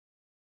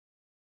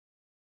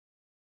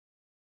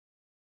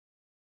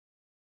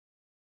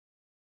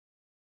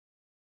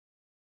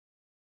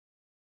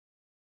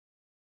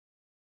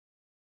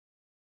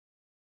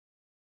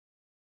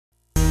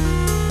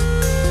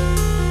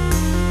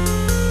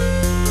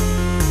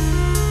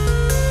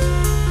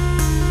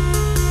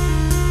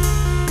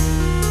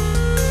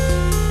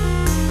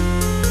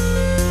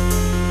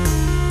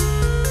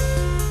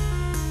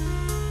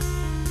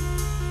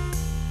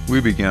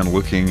We began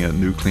looking at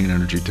new clean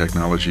energy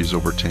technologies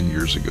over 10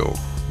 years ago,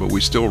 but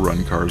we still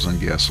run cars on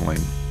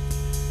gasoline.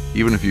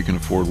 Even if you can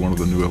afford one of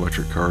the new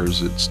electric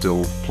cars, it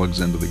still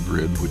plugs into the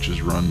grid, which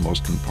is run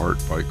most in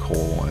part by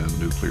coal and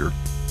nuclear.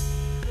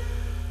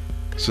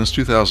 Since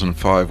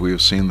 2005, we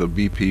have seen the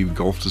BP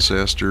Gulf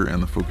disaster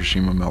and the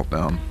Fukushima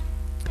meltdown.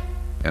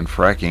 And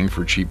fracking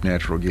for cheap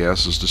natural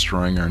gas is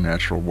destroying our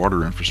natural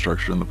water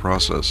infrastructure in the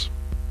process.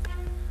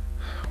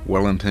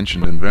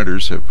 Well-intentioned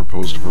inventors have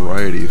proposed a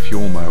variety of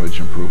fuel mileage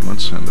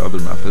improvements and other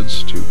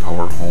methods to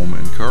power home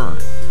and car.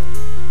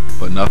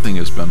 But nothing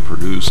has been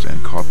produced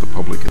and caught the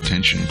public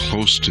attention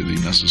close to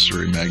the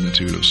necessary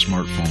magnitude of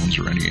smartphones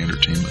or any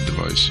entertainment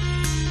device.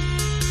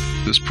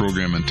 This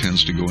program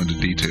intends to go into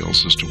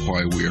details as to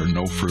why we are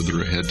no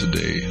further ahead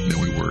today than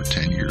we were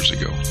 10 years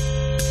ago.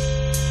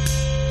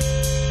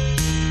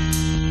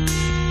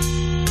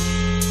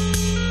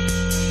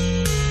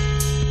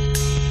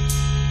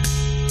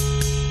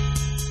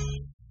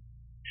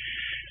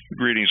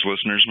 Greetings,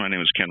 listeners. My name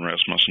is Ken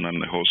Rasmussen.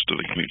 I'm the host of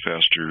the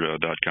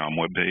CommuteFaster.com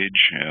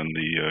webpage and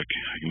the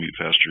Commute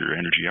Faster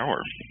Energy Hour,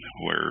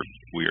 where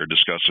we are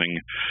discussing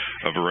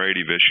a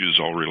variety of issues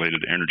all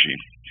related to energy.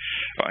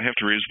 I have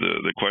to raise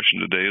the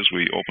question today as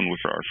we open with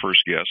our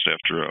first guest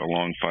after a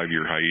long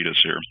 5-year hiatus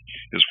here,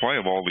 is why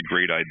have all the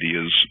great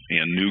ideas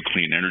in new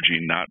clean energy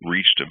not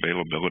reached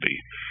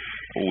availability?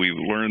 Well, we've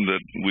learned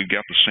that we've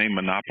got the same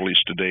monopolies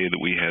today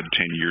that we had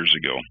 10 years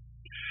ago.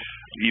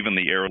 Even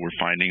the era we're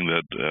finding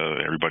that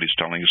everybody's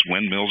telling us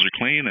windmills are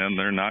clean, and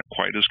they're not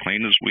quite as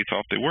clean as we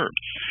thought they were,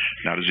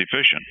 not as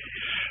efficient.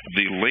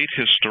 The late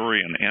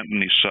historian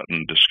Anthony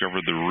Sutton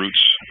discovered the roots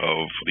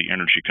of the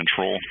energy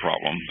control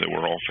problem that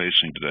we're all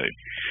facing today.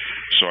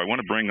 So I want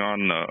to bring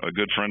on a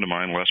good friend of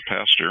mine, Les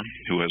Pastor,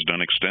 who has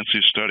done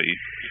extensive study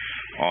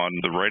on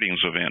the writings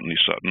of Anthony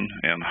Sutton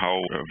and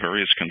how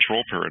various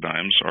control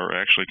paradigms are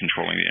actually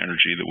controlling the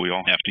energy that we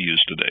all have to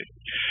use today.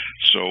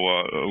 So,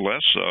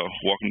 Les,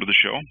 welcome to the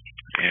show.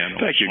 And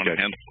thank you,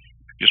 Ken.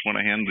 Just want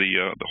to hand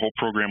the whole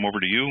program over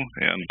to you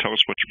and tell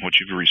us what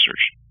you've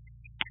researched.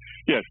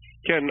 Yes,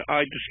 Ken,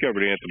 I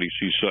discovered Anthony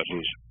C. Sutton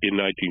in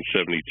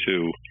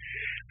 1972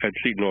 at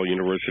Seton Hall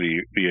University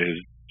via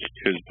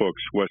his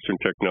books,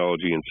 Western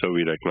Technology and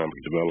Soviet Economic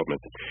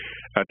Development.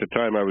 At the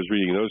time I was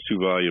reading those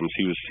two volumes,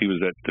 he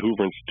was at the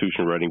Hoover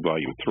Institution writing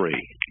Volume 3.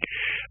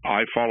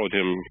 I followed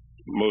him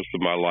most of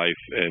my life,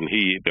 and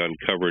he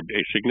uncovered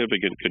a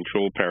significant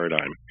control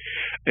paradigm.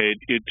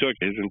 It took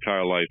his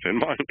entire life, and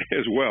mine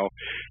as well,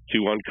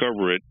 to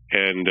uncover it,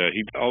 and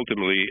he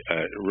ultimately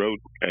wrote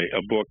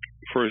a book,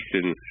 first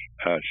in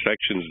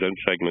sections, then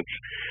segments,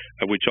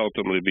 which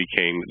ultimately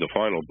became the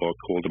final book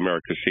called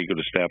America's Secret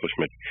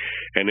Establishment,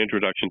 An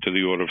Introduction to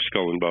the Order of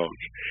Skull and Bones.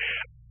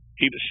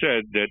 He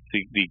said that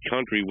the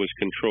country was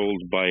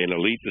controlled by an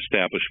elite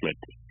establishment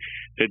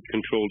that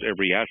controlled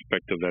every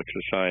aspect of that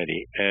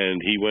society,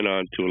 and he went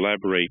on to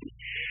elaborate.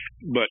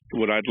 But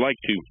what I'd like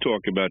to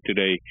talk about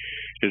today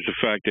is the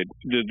fact that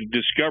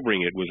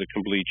discovering it was a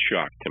complete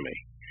shock to me.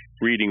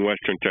 Reading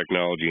Western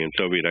Technology and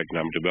Soviet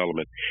Economic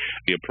Development,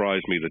 it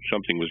apprised me that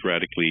something was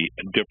radically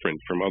different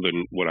from other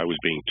than what I was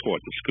being taught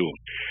in school.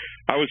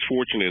 I was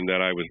fortunate in that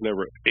I was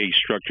never a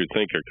structured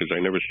thinker because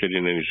I never stayed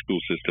in any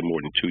school system more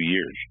than 2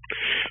 years.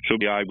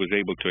 So I was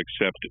able to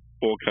accept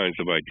all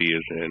kinds of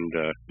ideas, and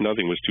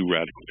nothing was too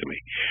radical to me.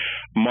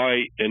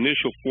 My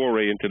initial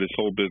foray into this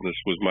whole business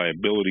was my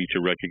ability to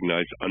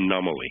recognize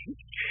anomaly,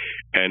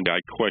 and I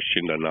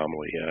questioned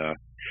anomaly.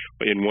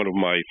 In one of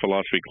my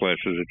philosophy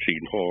classes at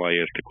Seton Hall, I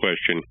asked a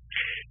question,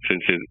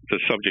 since the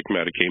subject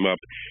matter came up,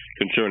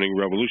 concerning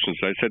revolutions.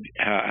 I said,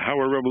 how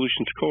are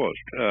revolutions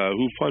caused?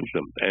 Who funds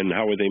them? And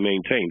how are they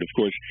maintained? Of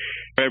course,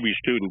 every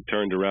student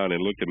turned around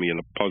and looked at me in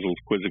a puzzled,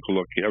 quizzical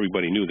look.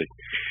 Everybody knew that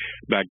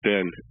back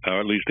then,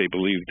 or at least they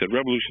believed, that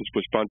revolutions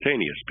were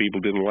spontaneous.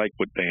 People didn't like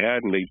what they had,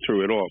 and they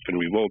threw it off and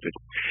revolted.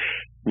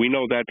 We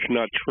know that's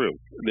not true.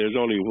 There's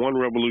only one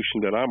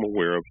revolution that I'm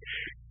aware of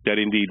that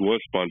indeed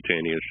was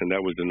spontaneous, and that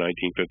was the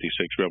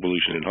 1956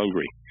 revolution in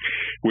Hungary,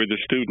 where the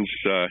students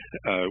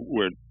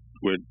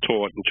were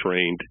taught and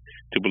trained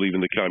to believe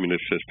in the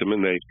communist system, and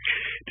they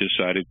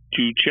decided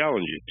to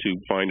challenge it, to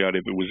find out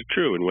if it was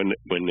true. And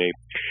when they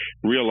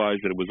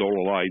realized that it was all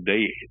a lie,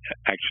 they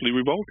actually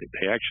revolted.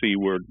 They actually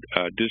were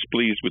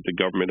displeased with the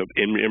government of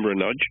Imre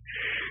Nagy,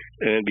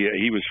 and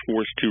he was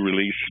forced to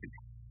release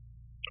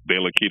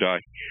Béla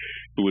Király,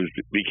 who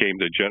became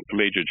the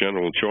major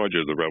general in charge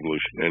of the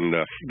revolution. And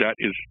that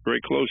is very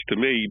close to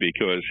me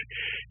because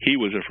he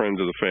was a friend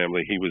of the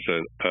family. He was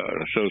an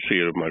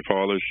associate of my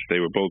father's.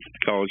 They were both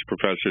college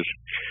professors.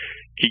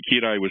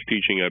 Király was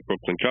teaching at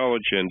Brooklyn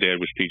College, and Dad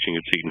was teaching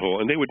at Seton Hall,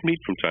 and they would meet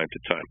from time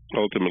to time.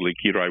 Ultimately,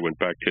 Király went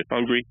back to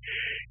Hungary.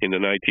 In the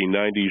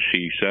 1990s,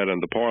 he sat on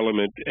the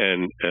parliament,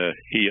 and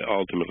he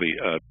ultimately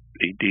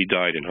he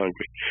died in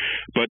Hungary.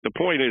 But the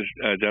point is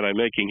that I'm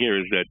making here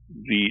is that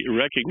the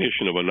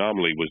recognition of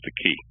anomaly was the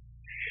key.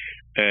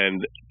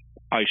 And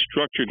I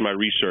structured my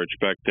research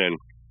back then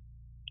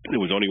there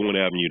was only one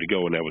avenue to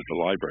go, and that was the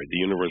library,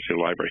 the university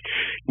library.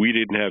 We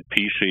didn't have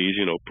PCs,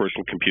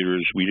 personal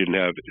computers. We didn't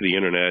have the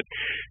internet.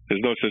 There's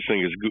no such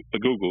thing as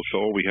Google, so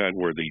all we had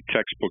were the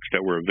textbooks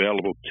that were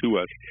available to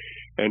us.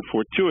 And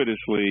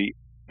fortuitously,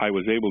 I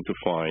was able to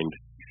find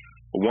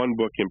one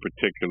book in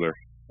particular,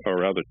 or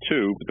rather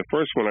two. But the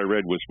first one I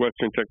read was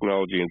Western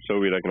Technology and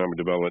Soviet Economic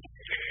Development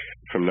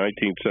from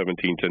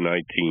 1917 to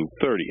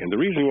 1930. And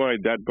the reason why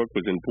that book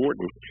was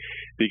important,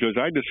 because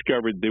I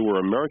discovered there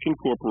were American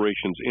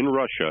corporations in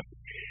Russia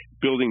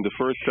building the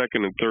first,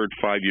 second, and third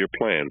five-year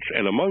plans.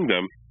 And among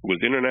them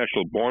was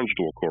International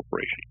Barnsdall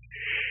Corporation.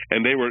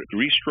 And they were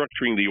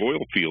restructuring the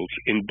oil fields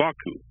in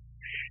Baku,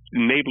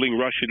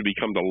 enabling Russia to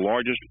become the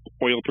largest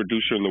oil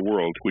producer in the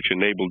world, which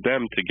enabled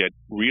them to get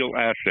real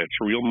assets,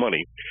 real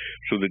money,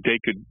 so that they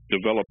could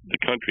develop the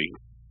country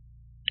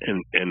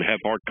and have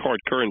hard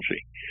currency.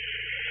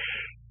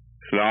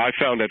 Now, I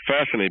found that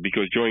fascinating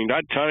because during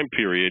that time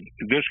period,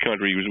 this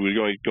country was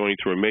going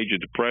through a major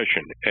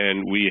depression,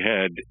 and we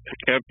had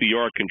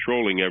FDR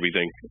controlling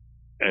everything,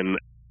 and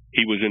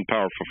he was in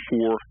power for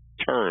 4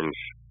 terms.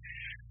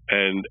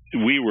 And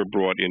we were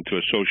brought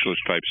into a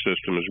socialist-type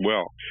system as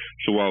well.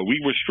 So while we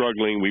were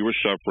struggling, we were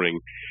suffering,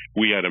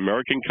 we had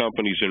American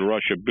companies in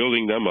Russia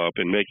building them up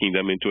and making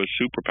them into a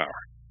superpower.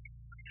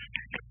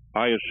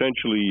 I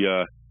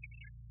essentially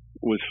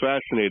was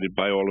fascinated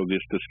by all of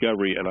this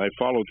discovery, and I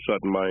followed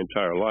Sutton my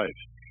entire life.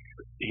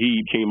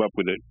 He came up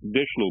with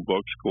additional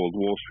books called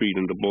Wall Street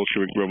and the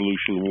Bolshevik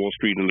Revolution, Wall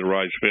Street and the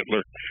Rise of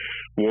Hitler,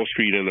 Wall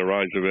Street and the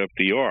Rise of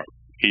FDR.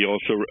 He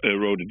also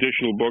wrote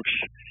additional books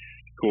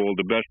called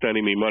The Best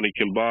Enemy Money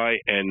Can Buy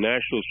and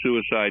National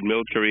Suicide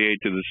Military Aid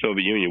to the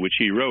Soviet Union, which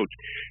he wrote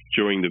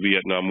during the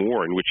Vietnam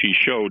War, in which he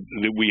showed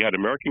that we had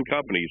American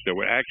companies that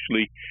were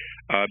actually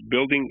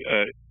building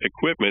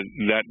equipment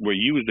that were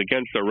used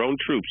against our own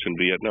troops in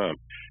Vietnam.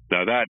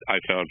 Now that I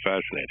found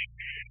fascinating.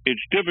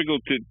 It's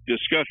difficult to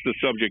discuss the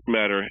subject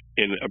matter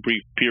in a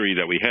brief period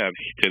that we have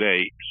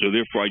today, so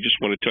therefore I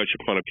just want to touch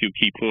upon a few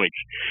key points.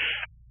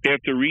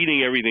 After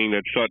reading everything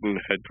that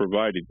Sutton had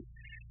provided,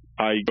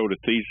 I wrote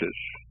a thesis.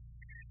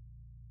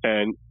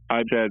 And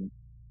I said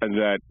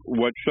that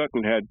what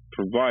Sutton had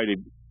provided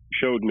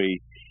showed me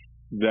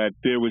that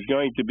there was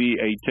going to be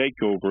a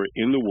takeover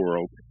in the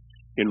world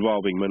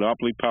involving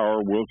monopoly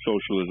power, world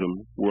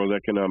socialism, world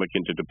economic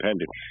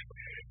interdependence.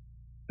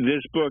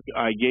 This book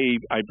I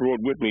brought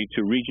with me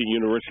to Regent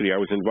University. I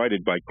was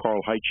invited by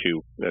Carl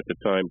Heitschuh at the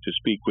time to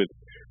speak with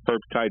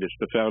Herb Titus,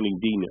 the founding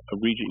dean of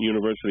Regent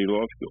University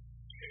Law School.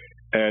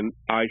 And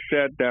I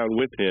sat down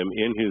with him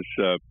in his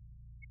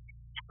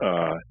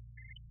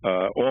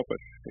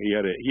office. He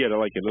had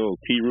like a little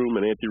tea room,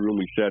 an anteroom.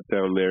 We sat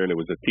down there, and there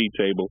was a tea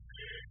table.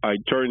 I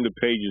turned the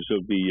pages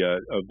of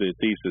the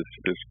thesis.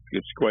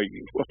 It's quite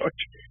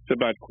large. It's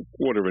about a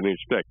quarter of an inch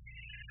thick,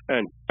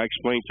 and I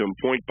explained to him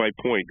point by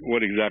point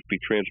what exactly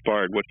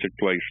transpired, what took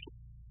place.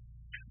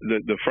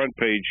 The front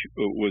page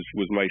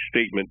was my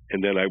statement,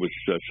 and then I was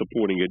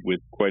supporting it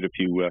with quite a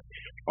few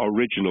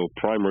original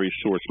primary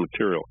source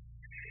material.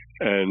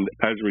 And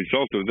as a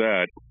result of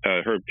that,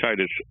 Herb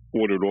Titus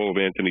ordered all of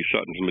Anthony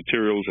Sutton's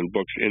materials and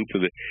books into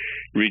the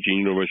Regent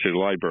University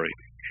Library.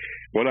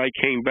 When I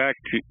came back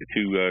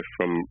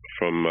from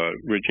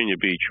Virginia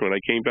Beach, when I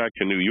came back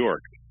to New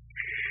York,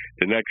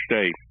 the next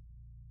day,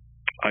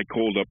 I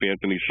called up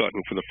Anthony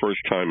Sutton for the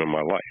first time in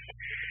my life.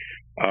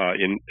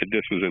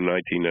 This was in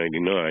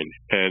 1999,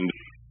 and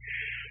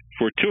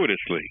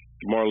fortuitously,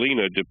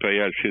 Marlena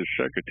DePayez, his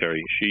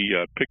secretary, she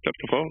picked up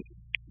the phone.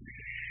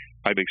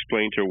 I'd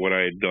explained to her what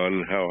I had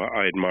done, how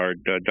I admired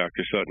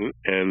Dr. Sutton,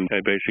 and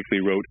I basically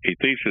wrote a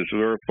thesis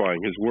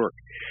verifying his work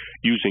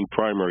using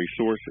primary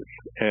sources.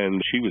 And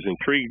she was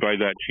intrigued by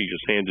that. She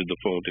just handed the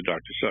phone to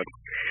Dr. Sutton.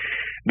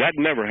 That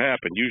never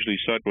happened. Usually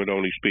Sutton would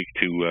only speak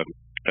to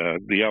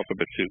the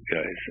alphabet soup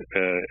guys,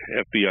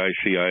 FBI,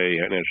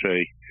 CIA, NSA,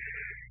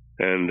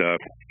 and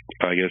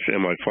I guess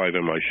MI5,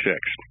 MI6.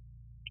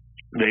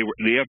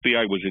 The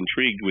FBI was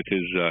intrigued with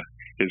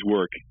his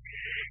work.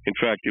 In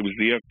fact, it was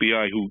the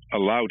FBI who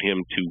allowed him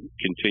to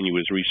continue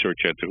his research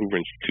at the Hoover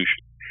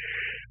Institution.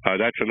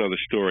 That's another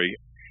story.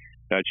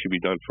 That should be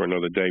done for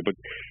another day. But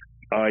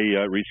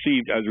I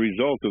received, as a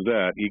result of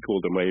that, he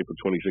called it my April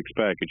 26th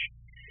package.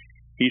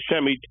 He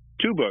sent me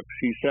 2 books.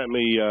 He sent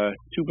me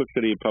 2 books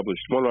that he had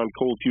published. One on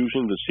cold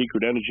fusion, The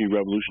Secret Energy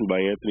Revolution by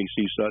Anthony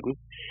C. Sutton.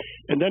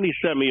 And then he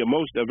sent me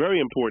a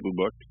very important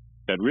book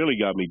that really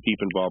got me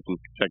deep involved in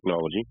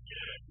technology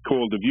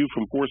called The View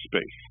from Force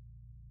Space.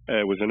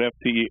 It was an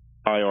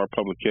FTIR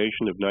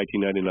publication of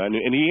 1999,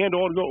 and he had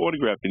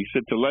autographed it. He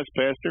said, to Les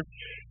Pastor,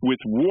 with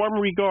warm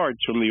regards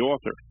from the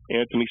author,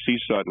 Anthony C.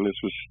 Sutton.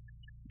 This was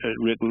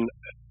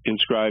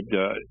inscribed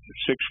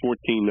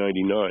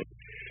 6/14/99.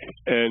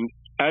 And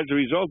as a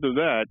result of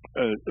that,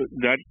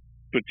 that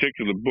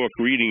particular book,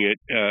 reading it,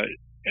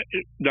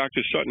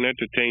 Dr. Sutton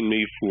entertained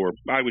me for,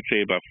 I would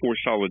say, about 4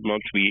 solid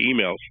months via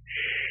emails.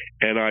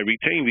 And I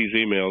retained these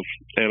emails,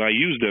 and I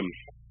used them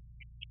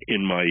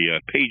in my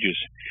pages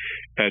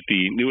at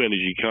the New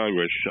Energy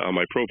Congress on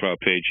my profile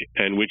page,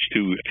 and which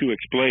to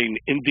explain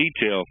in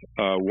detail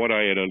what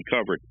I had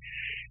uncovered.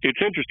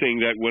 It's interesting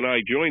that when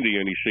I joined the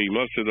NEC,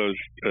 most of those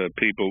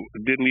people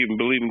didn't even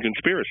believe in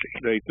conspiracy.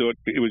 They thought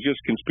it was just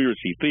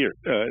conspiracy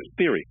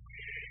theory.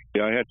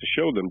 I had to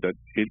show them that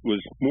it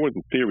was more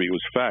than theory, it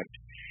was fact.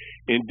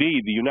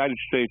 Indeed, the United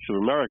States of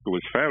America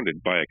was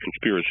founded by a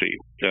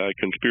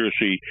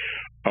conspiracy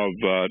of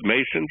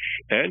Masons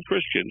and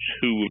Christians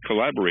who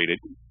collaborated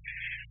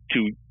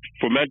to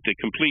foment a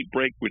complete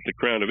break with the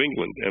Crown of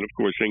England. And, of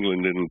course,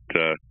 England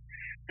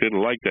didn't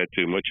like that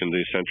too much, and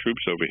they sent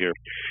troops over here.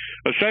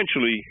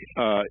 Essentially,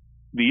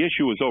 the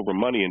issue was over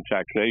money and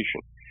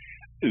taxation.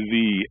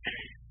 The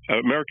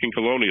American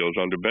colonials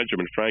under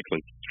Benjamin Franklin,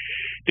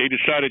 they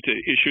decided to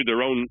issue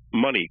their own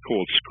money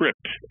called scrip,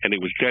 and it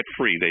was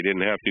debt-free. They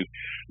didn't have to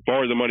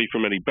borrow the money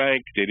from any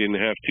bank. They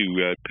didn't have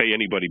to pay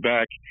anybody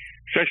back.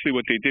 Essentially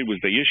what they did was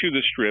they issued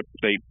the scrip,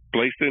 they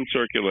placed it in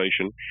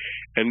circulation,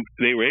 and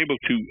they were able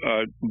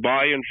to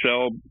buy and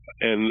sell,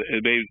 and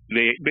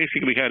they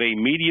basically had a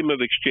medium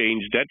of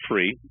exchange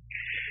debt-free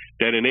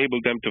that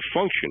enabled them to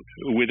function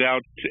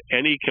without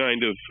any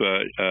kind of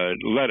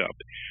let-up.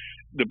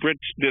 The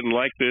Brits didn't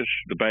like this.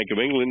 The Bank of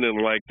England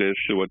didn't like this.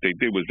 So what they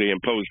did was they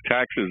imposed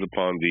taxes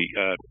upon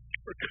the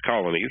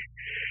colonies,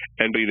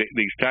 and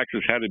these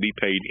taxes had to be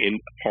paid in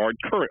hard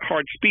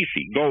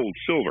specie, gold,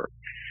 silver.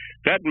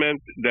 That meant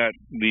that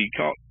the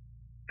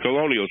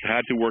colonials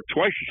had to work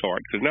twice as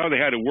hard, because now they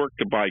had to work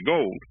to buy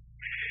gold,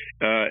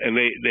 and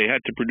they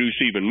had to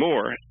produce even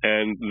more.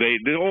 And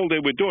all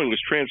they were doing was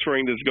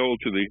transferring this gold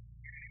to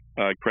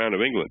the Crown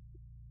of England.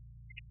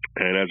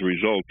 And as a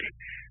result,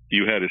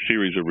 you had a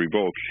series of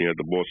revolts. You had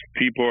the Boston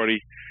Tea Party.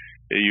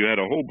 You had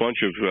a whole bunch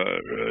of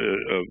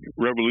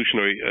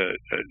revolutionary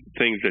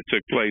things that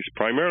took place,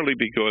 primarily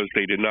because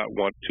they did not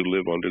want to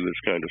live under this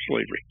kind of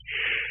slavery.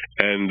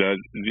 And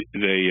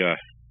they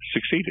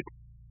succeeded.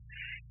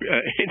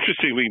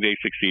 Interestingly, they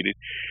succeeded.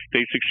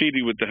 They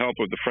succeeded with the help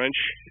of the French.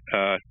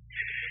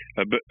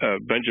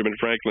 Benjamin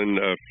Franklin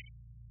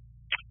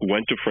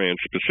went to France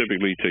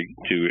specifically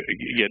to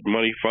get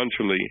funds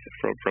from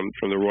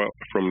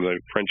the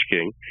French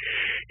king.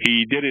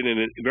 He did it in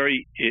a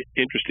very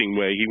interesting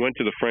way. He went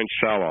to the French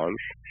salons.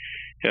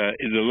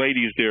 The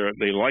ladies there,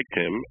 they liked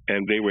him,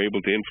 and they were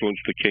able to influence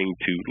the king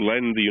to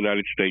lend the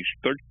United States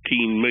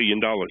 $13 million,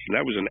 and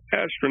that was an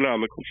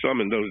astronomical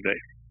sum in those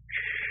days.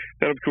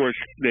 And of course,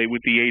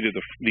 with the aid of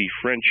the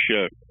French,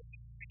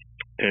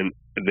 and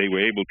they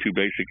were able to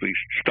basically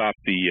stop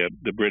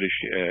the British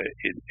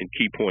in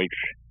key points.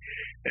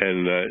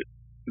 And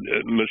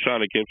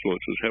Masonic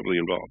influence was heavily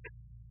involved.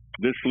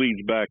 This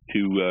leads back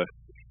to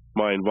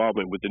my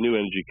involvement with the New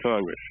Energy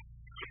Congress.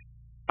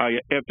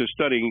 After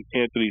studying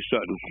Anthony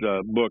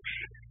Sutton's books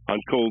on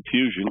cold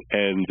fusion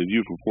and the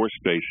view from force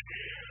space,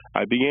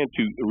 I began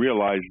to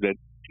realize that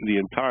the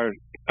entire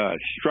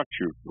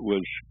structure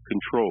was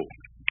controlled.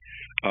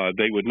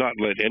 They would not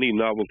let any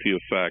novelty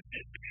of fact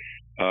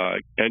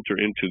enter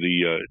into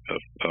the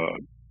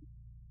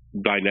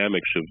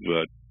dynamics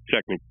of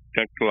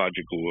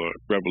technological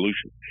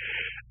revolution.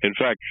 In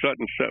fact,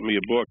 Sutton sent me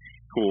a book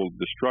called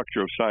The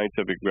Structure of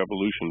Scientific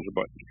Revolutions,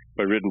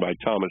 written by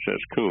Thomas S.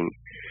 Kuhn,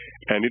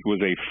 and it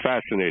was a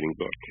fascinating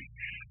book.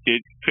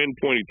 It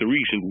pinpointed the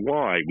reason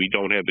why we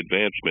don't have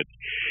advancement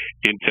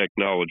in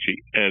technology,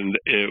 and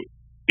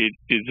it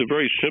is a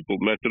very simple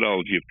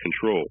methodology of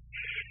control.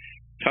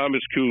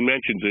 Thomas Kuhn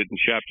mentions it in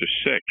Chapter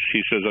 6.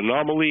 He says,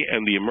 anomaly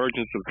and the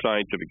emergence of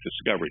scientific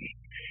discoveries.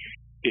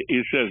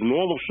 He says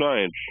normal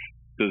science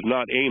does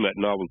not aim at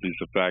novelties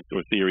of fact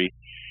or theory,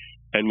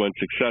 and when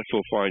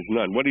successful finds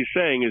none. What he's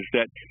saying is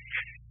that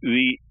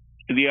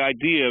the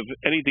idea of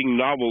anything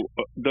novel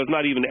does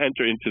not even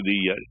enter into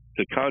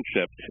the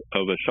concept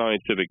of a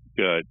scientific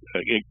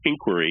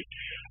inquiry.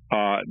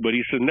 But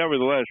he says,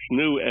 nevertheless,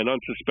 new and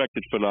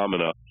unsuspected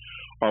phenomena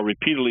are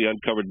repeatedly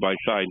uncovered by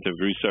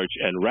scientific research,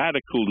 and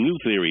radical new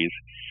theories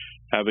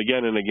have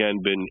again and again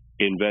been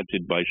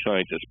invented by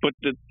scientists. But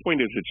the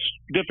point is, it's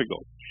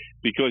difficult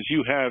because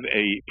you have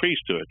a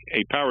priesthood,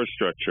 a power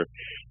structure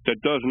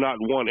that does not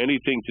want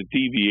anything to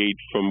deviate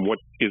from what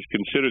is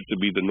considered to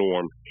be the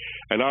norm.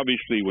 And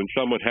obviously, when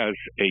someone has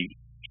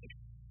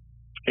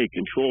a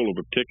control of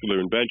a particular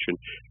invention,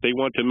 they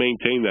want to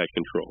maintain that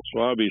control.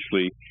 So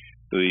obviously,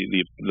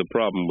 the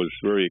problem was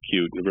very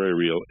acute and very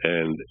real,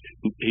 and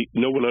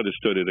no one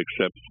understood it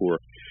except for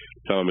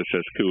Thomas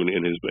S. Kuhn,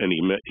 and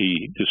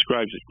he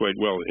describes it quite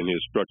well in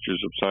his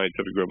Structures of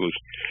Scientific Revolution.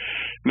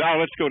 Now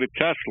let's go to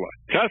Tesla.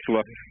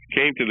 Tesla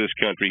came to this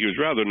country. He was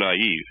rather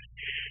naive.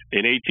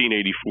 In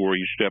 1884,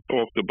 he stepped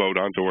off the boat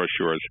onto our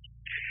shores.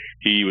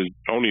 He was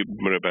only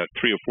about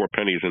 3 or 4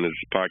 pennies in his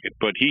pocket,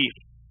 but he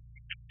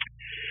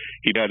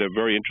had a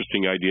very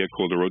interesting idea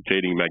called the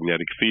rotating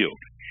magnetic field.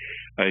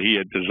 He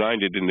had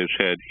designed it in his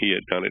head. He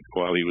had done it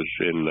while he was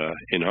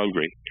in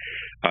Hungary.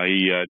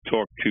 He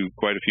talked to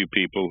quite a few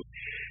people,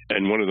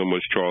 and one of them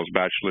was Charles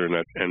Batchelor,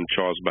 and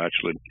Charles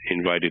Batchelor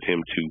invited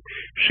him to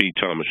see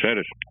Thomas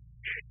Edison.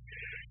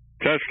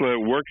 Tesla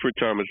worked for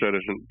Thomas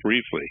Edison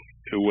briefly,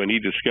 when he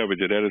discovered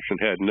that Edison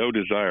had no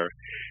desire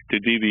to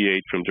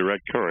deviate from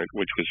direct current,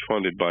 which was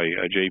funded by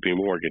J.P.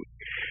 Morgan.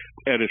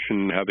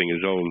 Edison having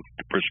his own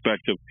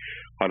perspective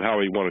on how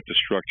he wanted to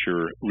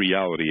structure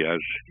reality as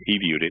he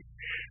viewed it.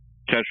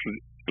 Tesla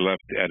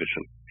left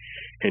Edison,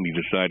 and he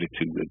decided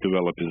to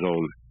develop his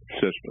own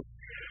system.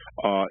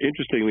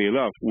 Interestingly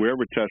enough,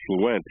 wherever Tesla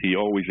went, he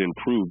always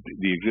improved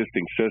the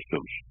existing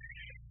systems.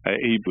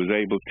 He was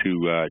able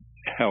to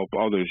help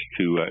others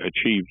to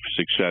achieve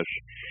success.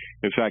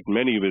 In fact,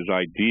 many of his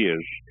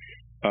ideas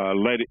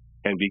led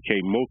and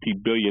became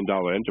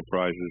multi-billion-dollar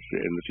enterprises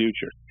in the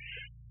future.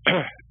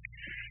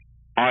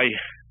 I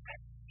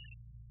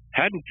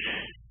hadn't,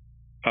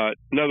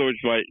 in other words,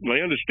 my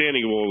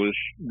understanding of all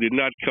this did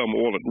not come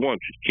all at once.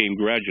 It came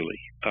gradually.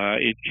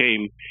 It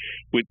came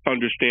with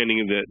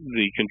understanding that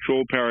the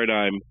control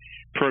paradigm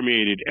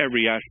permeated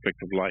every aspect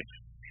of life,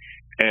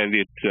 and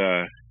it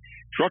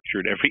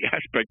structured every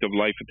aspect of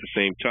life at the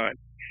same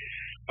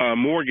time.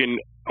 Morgan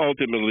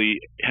ultimately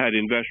had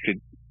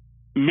invested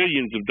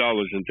millions of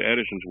dollars into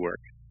Edison's work,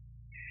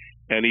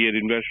 and he had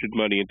invested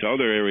money into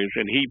other areas,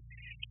 and he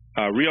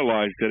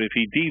realized that if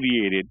he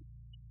deviated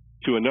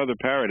to another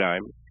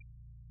paradigm,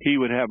 he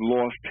would have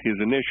lost his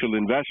initial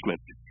investment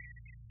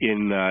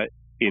in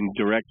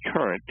direct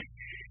current.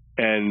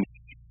 And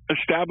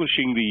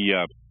establishing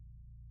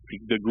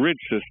the grid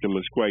system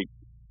was quite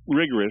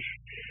rigorous.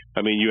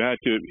 I mean, you had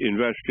to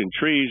invest in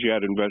trees, you had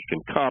to invest in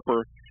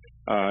copper.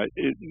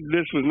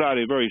 This was not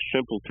a very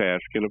simple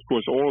task, and of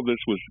course, all of this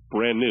was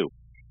brand new,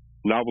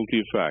 novelty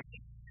of fact.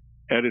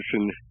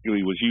 Edison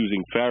really was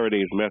using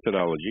Faraday's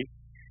methodology,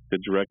 the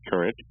direct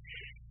current,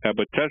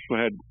 but Tesla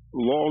had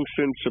long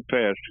since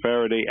surpassed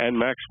Faraday and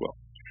Maxwell.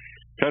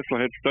 Tesla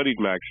had studied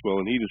Maxwell,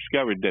 and he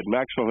discovered that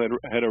Maxwell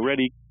had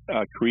already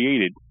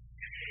created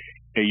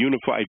a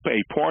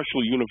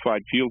partial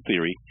unified field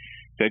theory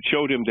that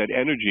showed him that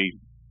energy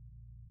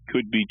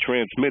could be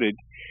transmitted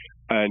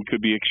and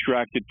could be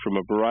extracted from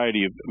a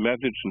variety of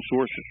methods and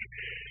sources.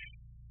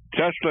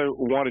 Tesla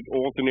wanted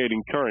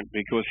alternating current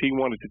because he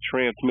wanted to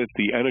transmit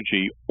the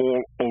energy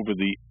all over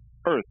the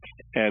Earth,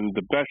 and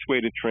the best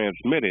way to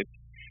transmit it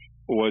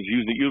was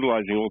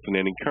utilizing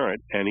alternating current,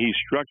 and he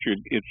structured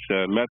its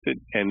method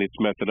and its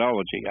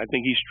methodology. I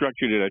think he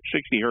structured it at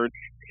 60 hertz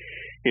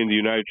in the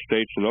United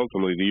States, and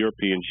ultimately the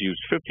Europeans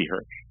used 50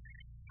 hertz.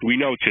 We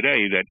know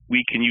today that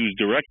we can use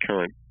direct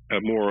current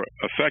more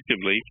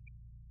effectively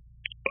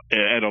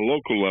at a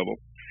local level.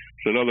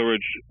 So in other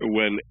words,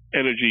 when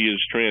energy is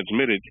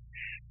transmitted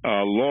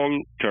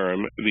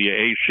long-term via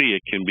AC,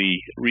 it can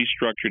be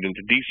restructured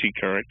into DC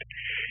current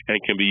and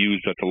can be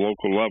used at the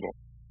local level.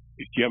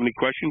 Do you have any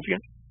questions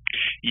again?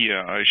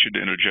 Yeah, I should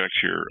interject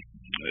here.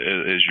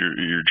 As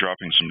you're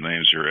dropping some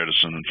names here,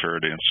 Edison and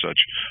Faraday and such.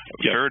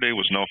 Yep. Faraday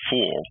was no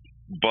fool,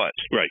 but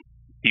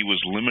he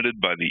was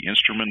limited by the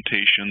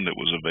instrumentation that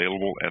was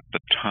available at the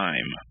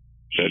time.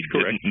 That's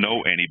correct. Didn't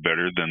know any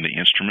better than the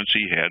instruments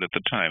he had at the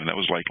time. That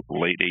was like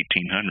late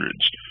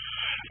 1800s.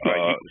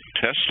 Right.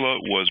 Tesla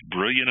was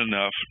brilliant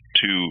enough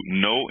to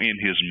know in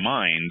his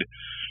mind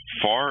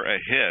far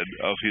ahead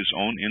of his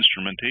own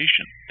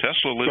instrumentation.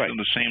 Tesla lived in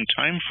the same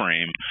time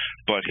frame,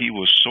 but he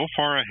was so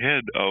far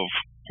ahead of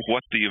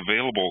what the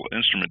available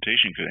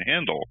instrumentation could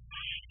handle.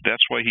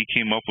 That's why he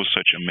came up with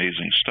such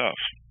amazing stuff.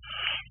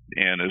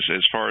 And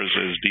as far as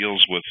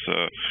deals with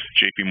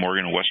J.P.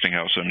 Morgan and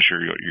Westinghouse, I'm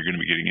sure you're going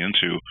to be getting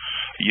into,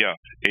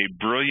 a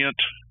brilliant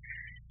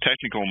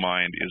technical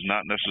mind is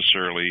not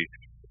necessarily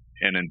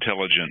an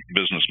intelligent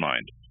business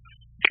mind.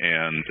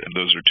 And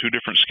those are two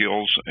different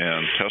skills,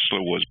 and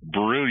Tesla was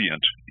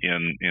brilliant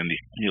in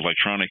the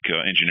electronic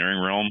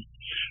engineering realm,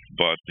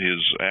 but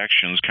his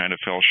actions kind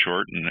of fell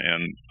short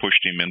and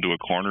pushed him into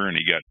a corner, and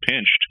he got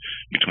pinched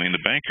between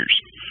the bankers.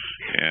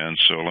 And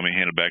so let me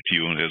hand it back to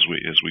you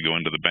as we go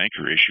into the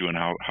banker issue and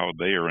how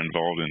they are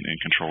involved in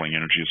controlling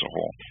energy as a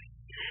whole.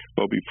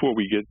 Well, before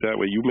we get that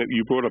way,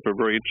 you brought up a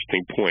very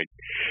interesting point,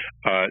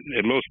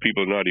 and most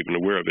people are not even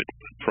aware of it.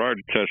 Prior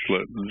to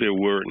Tesla, there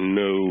were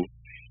no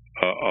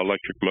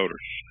electric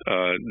motors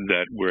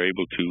that were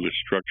able to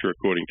structure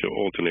according to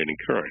alternating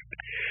current.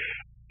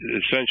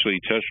 Essentially,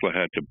 Tesla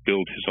had to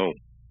build his own.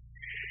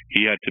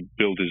 He had to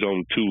build his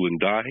own tool and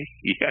die.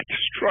 He had to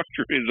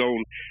structure his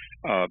own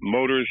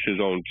motors, his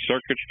own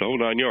circuits, the whole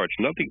 9 yards.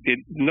 In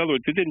other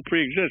words, it didn't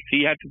pre-exist.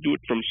 He had to do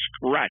it from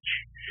scratch.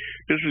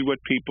 This is what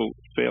people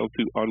fail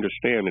to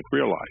understand and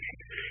realize.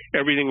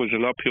 Everything was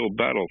an uphill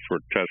battle for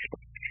Tesla,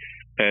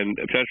 and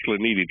Tesla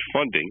needed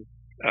funding.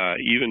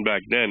 Even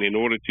back then, in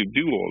order to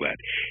do all that,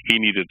 he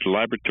needed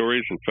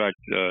laboratories. In fact,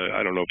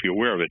 I don't know if you're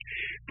aware of it,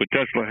 but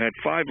Tesla had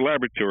 5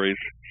 laboratories,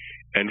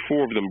 and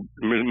 4 of them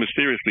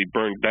mysteriously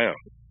burned down.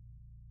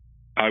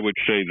 I would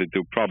say that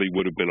there probably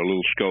would have been a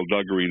little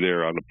skullduggery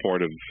there on the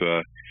part of,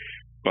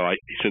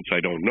 since I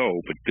don't know,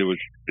 but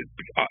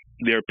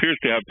there appears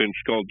to have been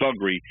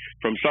skullduggery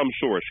from some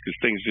source, because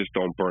things just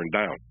don't burn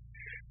down.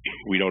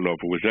 We don't know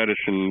if it was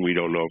Edison. We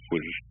don't know if it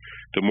was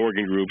the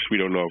Morgan groups. We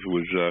don't know if it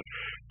was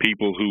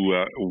people who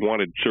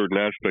wanted certain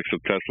aspects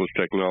of Tesla's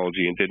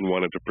technology and didn't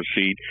want it to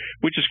proceed,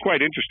 which is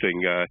quite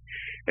interesting.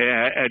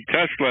 And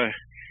Tesla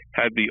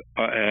had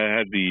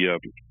the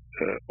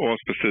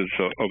auspices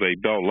of a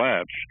Bell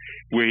Labs,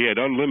 where he had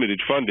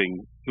unlimited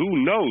funding.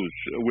 Who knows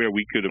where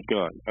we could have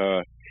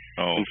gone?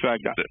 In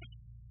fact,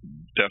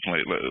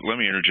 definitely. Let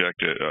me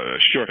interject a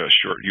short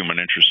human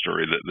interest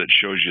story that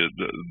shows you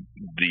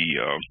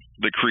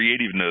the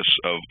creativeness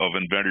of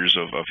inventors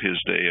of his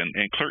day,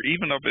 and clear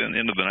even up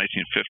into the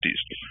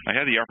 1950s. I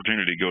had the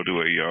opportunity to go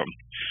to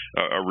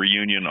a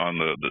reunion on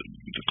the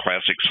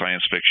classic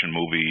science fiction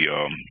movie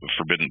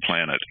Forbidden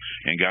Planet,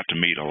 and got to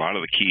meet a lot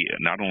of the key,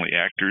 not only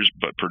actors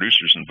but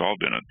producers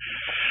involved in it.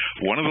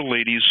 One of the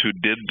ladies who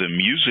did the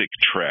music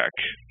track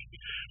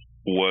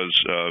was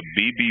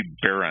B.B.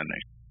 Barron.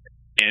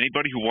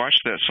 Anybody who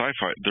watched that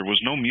sci-fi, there was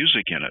no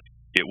music in it.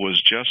 It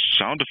was just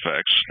sound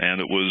effects,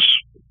 and it was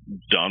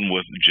done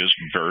with just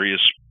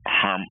various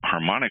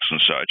harmonics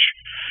and such.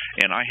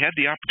 And I had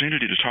the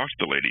opportunity to talk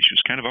to the lady. She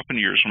was kind of up in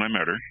years when I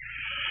met her.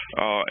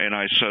 And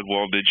I said,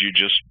 well, did you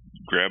just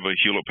grab a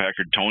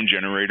Hewlett-Packard tone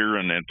generator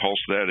and then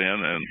pulse that in?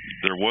 And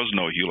there was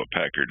no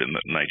Hewlett-Packard in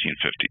the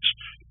 1950s.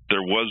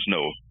 There was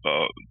no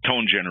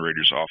tone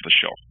generators off the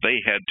shelf. They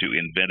had to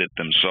invent it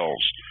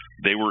themselves.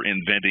 They were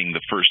inventing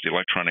the first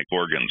electronic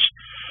organs.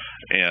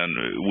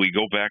 And we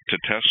go back to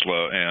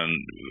Tesla, and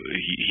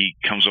he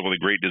comes up with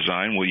a great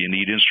design. Well, you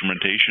need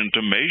instrumentation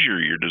to measure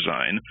your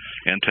design,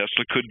 and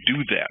Tesla could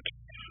do that.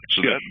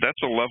 So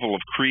that's a level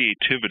of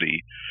creativity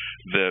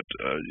that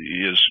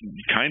is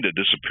kind of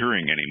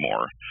disappearing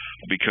anymore,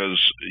 because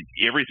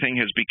everything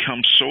has become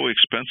so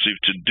expensive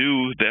to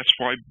do. That's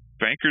why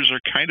bankers are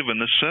kind of a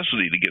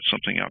necessity to get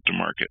something out to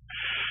market.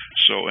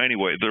 So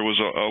anyway, there was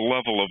a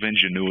level of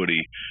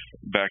ingenuity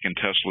back in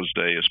Tesla's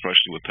day,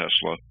 especially with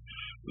Tesla,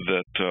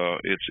 that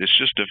it's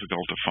just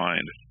difficult to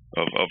find,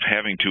 of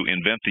having to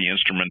invent the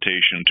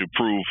instrumentation to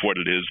prove what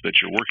it is that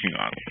you're working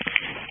on.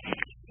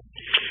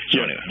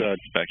 So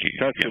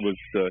Tesla was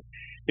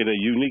in a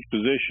unique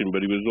position,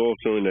 but he was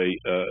also in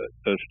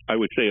I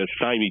would say a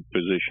stymied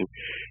position,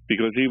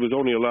 because he was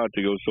only allowed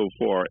to go so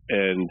far.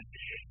 And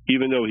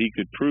even though he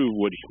could prove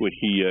what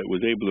he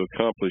was able to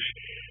accomplish,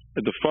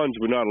 the funds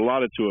were not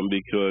allotted to him,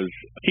 because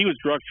he was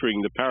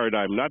structuring the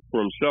paradigm not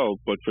for himself,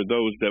 but for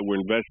those that were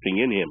investing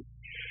in him.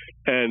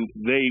 And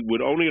they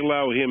would only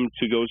allow him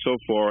to go so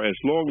far as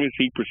long as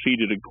he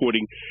proceeded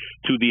according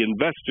to the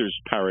investor's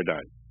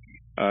paradigm.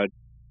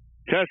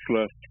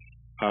 Tesla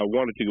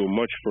wanted to go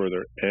much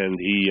further, and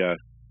he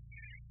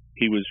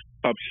was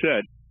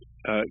upset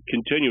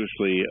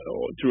continuously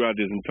throughout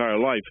his entire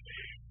life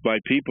by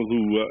people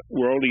who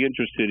were only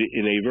interested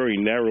in a very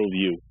narrow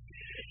view,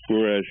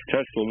 whereas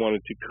Tesla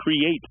wanted to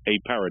create a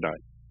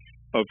paradigm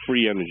of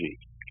free energy.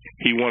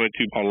 He wanted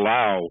to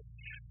allow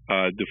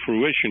the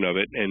fruition of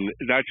it, and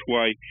that's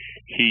why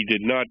he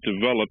did not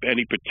develop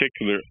any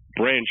particular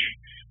branch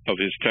of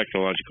his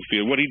technological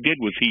field. What he did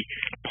was he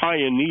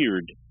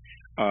pioneered,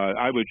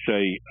 I would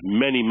say,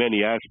 many,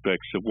 many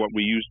aspects of what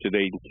we use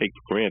today and take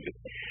for granted.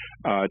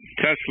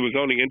 Tesla was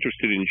only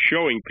interested in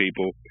showing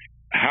people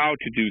how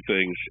to do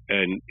things,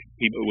 and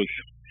he was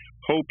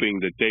hoping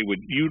that they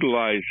would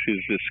utilize his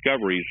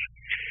discoveries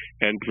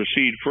and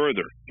proceed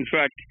further. In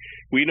fact,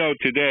 we know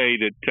today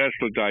that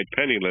Tesla died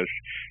penniless.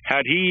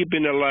 Had he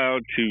been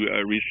allowed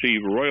to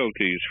receive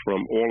royalties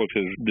from all of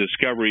his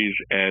discoveries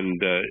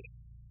and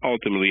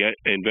ultimately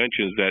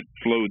inventions that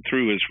flowed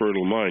through his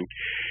fertile mind,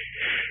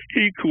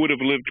 he would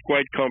have lived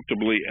quite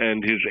comfortably,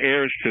 and his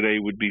heirs today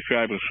would be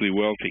fabulously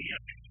wealthy.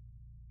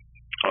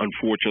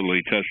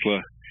 Unfortunately,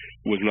 Tesla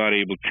was not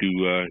able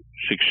to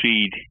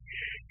succeed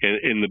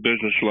in the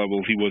business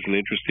level. He wasn't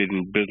interested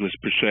in business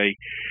per se.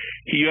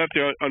 You have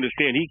to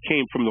understand, he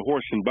came from the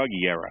horse and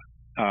buggy era.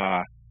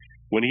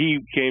 When he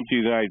came to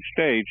the United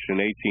States in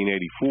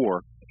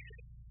 1884,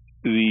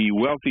 the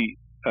wealthy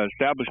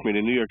establishment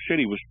in New York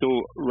City was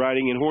still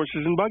riding in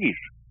horses and buggies.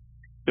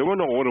 There were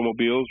no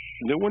automobiles.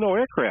 There were no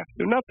aircraft.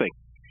 There was nothing.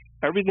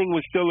 Everything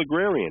was still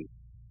agrarian.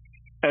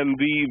 And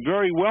the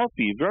very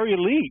wealthy, very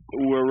elite,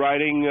 were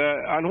riding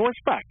on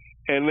horseback,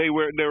 and they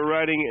were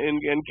riding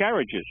in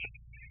carriages.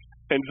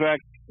 In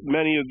fact,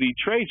 many of the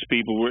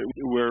tradespeople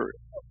were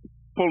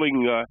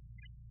pulling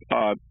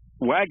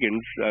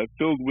wagons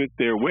filled with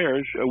their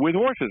wares with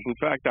horses. In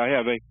fact, I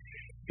have a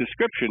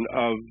description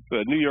of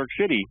New York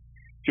City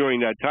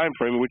during that time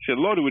frame, which is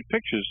loaded with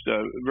pictures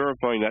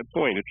verifying that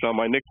point. It's on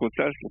my Nikola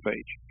Tesla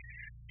page.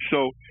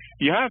 So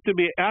you have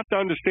to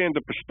understand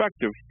the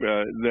perspective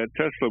that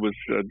Tesla was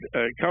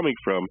coming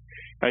from,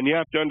 and you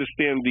have to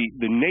understand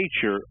the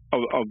nature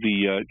of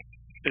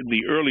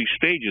the early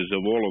stages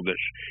of all of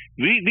this.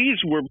 These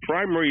were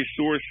primary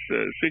source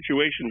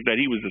situations that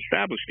he was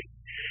establishing.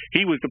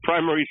 He was the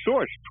primary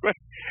source.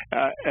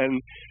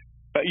 And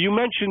you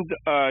mentioned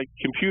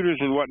computers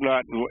and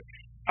whatnot.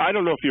 I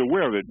don't know if you're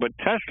aware of it, but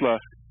Tesla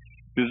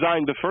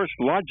designed the first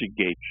logic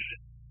gates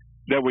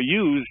that were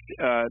used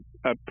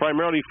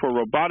primarily for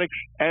robotics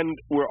and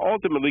were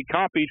ultimately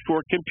copied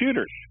for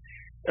computers.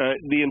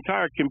 The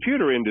entire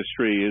computer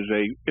industry is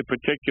a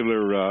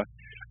particular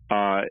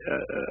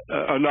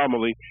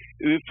anomaly.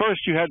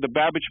 First, you had the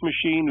Babbage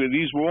machine.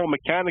 These were all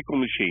mechanical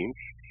machines,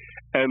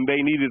 and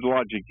they needed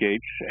logic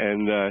gates,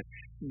 and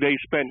they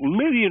spent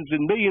millions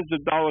and millions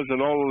of dollars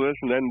on all of this,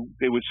 and then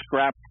it was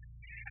scrapped,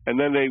 and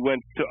then they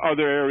went to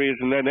other areas,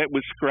 and then it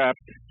was scrapped.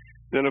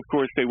 Then, of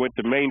course, they went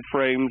to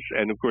mainframes,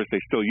 and, of course, they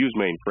still use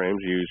mainframes.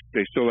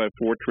 They still have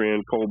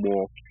Fortran,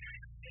 COBOL.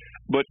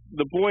 But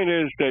the point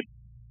is that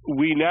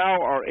we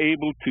now are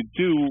able to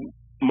do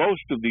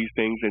most of these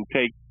things and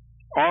take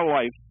our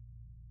life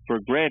for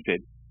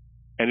granted,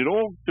 and it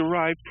all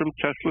derived from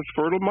Tesla's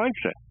fertile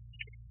mindset.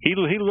 He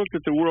looked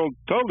at the world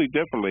totally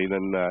differently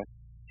than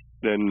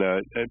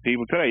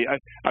people today.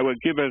 I would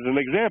give as an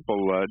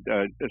example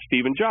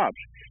Stephen Jobs.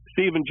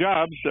 Stephen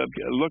Jobs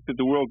looked at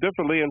the world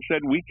differently and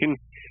said, we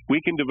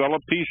can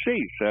develop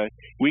PCs.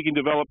 We can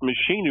develop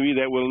machinery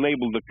that will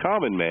enable the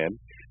common man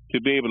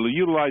to be able to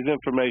utilize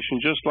information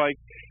just like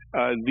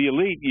the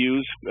elite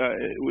use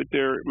with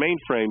their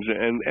mainframes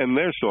and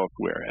their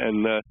software.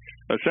 And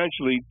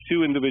essentially,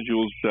 two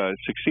individuals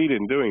succeeded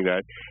in doing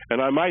that.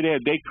 And I might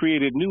add, they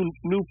created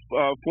new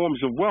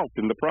forms of wealth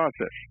in the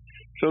process.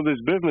 So this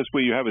business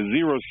where you have a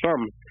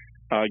zero-sum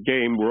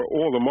game where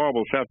all the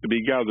marbles have to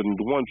be gathered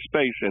into one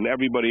space and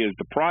everybody is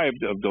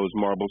deprived of those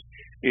marbles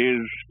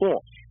is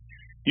false.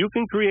 You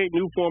can create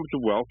new forms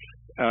of wealth.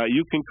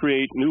 You can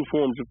create new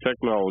forms of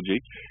technology.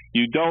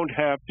 You don't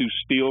have to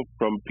steal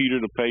from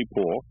Peter to pay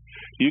Paul.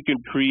 You can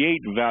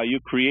create value,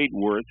 create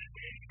worth,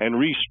 and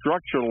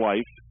restructure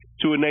life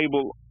to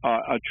enable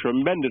a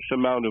tremendous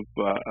amount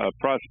of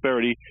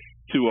prosperity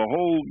to a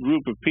whole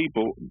group of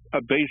people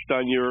based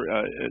on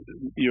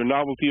your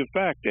novelty of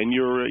fact and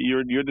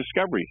your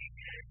discoveries.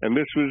 And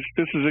this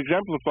is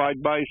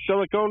exemplified by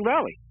Silicon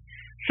Valley.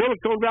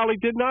 Silicon Valley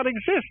did not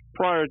exist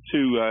prior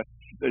to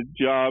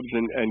Jobs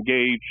and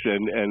Gates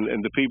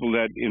and the people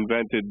that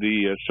invented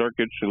the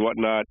circuits and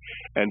whatnot,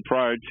 and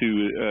prior to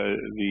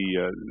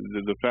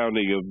the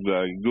founding of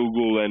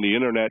Google and the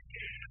Internet.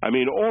 I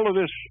mean, all of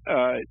this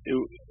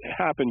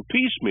happened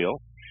piecemeal,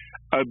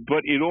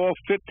 but it all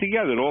fit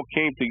together. It all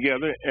came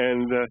together,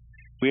 and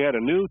we had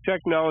a new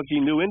technology,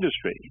 new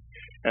industry.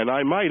 And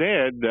I might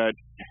add that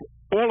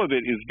all of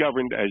it is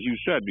governed, as you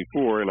said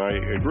before, and I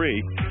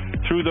agree,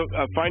 through the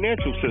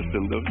financial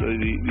system,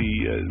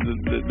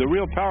 the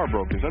real power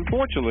brokers.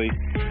 Unfortunately,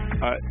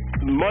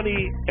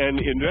 money and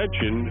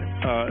invention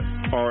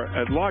are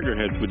at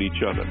loggerheads with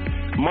each other.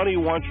 Money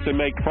wants to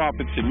make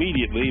profits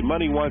immediately.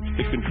 Money wants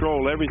to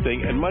control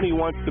everything, and money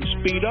wants to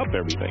speed up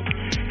everything.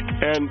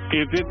 And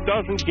if it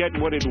doesn't get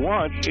what it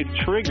wants, it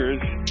triggers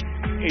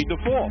a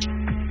default,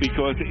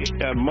 because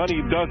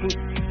money doesn't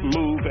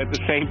move at the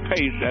same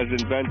pace as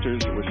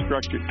inventors or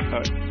structured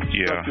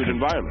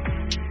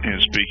environments. And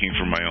speaking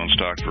from my own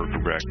stockbroker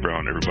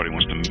background, everybody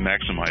wants to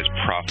maximize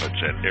profits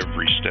at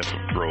every step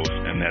of growth,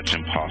 and that's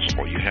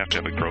impossible. You have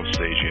to have a growth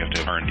stage, you have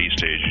to have R&D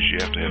stages, you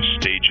have to have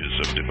stages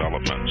of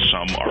development.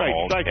 Some are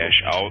all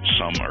cash out,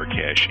 some are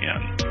cash in.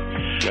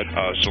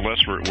 So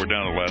Les, we're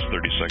down to the last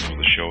 30 seconds of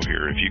the show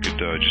here. If you could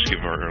just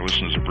give our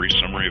listeners a brief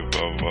summary of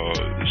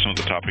some of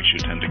the topics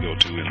you tend to go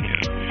into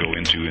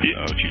in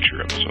future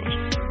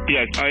episodes.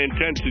 Yes, I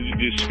intend to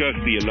discuss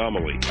the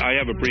anomaly. I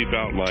have a brief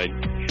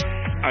outline.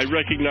 I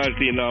recognize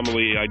the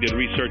anomaly. I did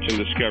research and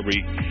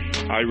discovery.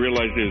 I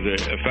realized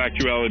there's a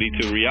factuality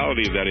to the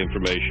reality of that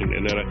information,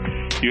 and then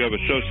you have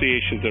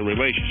associations and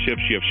relationships.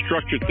 You have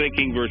structured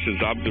thinking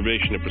versus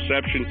observation and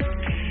perception.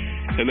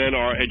 And then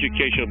our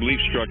educational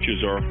belief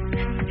structures are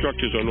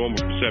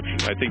normal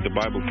perception. I think the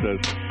Bible says,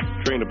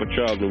 train up a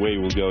child in the way he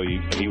will go,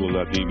 and he will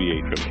not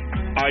deviate from it.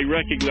 I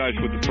recognized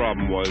what the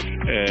problem was,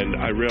 and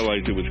I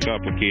realized it was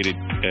complicated,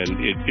 and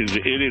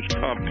it is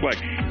complex,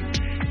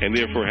 and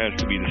therefore has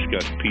to be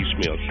discussed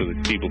piecemeal so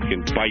that people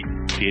can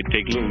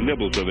take little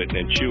nibbles of it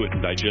and chew it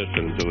and digest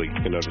it until they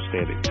can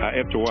understand it.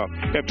 After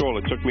all,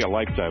 it took me a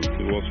lifetime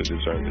to also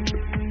discern the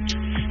truth.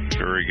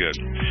 Very good.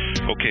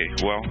 Okay,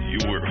 well,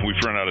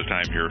 we've run out of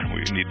time here.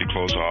 We need to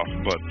close off.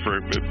 But for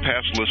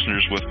past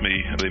listeners with me,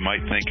 they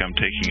might think I'm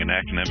taking an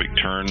academic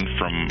turn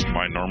from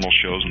my normal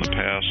shows in the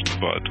past,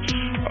 but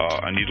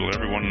I need to let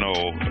everyone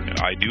know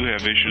I do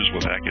have issues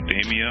with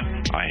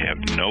academia. I have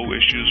no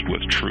issues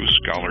with true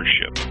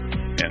scholarship.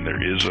 And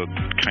there is a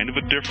kind of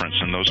a difference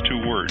in those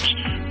two words.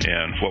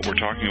 And what we're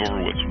talking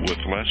over with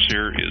Les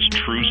here is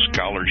true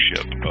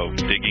scholarship of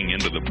digging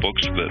into the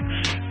books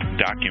that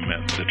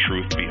document the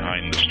truth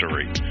behind the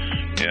story.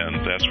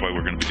 And that's why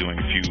we're going to be doing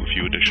a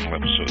few additional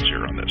episodes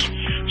here on this.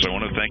 So I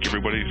want to thank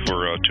everybody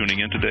for tuning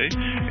in today.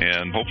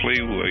 And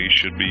hopefully we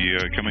should be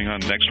coming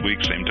on next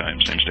week, same time,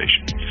 same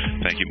station.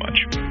 Thank you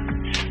much.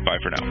 Bye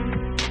for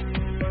now.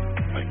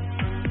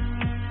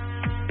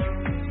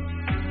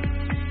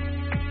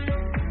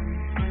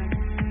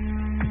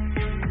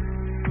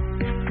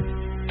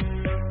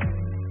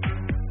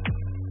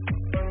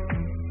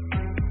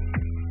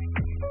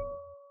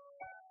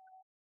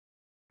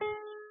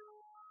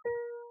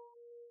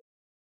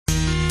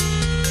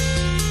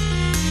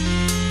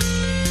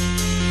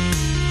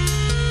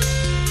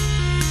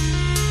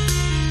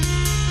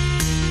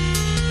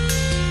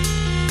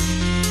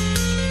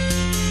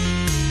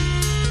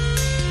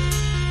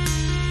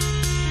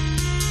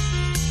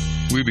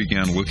 We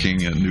began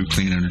looking at new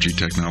clean energy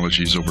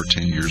technologies over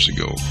 10 years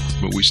ago,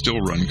 but we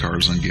still run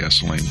cars on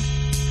gasoline.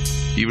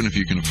 Even if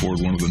you can afford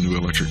one of the new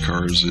electric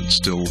cars, it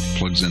still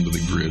plugs into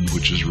the grid,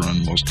 which is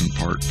run most in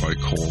part by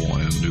coal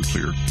and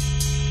nuclear.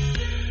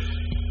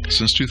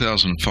 Since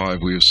 2005,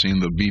 we have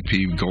seen the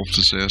BP Gulf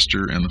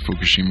disaster and the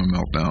Fukushima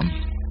meltdown.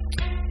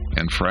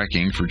 And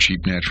fracking for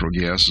cheap natural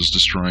gas is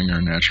destroying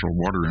our natural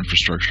water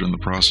infrastructure in the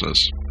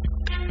process.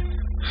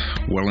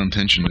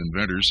 Well-intentioned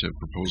inventors have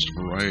proposed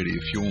a variety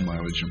of fuel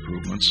mileage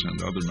improvements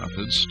and other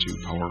methods to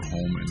power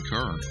home and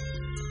car.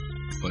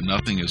 But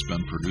nothing has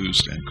been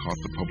produced and caught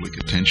the public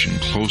attention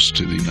close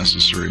to the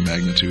necessary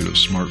magnitude of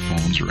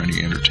smartphones or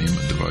any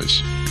entertainment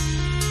device.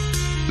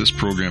 This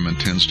program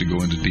intends to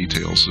go into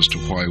details as to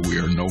why we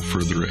are no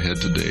further ahead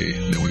today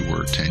than we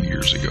were 10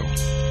 years ago.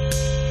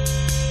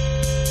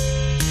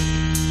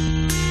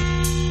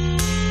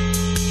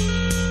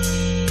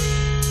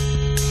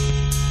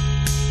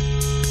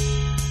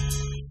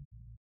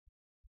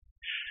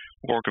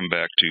 Welcome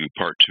back to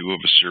part 2 of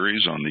a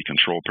series on the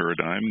control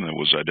paradigm that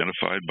was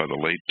identified by the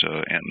late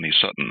Anthony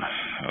Sutton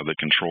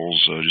that controls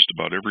just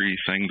about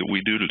everything that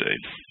we do today.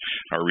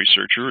 Our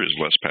researcher is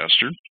Les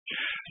Pastor.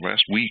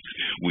 Last week,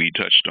 we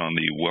touched on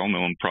the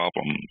well-known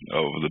problem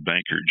of the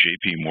banker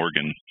J.P.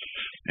 Morgan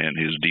and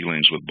his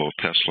dealings with both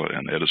Tesla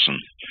and Edison.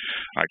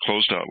 I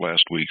closed out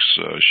last week's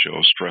show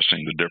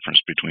stressing the difference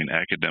between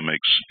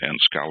academics and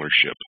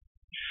scholarship.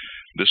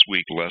 This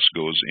week, Les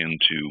goes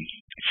into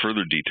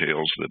further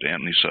details that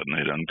Anthony Sutton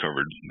had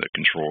uncovered that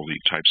control the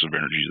types of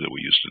energy that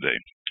we use today.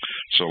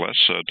 So Les,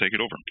 take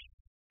it over.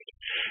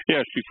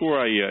 Yes,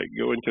 before I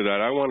go into that,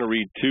 I want to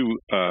read 2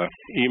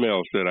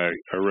 emails that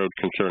I wrote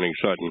concerning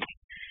Sutton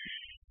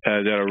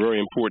that are very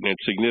important and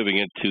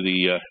significant to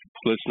the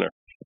listener.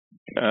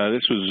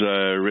 This was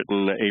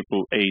written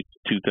April 8,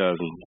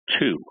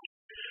 2002.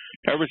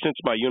 Ever since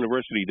my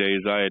university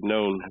days, I had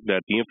known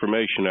that the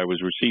information I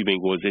was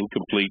receiving was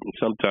incomplete and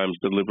sometimes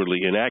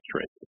deliberately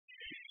inaccurate.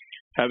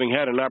 Having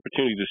had an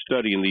opportunity to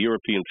study in the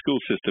European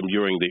school system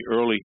during the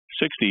early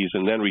 60s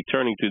and then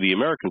returning to the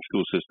American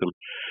school system,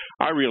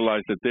 I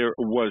realized that there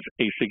was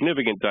a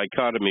significant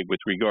dichotomy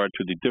with regard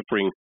to the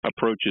differing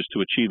approaches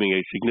to achieving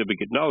a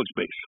significant knowledge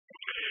base.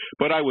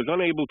 But I was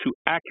unable to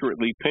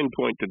accurately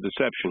pinpoint the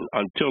deception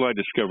until I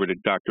discovered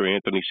Dr.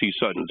 Anthony C.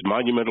 Sutton's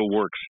monumental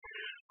works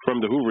from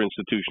the Hoover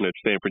Institution at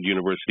Stanford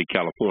University,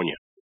 California.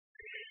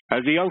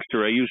 As a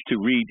youngster, I used to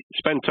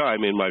spend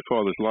time in my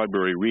father's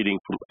library reading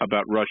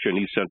about Russia and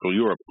East Central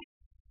Europe.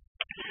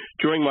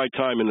 During my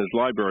time in his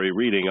library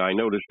reading, I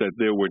noticed that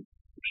there were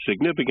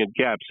significant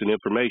gaps in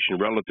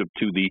information relative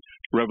to the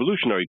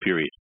revolutionary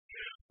period,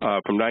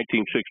 from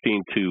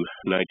 1916 to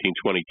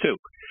 1922.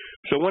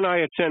 So when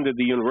I attended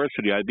the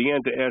university, I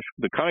began to ask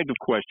the kind of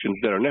questions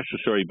that are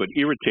necessary but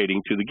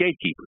irritating to the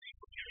gatekeepers.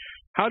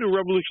 How do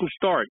revolutions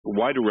start?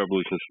 Why do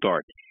revolutions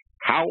start?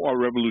 How are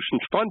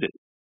revolutions funded?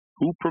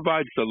 Who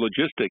provides the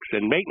logistics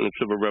and maintenance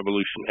of a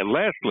revolution? And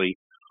lastly,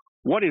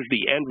 what is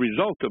the end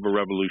result of a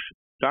revolution?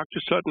 Dr.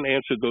 Sutton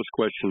answered those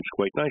questions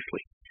quite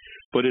nicely,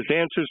 but his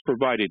answers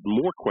provided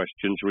more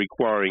questions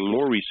requiring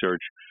more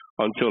research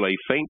until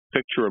a faint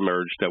picture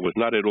emerged that was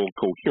not at all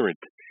coherent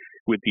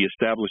with the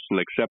established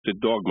and accepted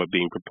dogma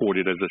being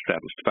purported as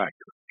established fact.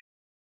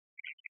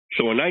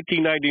 So in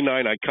 1999,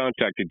 I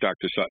contacted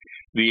Dr. Sutton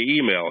via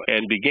email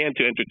and began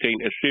to entertain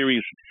a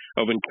series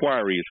of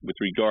inquiries with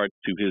regard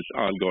to his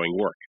ongoing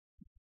work.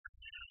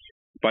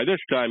 By this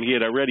time, he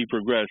had already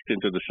progressed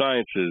into the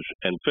sciences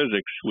and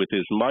physics with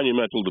his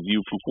monumental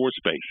view from force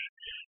space,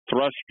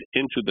 thrust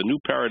into the new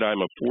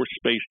paradigm of force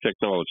space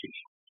technologies.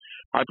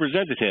 I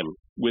presented him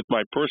with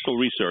my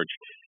personal research,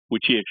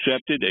 which he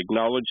accepted,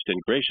 acknowledged, and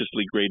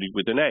graciously graded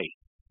with an A.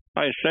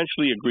 I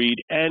essentially agreed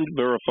and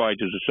verified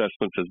his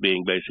assessments as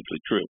being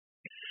basically true.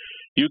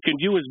 You can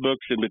view his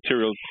books and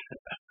materials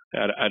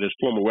at his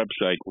former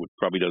website, which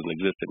probably doesn't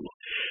exist anymore.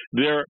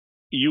 There,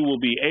 you will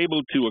be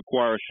able to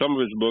acquire some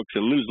of his books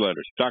and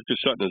newsletters. Dr.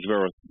 Sutton is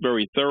very,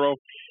 very thorough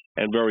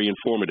and very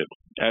informative.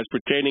 As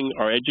pertaining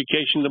our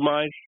education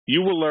demise,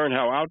 you will learn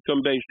how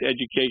outcome-based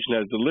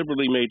education has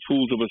deliberately made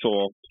fools of us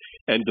all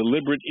and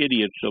deliberate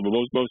idiots of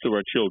most of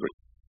our children.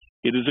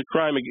 It is a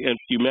crime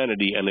against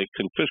humanity and a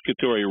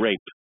confiscatory rape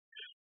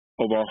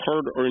of our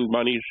hard-earned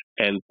monies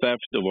and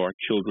theft of our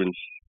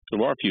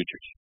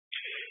futures.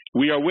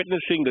 We are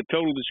witnessing the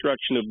total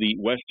destruction of the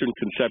Western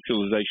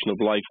conceptualization of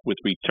life with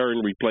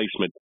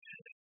replacement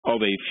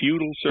of a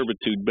feudal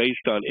servitude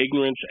based on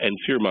ignorance and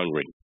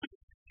fear-mongering.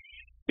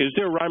 Is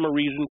there rhyme or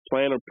reason,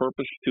 plan, or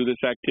purpose to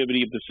this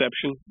activity of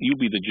deception? You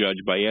be the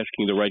judge by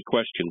asking the right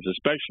questions,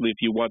 especially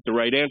if you want the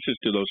right answers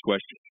to those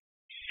questions.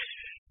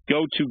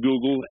 Go to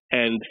Google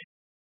and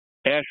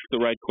ask the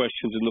right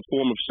questions in the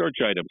form of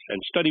search items and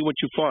study what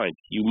you find.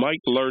 You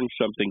might learn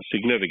something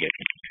significant.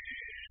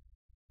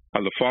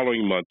 On the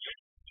following month,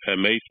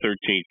 May 13,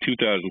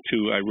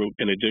 2002, I wrote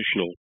an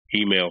additional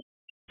email,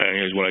 and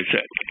here's what I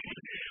said.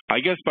 I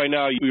guess by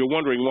now you're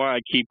wondering why I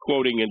keep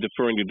quoting and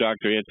deferring to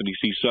Dr. Anthony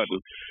C. Sutton,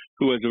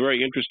 who has a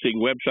very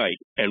interesting website,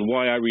 and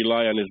why I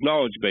rely on his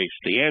knowledge base.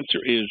 The answer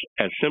is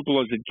as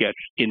simple as it gets: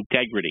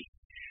 integrity.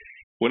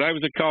 When I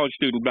was a college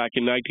student back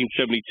in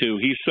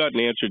 1972, he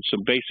Sutton answered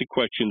some basic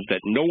questions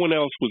that no one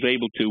else was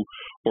able to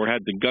or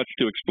had the guts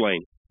to explain.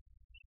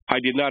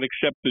 I did not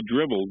accept the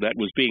drivel that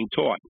was being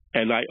taught,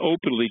 and I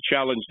openly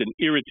challenged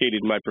and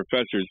irritated my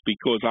professors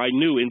because I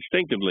knew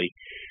instinctively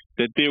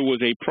that there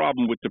was a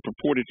problem with the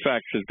purported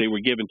facts as they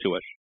were given to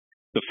us.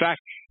 The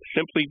facts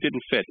simply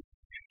didn't fit,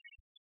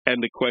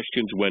 and the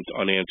questions went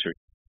unanswered.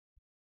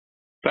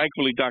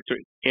 Thankfully,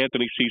 Dr.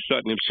 Anthony C.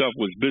 Sutton himself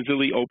was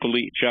busily,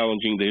 openly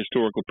challenging the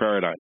historical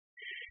paradigm.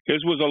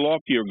 His was a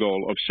loftier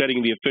goal of setting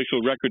the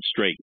official record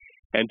straight,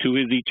 and to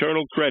his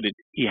eternal credit,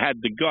 he had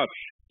the guts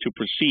to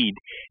proceed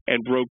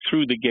and broke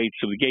through the gates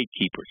of the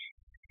gatekeepers.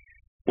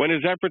 When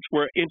his efforts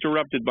were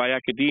interrupted by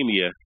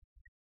academia,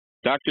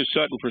 Dr.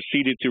 Sutton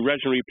proceeded to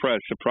Regnery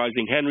Press,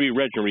 apprising Henry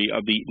Regnery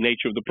of the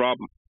nature of the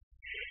problem.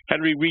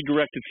 Henry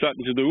redirected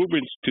Sutton to the Hoover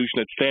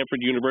Institution at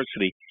Stanford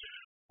University,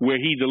 where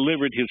he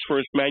delivered his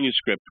first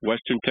manuscript,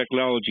 Western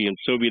Technology and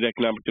Soviet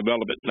Economic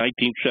Development,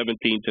 1917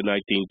 to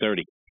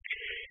 1930,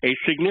 a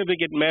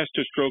significant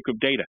masterstroke of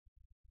data,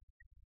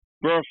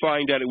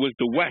 verifying that it was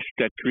the West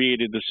that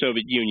created the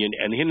Soviet Union,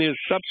 and in his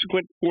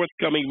subsequent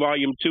forthcoming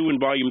Volume 2 and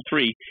Volume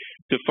 3,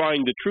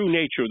 defined the true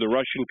nature of the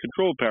Russian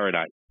control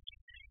paradigm.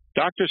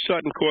 Dr.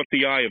 Sutton caught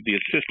the eye of the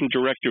Assistant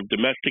Director of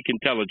Domestic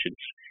Intelligence,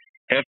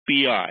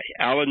 FBI,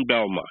 Alan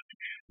Belmont,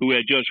 who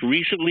had just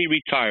recently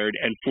retired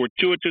and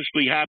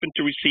fortuitously happened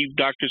to receive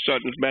Dr.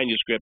 Sutton's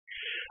manuscript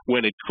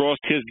when it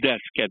crossed his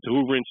desk at the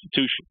Hoover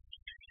Institution.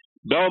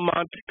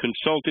 Belmont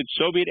consulted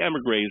Soviet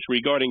émigrés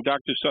regarding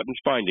Dr. Sutton's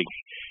findings,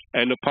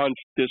 and upon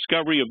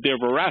discovery of their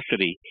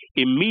veracity,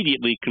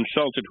 immediately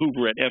consulted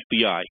Hoover at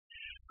FBI,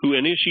 who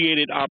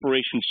initiated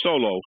Operation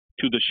Solo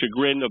to the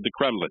chagrin of the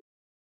Kremlin.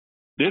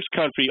 This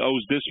country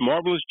owes this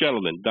marvelous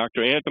gentleman,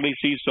 Dr. Anthony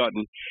C.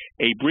 Sutton,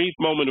 a brief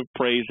moment of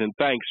praise and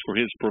thanks for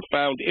his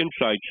profound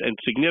insights and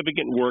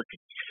significant work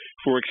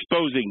for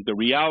exposing the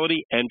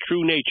reality and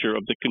true nature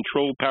of the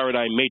control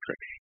paradigm matrix.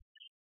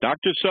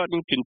 Dr.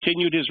 Sutton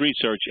continued his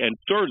research and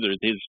furthered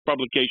his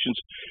publications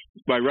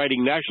by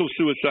writing National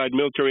Suicide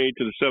Military Aid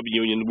to the Soviet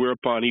Union,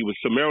 whereupon he was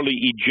summarily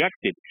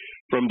ejected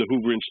from the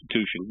Hoover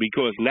Institution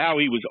because now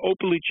he was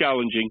openly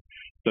challenging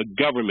the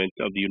government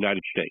of the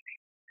United States.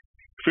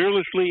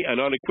 Fearlessly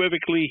and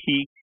unequivocally,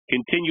 he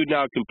continued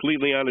now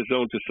completely on his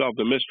own to solve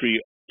the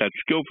mystery that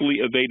skillfully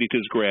evaded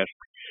his grasp,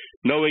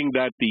 knowing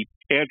that the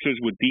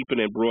answers would deepen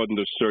and broaden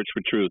the search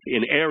for truth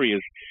in areas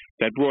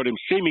that brought him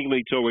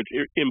seemingly towards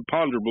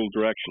imponderable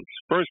directions.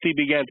 First, he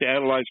began to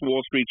analyze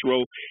Wall Street's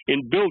role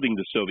in building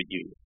the Soviet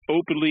Union,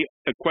 openly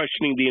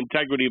questioning the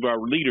integrity of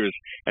our leaders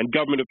and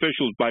government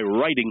officials by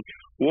writing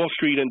Wall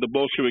Street and the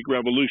Bolshevik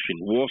Revolution,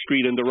 Wall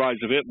Street and the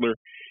Rise of Hitler,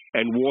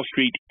 and Wall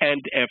Street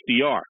and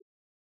FDR,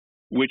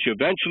 which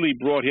eventually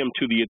brought him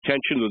to the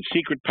attention of the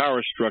secret power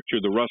structure,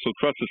 the Russell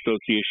Trust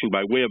Association,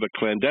 by way of a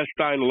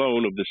clandestine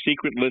loan of the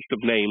secret list of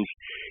names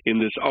in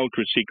this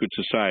ultra-secret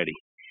society.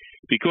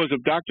 Because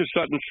of Dr.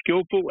 Sutton's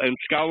skillful and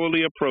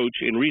scholarly approach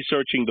in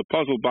researching the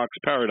puzzle box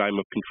paradigm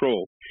of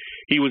control,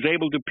 he was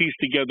able to piece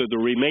together the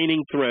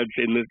remaining threads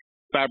in the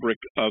fabric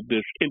of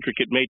this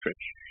intricate matrix.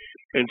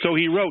 And so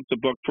he wrote the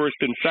book first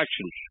in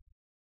sections,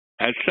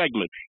 as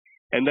segments,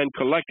 and then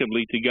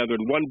collectively together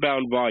in one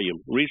bound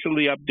volume,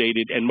 recently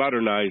updated and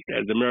modernized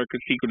as America's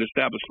Secret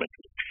Establishment.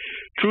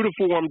 True to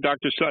form,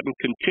 Dr. Sutton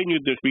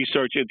continued this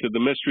research into the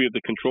mystery of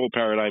the control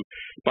paradigm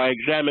by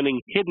examining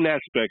hidden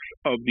aspects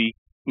of the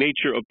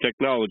nature of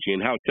technology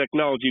and how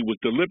technology was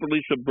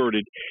deliberately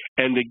subverted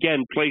and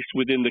again placed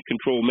within the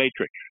control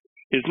matrix.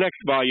 His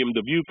next volume,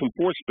 The View from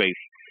Force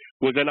Space,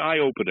 was an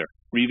eye-opener,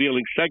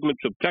 revealing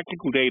segments of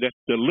technical data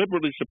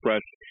deliberately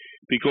suppressed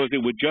because it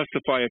would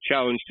justify a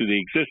challenge to the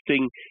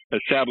existing,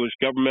 established,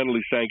 governmentally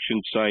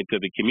sanctioned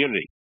scientific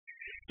community.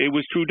 It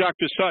was through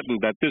Dr. Sutton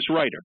that this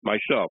writer,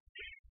 myself,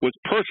 was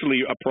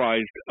personally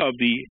apprised of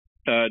the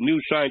new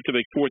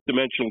scientific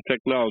fourth-dimensional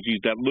technologies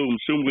that loom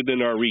soon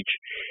within our reach,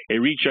 a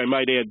reach, I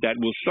might add, that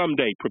will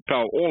someday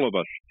propel all of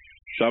us,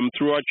 some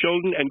through our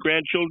children and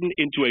grandchildren,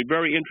 into a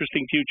very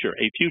interesting future,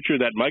 a future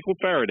that Michael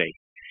Faraday,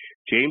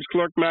 James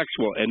Clerk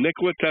Maxwell, and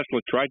Nikola Tesla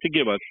tried to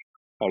give us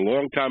a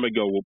long time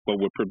ago, but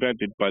were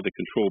prevented by the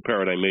control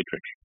paradigm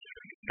matrix.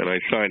 And I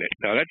sign it.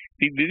 Now,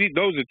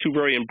 those are two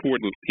very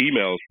important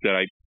emails that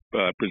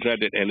I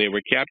presented, and they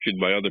were captured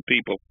by other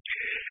people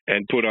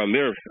and put on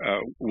their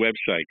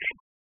websites.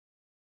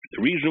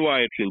 The reason why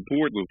it's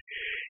important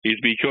is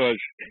because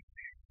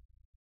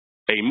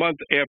a month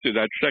after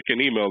that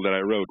second email that I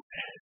wrote,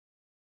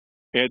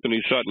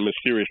 Anthony Sutton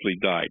mysteriously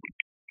died.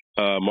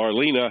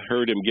 Marlena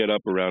heard him get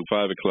up around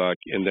 5 o'clock,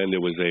 and then there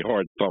was a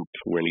hard thump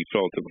when he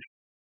fell to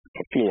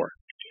the floor.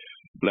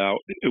 Now,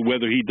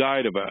 whether he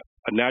died of a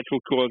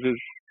natural causes,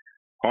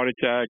 heart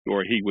attack,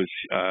 or he was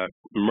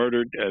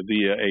murdered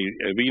via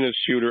a Venus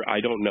shooter, I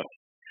don't know.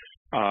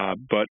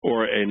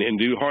 Or an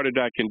heart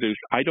attack induced,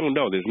 I don't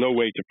know. There's no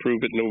way to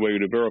prove it, no way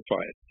to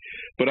verify it.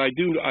 But I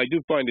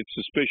do find it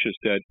suspicious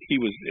that he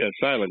was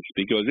silenced,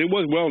 because it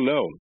was well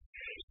known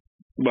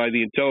by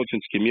the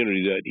intelligence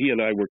community that he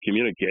and I were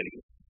communicating.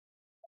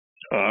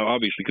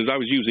 obviously, because I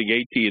was using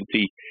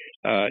AT&T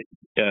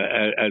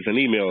as an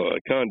email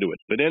conduit.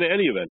 But in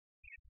any event,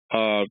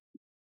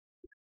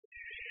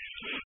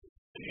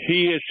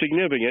 he is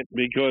significant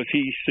because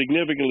he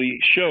significantly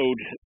showed,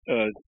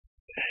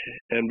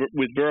 and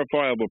with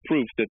verifiable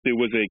proof, that there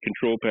was a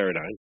control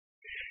paradigm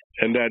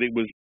and that it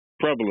was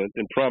prevalent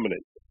and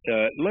prominent.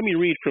 Let me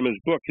read from his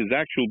book, his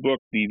actual book,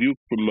 The View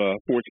from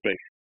Port Space.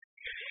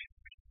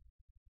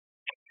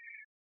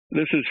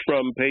 This is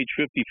from page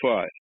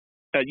 55.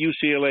 At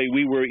UCLA,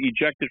 we were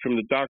ejected from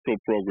the doctoral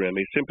program.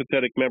 A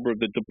sympathetic member of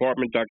the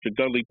department, Dr.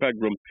 Dudley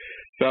Pegram,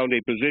 found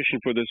a position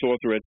for this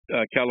author at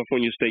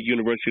California State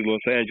University,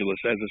 Los Angeles,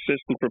 as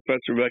assistant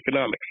professor of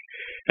economics.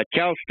 At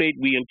Cal State,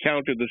 we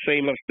encountered the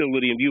same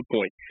hostility and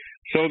viewpoint.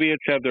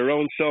 Soviets have their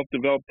own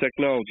self-developed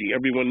technology.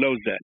 Everyone knows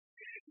that.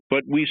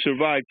 But we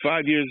survived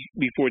 5 years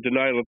before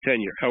denial of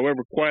tenure.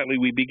 However, quietly,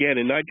 we began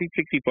in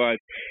 1965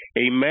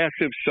 a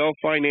massive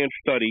self-financed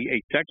study,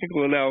 a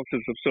technical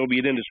analysis of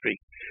Soviet industry.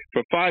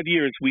 For 5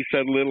 years, we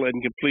said little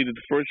and completed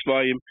the first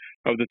volume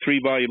of the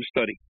 3-volume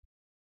study.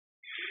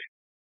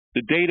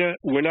 The data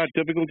were not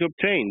difficult to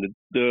obtain.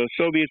 The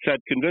Soviets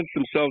had convinced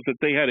themselves that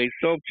they had a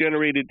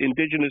self-generated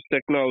indigenous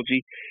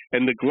technology,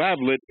 and the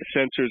Glavlit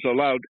sensors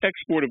allowed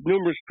export of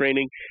numerous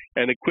training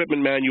and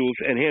equipment manuals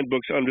and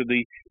handbooks under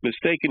the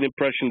mistaken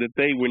impression that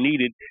they were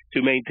needed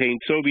to maintain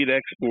Soviet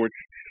exports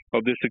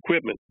of this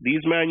equipment.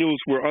 These manuals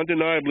were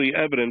undeniably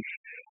evidence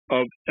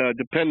of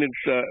dependence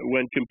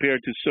when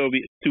compared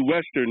to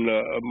Western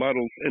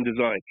models and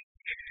designs.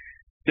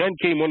 Then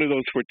came one of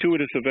those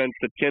fortuitous events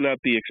that cannot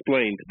be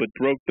explained, but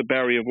broke the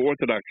barrier of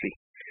orthodoxy.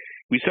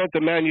 We sent the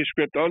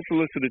manuscript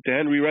unsolicited to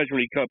Henry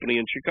Regenery Company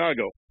in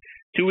Chicago.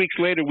 2 weeks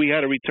later, we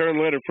had a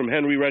return letter from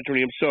Henry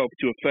Regenery himself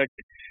to effect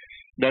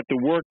that the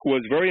work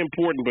was very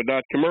important but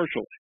not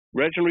commercial.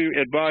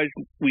 Regenery advised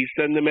we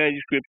send the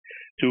manuscript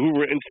to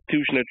Hoover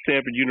Institution at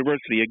Stanford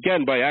University,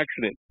 again by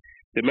accident.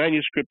 The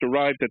manuscript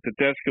arrived at the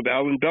desk of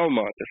Alan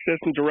Belmont,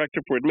 Assistant Director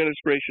for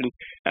Administration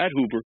at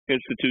Hoover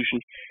Institution,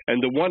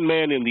 and the one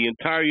man in the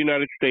entire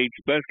United States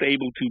best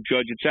able to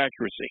judge its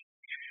accuracy.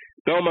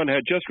 Belmont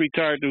had just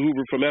retired to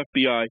Hoover from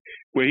FBI,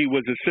 where he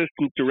was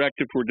Assistant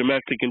Director for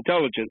Domestic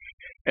Intelligence,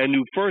 and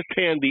knew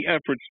firsthand the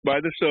efforts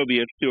by the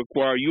Soviets to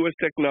acquire U.S.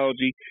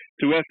 technology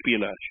through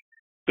espionage.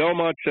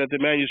 Belmont sent the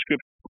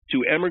manuscript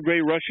to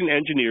emigre Russian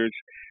engineers,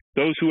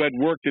 those who had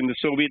worked in the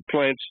Soviet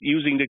plants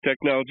using the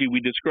technology we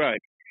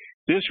described.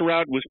 This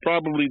route was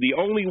probably the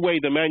only way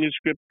the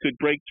manuscript could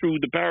break through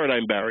the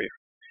paradigm barrier.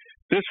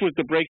 This was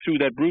the breakthrough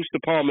that Bruce De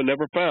Palma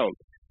never found.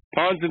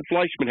 Pons and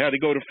Fleischmann had to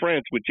go to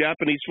France with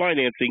Japanese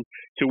financing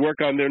to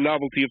work on their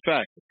novelty of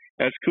fact,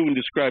 as Kuhn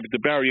described the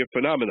barrier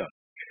phenomena.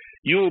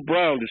 Ewell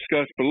Brown,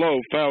 discussed below,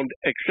 found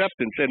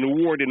acceptance and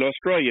award in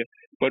Australia,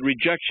 but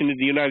rejection in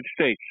the United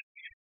States.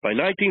 By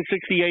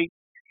 1968,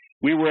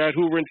 we were at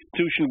Hoover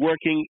Institution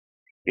working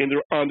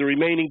on the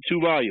remaining 2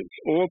 volumes.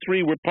 All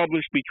 3 were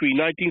published between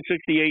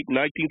 1968 and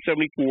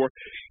 1974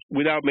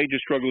 without major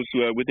struggles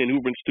within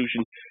Hoover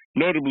Institution,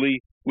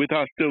 notably with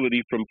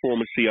hostility from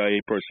former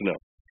CIA personnel.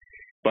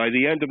 By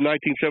the end of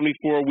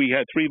 1974, we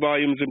had 3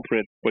 volumes in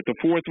print, but the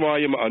 4th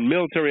volume on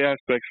military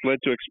aspects led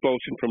to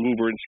expulsion from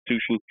Hoover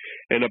Institution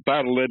in a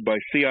battle led by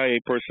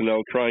CIA personnel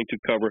trying to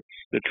cover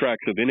the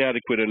tracks of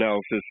inadequate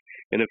analysis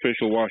in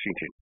official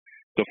Washington.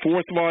 The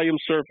 4th volume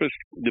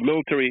surfaced the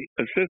military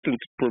assistance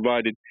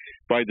provided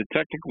by the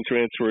technical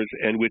transfers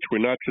and which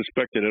were not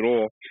suspected at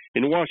all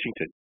in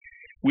Washington.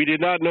 We did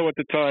not know at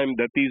the time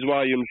that these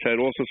volumes had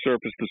also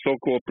surfaced the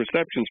so-called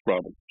perceptions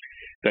problem,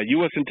 that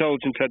U.S.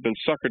 intelligence had been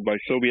suckered by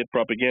Soviet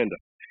propaganda.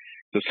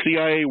 The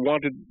CIA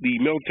wanted the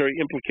military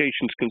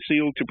implications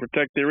concealed to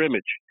protect their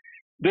image.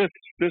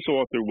 This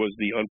author was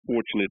the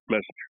unfortunate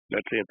messenger.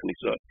 That's Anthony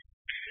Sutton.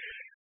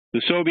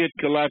 The Soviet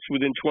collapsed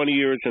within 20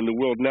 years, and the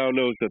world now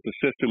knows that the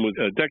system was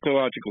a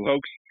technological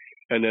hoax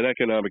and an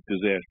economic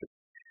disaster.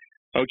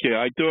 Okay,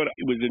 I thought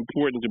it was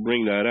important to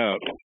bring that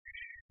out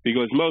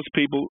because most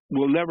people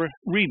will never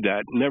read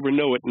that, never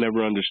know it,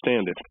 never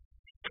understand it.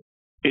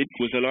 It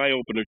was an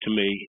eye-opener to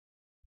me,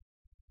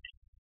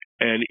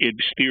 and it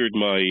steered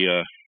my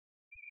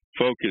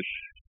focus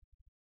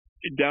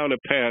down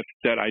a path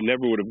that I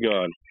never would have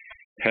gone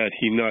had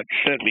he not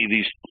sent me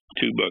these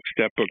 2 books,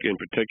 that book in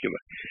particular.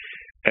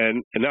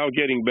 And now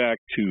getting back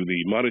to the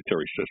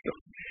monetary system,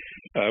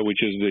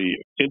 which is the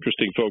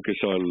interesting focus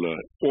on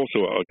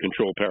also a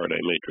control paradigm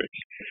matrix.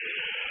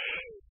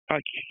 I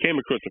came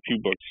across a few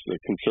books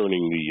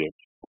concerning the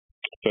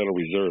Federal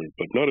Reserve,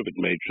 but none of it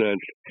made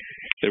sense.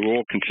 They were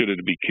all considered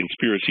to be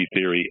conspiracy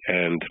theory,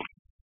 and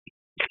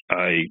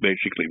I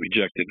basically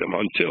rejected them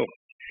until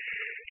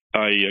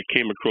I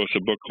came across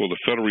a book called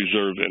The Federal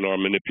Reserve and Our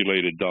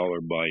Manipulated Dollar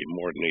by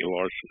Martin A.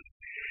 Larson.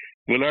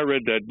 When I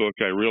read that book,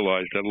 I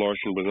realized that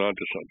Larson was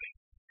onto something.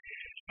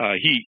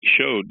 he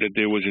showed that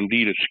there was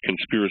indeed a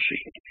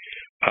conspiracy.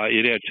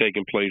 It had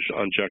taken place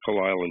on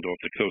Jekyll Island off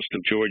the coast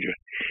of Georgia.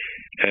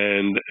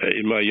 And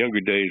in my younger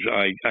days,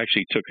 I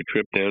actually took a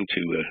trip down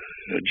to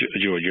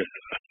Georgia,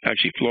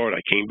 actually Florida.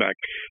 I came back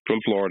from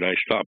Florida. I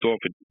stopped off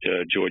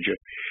at Georgia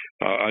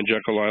on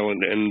Jekyll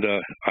Island, and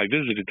I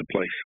visited the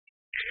place.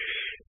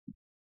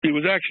 It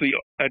was actually,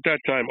 at that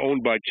time,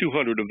 owned by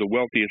 200 of the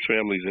wealthiest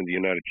families in the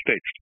United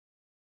States.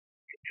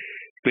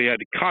 They had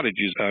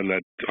cottages on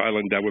that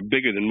island that were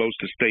bigger than most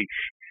estates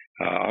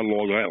on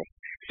Long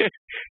Island.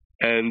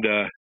 And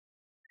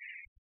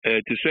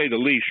to say the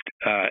least,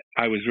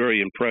 I was very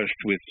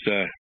impressed with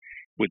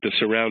the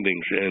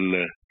surroundings, and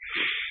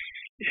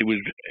it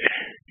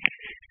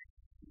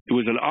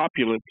was an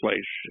opulent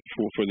place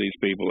for these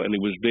people, and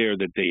it was there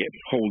that they had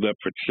holed up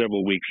for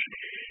several weeks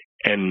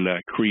and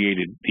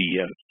created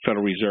the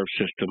Federal Reserve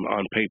System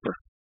on paper.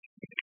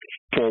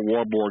 Paul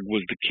Warburg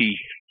was the key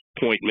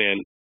point man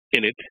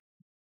in it,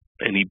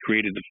 and he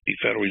created the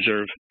Federal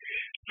Reserve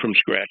from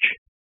scratch.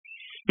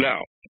 Now,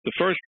 the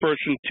first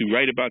person to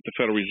write about the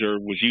Federal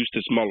Reserve was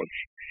Eustace Mullins.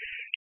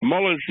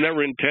 Mullins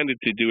never intended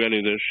to do any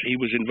of this. He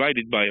was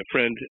invited by a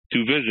friend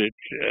to visit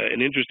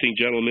an interesting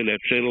gentleman at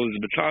St.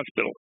 Elizabeth's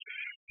Hospital,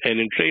 an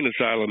insane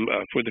asylum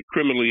for the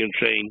criminally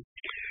insane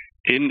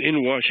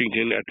in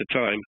Washington at the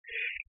time.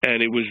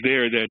 And it was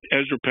there that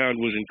Ezra Pound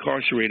was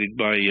incarcerated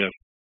by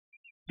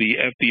the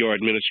FDR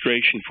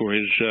administration for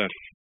his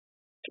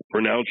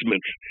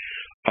pronouncements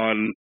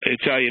on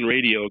Italian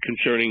radio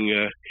concerning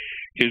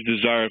his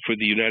desire for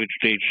the United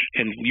States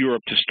and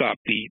Europe to stop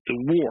the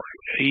war.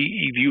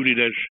 He viewed it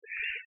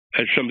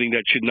as something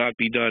that should not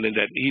be done, and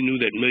that he knew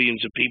that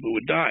millions of people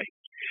would die.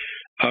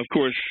 Of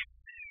course,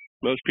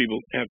 most people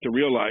have to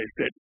realize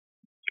that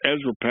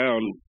Ezra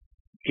Pound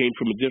came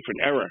from a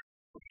different era,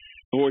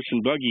 the horse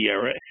and buggy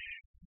era.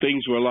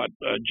 Things were a lot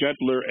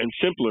gentler and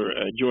simpler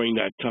during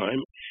that time.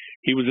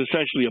 He was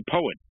essentially a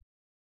poet.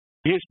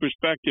 His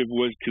perspective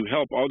was to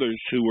help others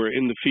who were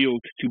in the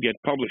field to get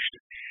published.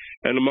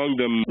 And among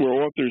them were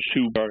authors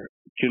who are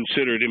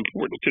considered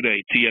important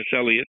today: T.S.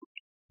 Eliot,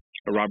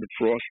 Robert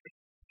Frost,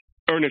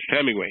 Ernest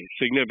Hemingway,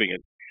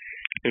 significant.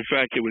 In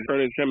fact, it was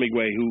Ernest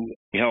Hemingway who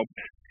helped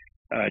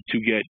to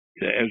get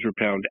Ezra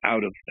Pound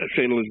out of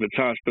St. Elizabeth's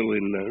Hospital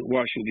in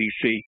Washington,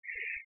 D.C.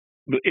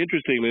 But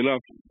interestingly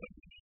enough,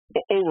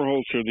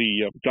 Overholser,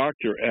 the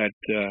doctor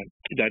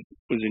that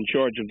was in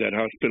charge of that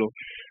hospital,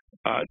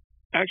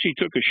 actually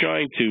took a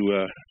shine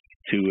to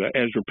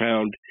Ezra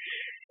Pound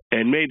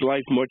and made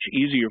life much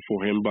easier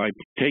for him by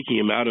taking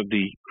him out of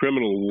the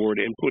criminal ward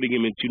and putting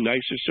him into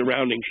nicer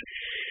surroundings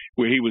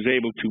where he was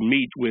able to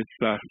meet with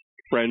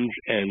friends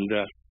and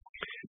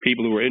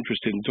people who were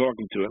interested in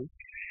talking to him.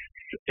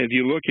 If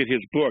you look at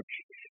his book,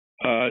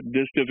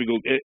 This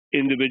Difficult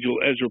Individual,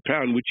 Ezra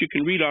Pound, which you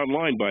can read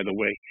online, by the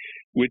way,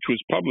 which was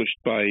published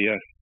by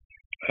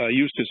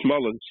Eustace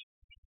Mullins,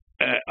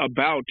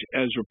 about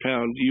Ezra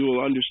Pound, you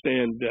will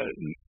understand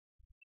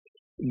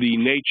the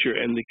nature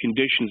and the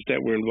conditions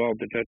that were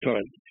involved at that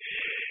time.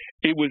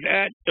 It was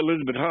at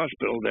Elizabeth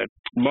Hospital that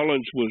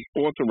Mullins was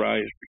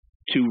authorized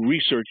to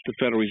research the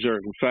Federal Reserve.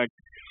 In fact,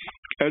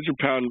 Ezra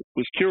Pound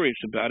was curious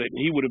about it,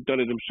 and he would have done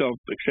it himself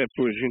except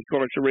for his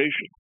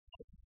incarceration.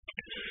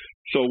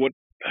 So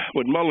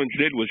what Mullins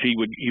did was he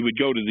would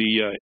go to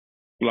the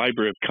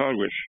Library of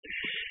Congress,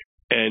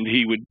 and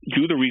he would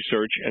do the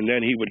research, and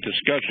then he would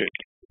discuss it,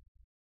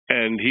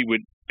 and he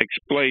would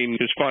explain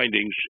his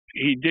findings.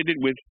 He did it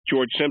with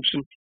George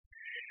Simpson,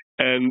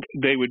 and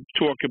they would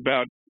talk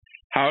about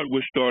how it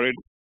was started,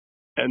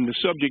 and the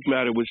subject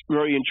matter was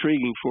very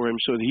intriguing for him,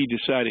 so that he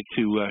decided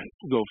to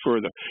go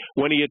further.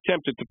 When he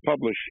attempted to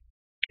publish,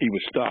 he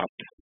was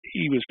stopped.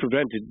 He was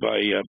prevented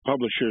by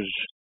publishers.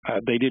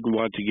 They didn't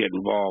want to get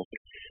involved.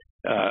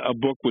 A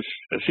book was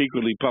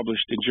secretly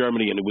published in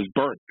Germany, and it was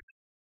burnt.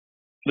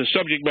 The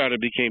subject matter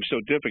became so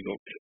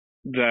difficult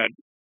that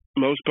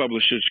most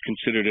publishers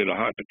considered it a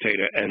hot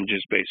potato and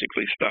just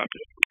basically stopped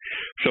it.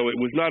 So it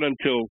was not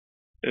until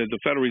the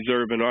Federal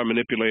Reserve and Our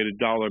Manipulated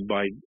Dollar,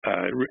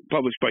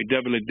 published by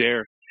Devin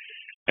Adair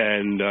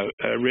and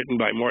written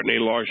by Martin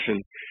A.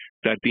 Larson,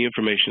 that the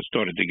information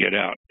started to get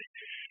out.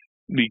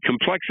 The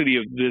complexity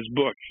of this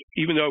book,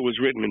 even though it was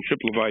written in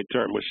simplified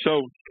terms, was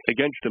so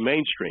against the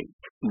mainstream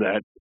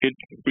that it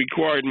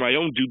required my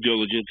own due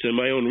diligence and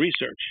my own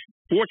research.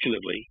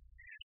 Fortunately,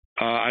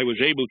 I was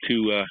able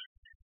to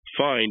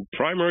find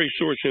primary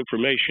source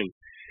information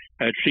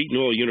at Seton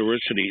Hall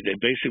University that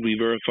basically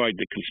verified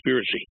the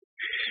conspiracy.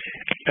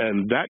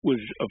 And that was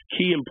of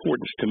key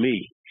importance to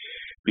me,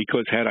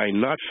 because had I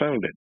not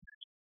found it,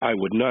 I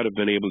would not have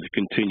been able to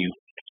continue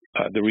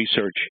the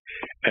research,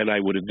 and I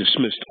would have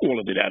dismissed all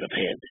of it out of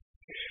hand.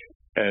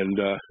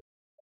 And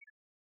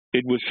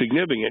it was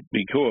significant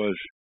because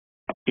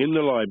in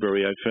the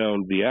library I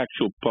found the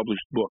actual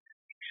published book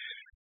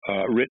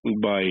written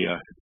by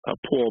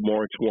Paul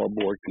Moritz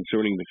Warburg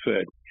concerning the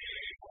Fed,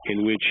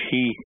 in which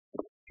he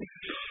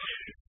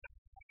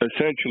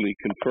essentially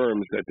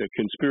confirms that a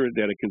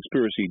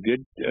conspiracy did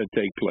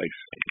take place,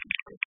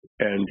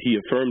 and he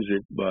affirms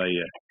it by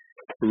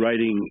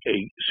writing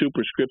a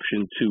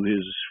superscription to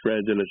his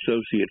friend and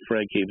associate,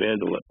 Frank A.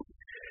 Vanderlip.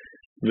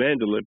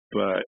 Vanderlip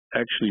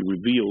actually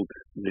revealed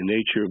the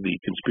nature of the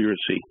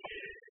conspiracy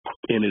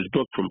in his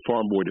book, From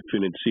Farm Boy to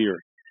Financier.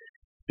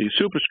 The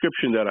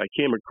superscription that I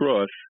came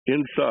across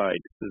inside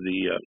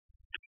the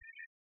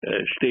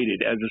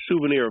stated, as a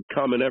souvenir of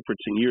common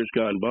efforts in years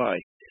gone by,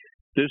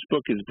 this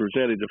book is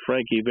presented to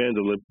Frank A.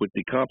 Vanderlip with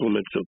the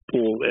compliments of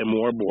Paul M.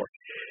 Warburg.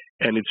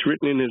 And it's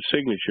written in his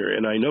signature,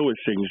 and I know his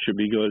signature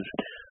because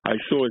I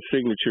saw his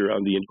signature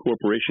on the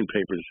incorporation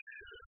papers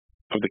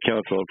of the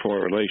Council on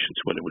Foreign Relations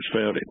when it was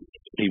founded.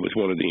 He was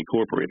one of the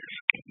incorporators.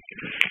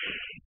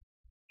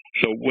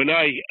 So when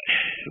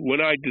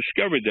I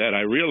discovered that,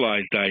 I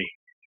realized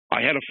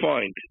I had to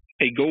find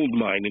a gold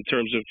mine in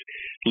terms of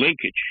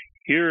linkage.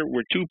 Here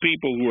were two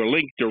people who were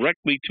linked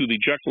directly to the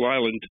Jekyll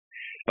Island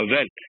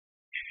event,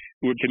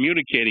 who were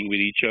communicating with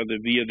each other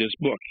via this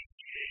book.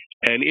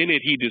 And in it,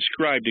 he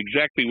described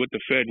exactly what the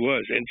Fed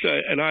was.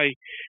 And I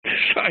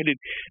decided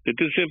that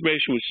this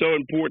information was so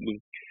important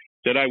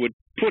that I would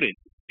put it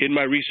in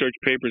my research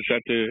papers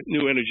at the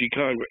New Energy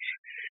Congress.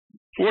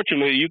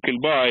 Fortunately, you can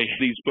buy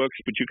these books,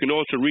 but you can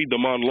also read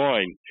them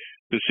online.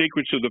 The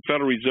Secrets of the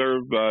Federal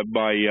Reserve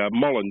by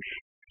Mullins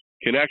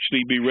can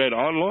actually be read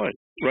online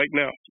right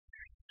now.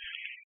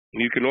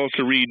 You can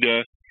also read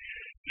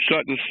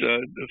Sutton's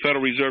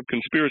Federal Reserve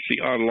Conspiracy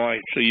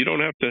online. So you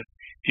don't have to,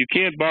 if you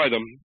can't buy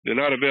them, they're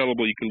not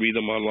available, you can read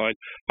them online.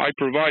 I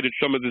provided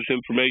some of this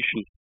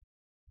information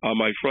on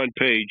my front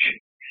page,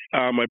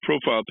 my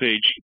profile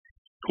page,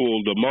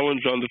 called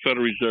Mullins on the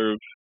Federal Reserve.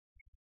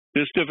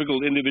 This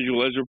difficult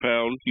individual, Ezra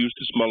Pound,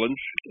 Eustace Mullins.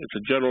 It's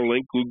a general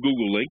link,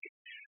 Google link.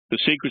 The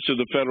Secrets of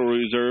the Federal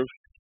Reserve.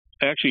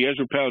 Actually,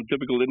 Ezra Pound,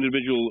 Typical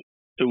Individual,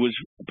 it was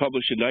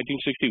published in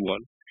 1961.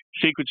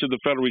 Secrets of the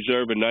Federal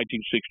Reserve in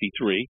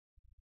 1963.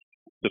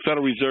 The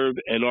Federal Reserve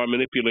and Our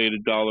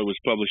Manipulated Dollar was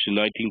published in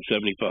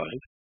 1975.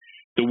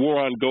 The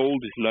War on Gold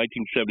in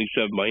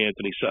 1977 by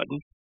Anthony Sutton.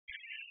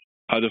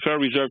 The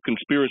Federal Reserve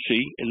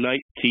Conspiracy in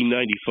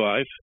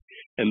 1995.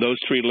 And those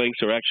three links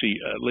are actually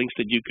links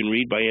that you can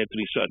read by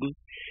Anthony Sutton.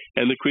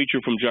 And The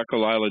Creature from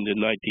Jekyll Island in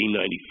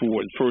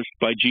 1994, the first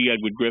by G.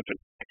 Edward Griffin.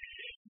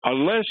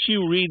 Unless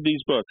you read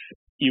these books,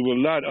 you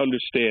will not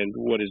understand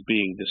what is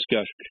being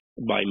discussed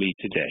by me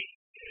today.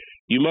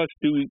 You must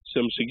do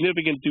some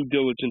significant due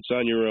diligence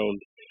on your own,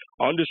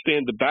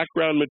 understand the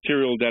background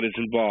material that is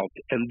involved,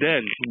 and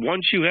then,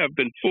 once you have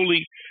been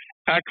fully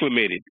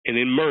acclimated and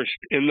immersed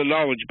in the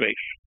knowledge base,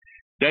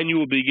 then you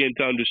will begin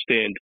to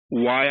understand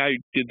why I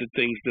did the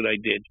things that I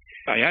did.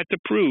 I had to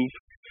prove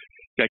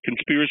that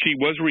conspiracy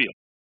was real.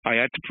 I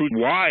had to prove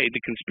why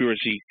the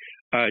conspiracy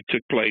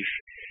took place,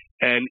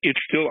 and it's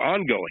still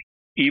ongoing.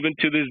 Even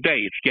to this day,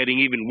 it's getting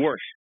even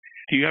worse.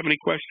 Do you have any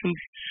questions?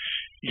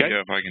 Okay.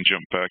 Yeah, if I can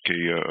jump back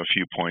a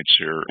few points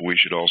here, we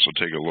should also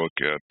take a look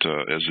at,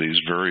 as these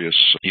various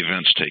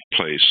events take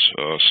place,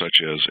 such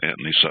as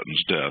Anthony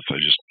Sutton's death. I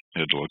just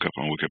had to look up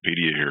on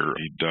Wikipedia here.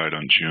 He died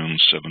on June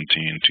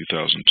 17,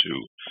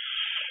 2002.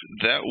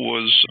 That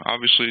was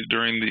obviously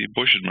during the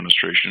Bush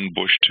administration,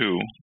 Bush 2,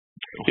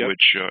 Yep.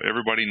 which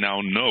everybody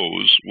now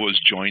knows was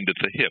joined at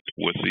the hip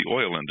with the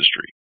oil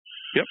industry.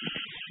 Yep.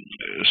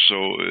 So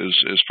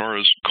as far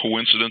as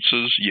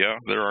coincidences, yeah,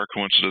 there are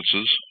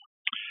coincidences.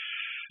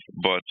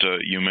 But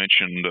you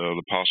mentioned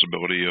the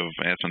possibility of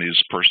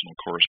Anthony's personal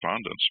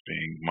correspondence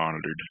being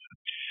monitored.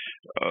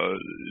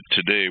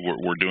 Today,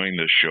 we're doing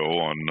this show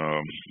on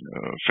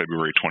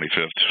February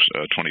 25th,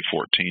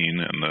 2014,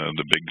 and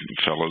the big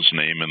fella's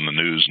name in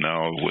the news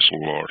now,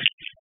 whistleblower,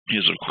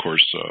 is, of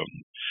course,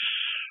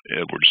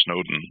 Edward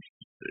Snowden.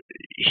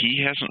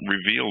 He hasn't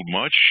revealed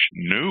much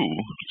new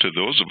to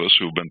those of us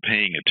who've been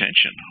paying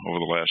attention over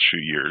the last few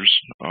years.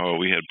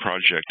 We had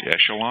Project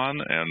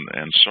Echelon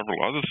and several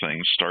other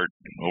things start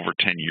over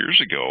 10 years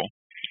ago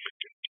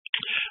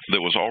that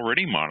was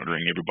already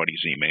monitoring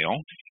everybody's email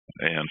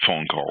and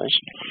phone calls.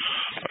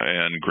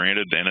 And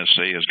granted, the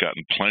NSA has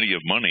gotten plenty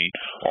of money,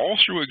 all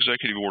through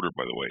executive order,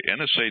 by the way.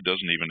 NSA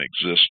doesn't even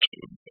exist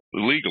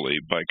legally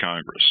by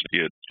Congress.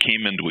 It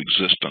came into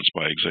existence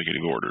by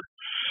executive order.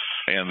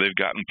 And they've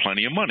gotten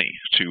plenty of money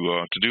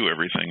to do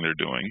everything they're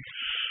doing,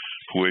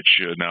 which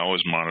now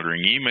is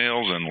monitoring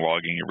emails and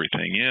logging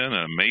everything in.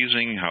 And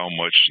amazing how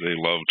much they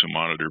love to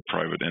monitor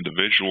private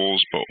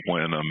individuals. But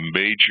when a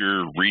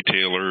major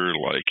retailer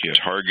like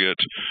Target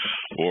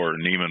or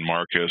Neiman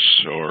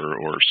Marcus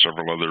or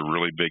several other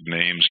really big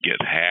names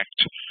get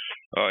hacked,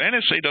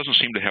 NSA doesn't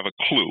seem to have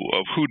a clue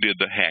of who did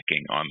the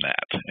hacking on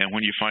that. And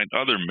when you find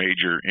other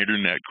major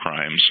internet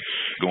crimes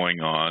going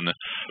on,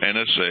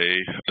 NSA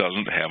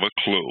doesn't have a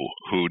clue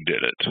who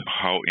did it.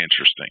 How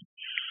interesting.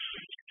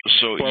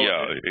 So, well,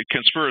 yeah,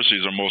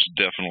 conspiracies are most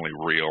definitely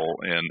real,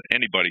 and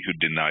anybody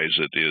who denies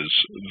it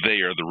they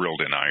are the real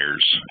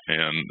deniers.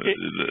 And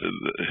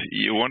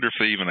you wonder if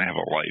they even have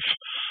a life.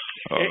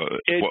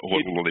 What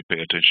will they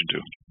pay attention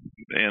to?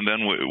 And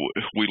then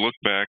we look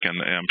back,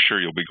 and I'm sure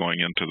you'll be going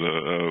into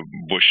the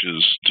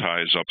Bush's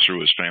ties up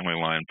through his family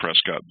line,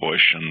 Prescott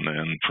Bush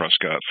and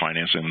Prescott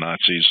financing the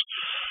Nazis.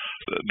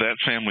 that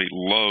family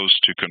loves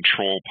to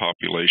control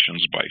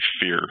populations by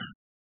fear.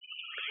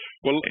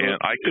 Well, and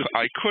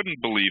I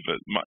couldn't believe it.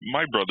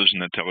 My brother's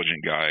an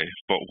intelligent guy,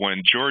 but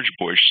when George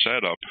Bush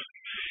sat up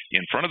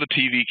in front of the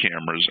TV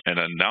cameras and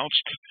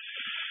announced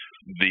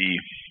the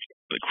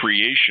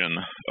creation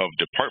of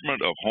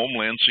Department of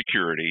Homeland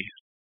Security,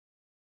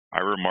 I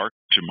remarked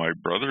to my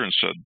brother and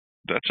said,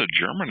 "That's a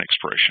German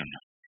expression."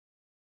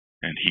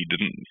 And he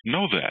didn't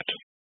know that.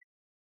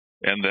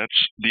 And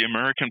that's the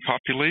American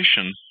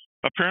population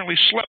apparently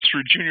slept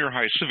through junior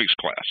high civics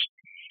class.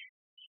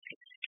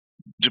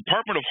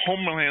 Department of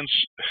Homeland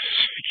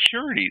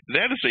Security,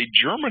 that is a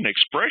German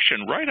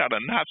expression right out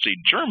of Nazi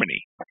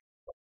Germany.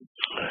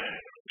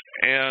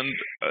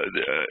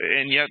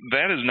 And yet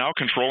that is now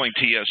controlling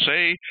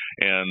TSA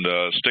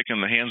and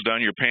sticking the hands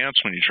down your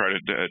pants when you try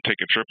to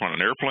take a trip on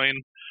an airplane.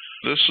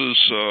 This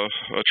is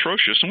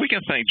atrocious, and we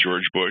can thank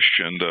George Bush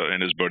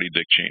and his buddy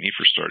Dick Cheney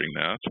for starting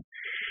that.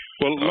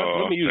 Well,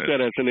 let me use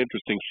that as an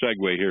interesting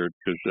segue here,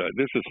 because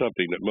this is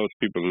something that most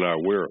people are not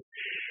aware of.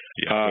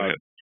 Yeah, go ahead.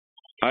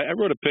 I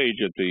wrote a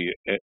page at the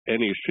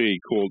NEC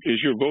called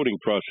 "Is Your Voting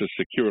Process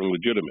Secure and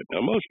Legitimate?"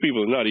 Now, most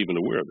people are not even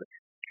aware of it.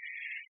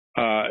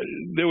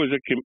 There was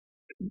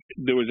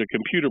a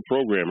computer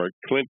programmer,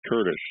 Clint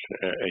Curtis.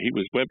 He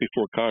went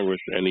before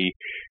Congress, and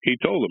he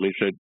told them, he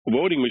said,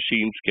 voting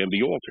machines can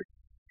be altered.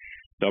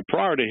 Now,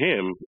 prior to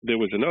him, there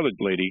was another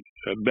lady,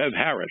 Bev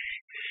Harris,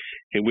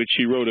 in which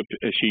she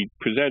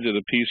presented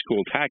a piece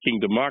called "Hacking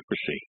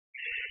Democracy,"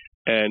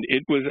 and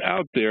it was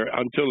out there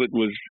until it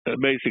was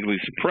basically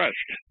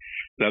suppressed.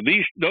 Now,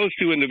 those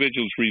two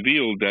individuals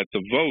revealed that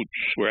the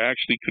votes were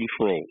actually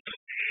controlled.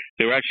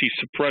 They were actually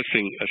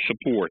suppressing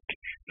support.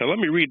 Now, let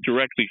me read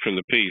directly from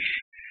the piece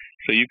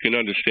so you can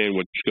understand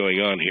what's going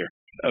on here.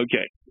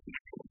 Okay.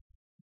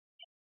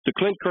 The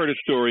Clint Curtis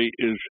story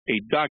is a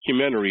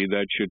documentary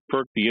that should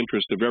perk the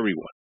interest of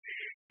everyone,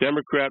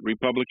 Democrat,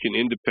 Republican,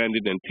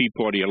 Independent, and Tea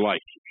Party alike.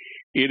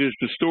 It is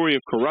the story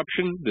of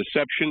corruption,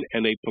 deception,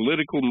 and a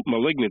political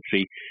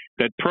malignancy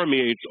that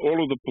permeates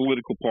all of the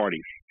political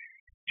parties.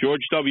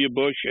 George W.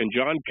 Bush and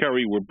John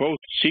Kerry were both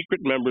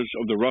secret members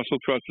of the Russell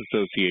Trust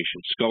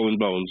Association, Skull and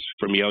Bones,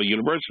 from Yale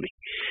University.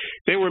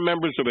 They were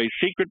members of a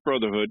secret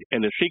brotherhood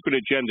and a secret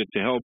agenda to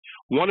help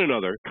one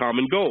another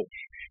common goals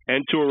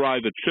and to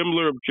arrive at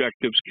similar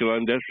objectives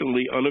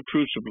clandestinely,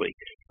 unobtrusively,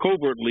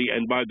 covertly,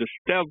 and by the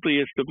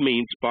stealthiest of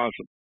means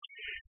possible.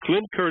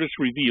 Clint Curtis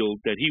revealed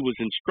that he was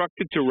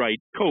instructed to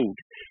write code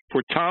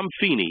for Tom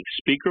Feeney,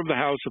 Speaker of the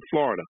House of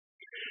Florida,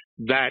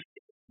 that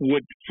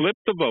would flip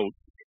the vote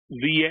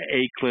via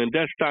a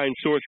clandestine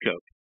source code.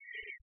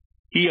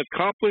 He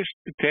accomplished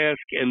the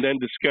task and then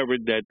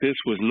discovered that this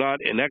was not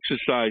an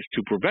exercise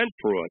to prevent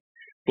fraud,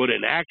 but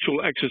an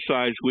actual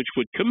exercise which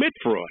would commit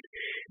fraud,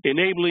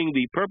 enabling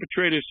the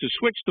perpetrators to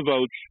switch the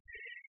votes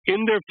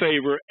in their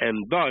favor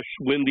and thus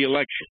win the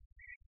election.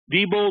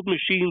 Diebold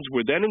machines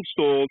were then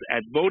installed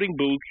at voting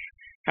booths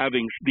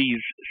having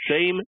these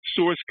same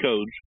source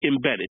codes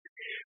embedded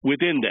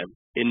within them,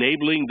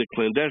 enabling the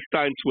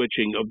clandestine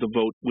switching of the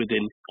vote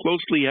within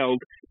closely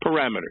held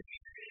parameters,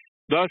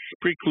 thus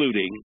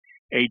precluding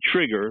a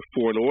trigger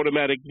for an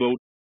automatic vote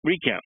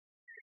recount.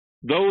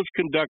 Those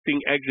conducting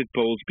exit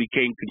polls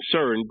became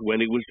concerned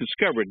when it was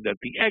discovered that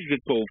the exit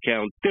poll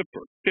count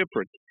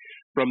differed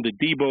from the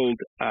Diebold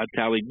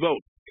tallied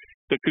vote.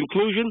 The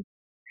conclusion?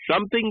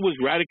 Something was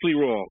radically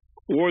wrong,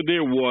 or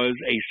there was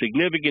a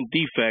significant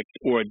defect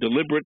or a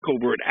deliberate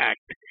covert act,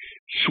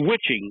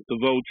 switching the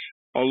votes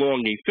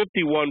along a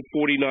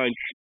 51-49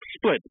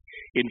 split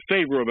in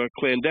favor of a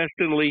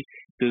clandestinely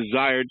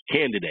desired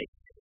candidate.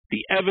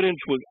 The evidence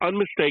was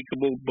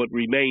unmistakable but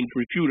remained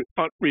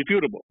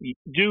refutable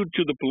due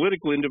to the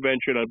political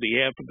intervention on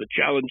behalf of the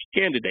challenged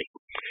candidate.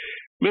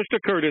 Mr.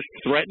 Curtis,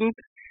 threatened,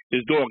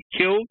 his dog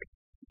killed,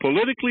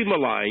 politically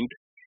maligned,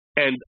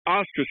 and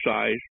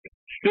ostracized,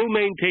 still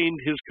maintained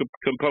his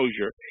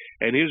composure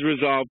and his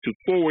resolve to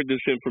forward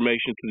this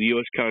information to the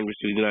U.S. Congress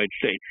of the United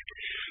States.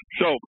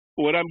 So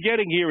what I'm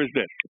getting here is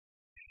this.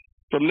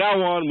 From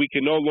now on, we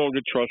can no longer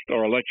trust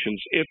our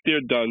elections if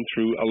they're done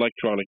through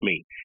electronic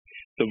means.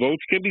 The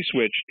votes can be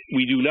switched.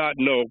 We do not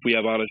know if we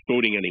have honest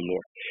voting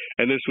anymore.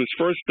 And this was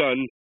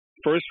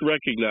first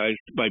recognized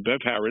by Bev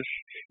Harris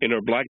in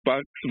her black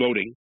box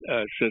voting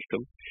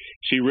system.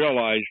 She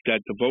realized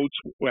that the votes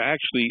were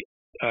actually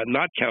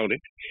not counted.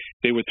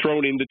 They were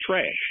thrown in the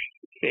trash.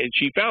 And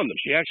she found them.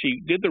 She actually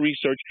did the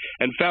research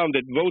and found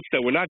that votes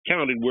that were not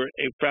counted were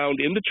found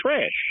in the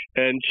trash.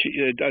 And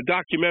a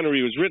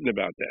documentary was written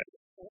about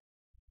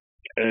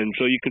that. And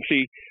so you can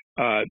see,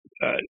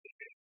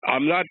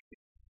 I'm not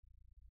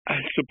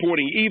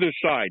supporting either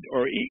side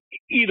or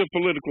either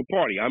political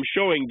party. I'm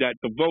showing that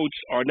the votes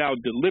are now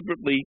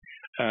deliberately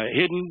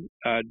hidden,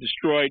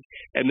 destroyed,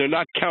 and they're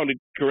not counted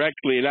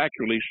correctly and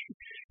accurately,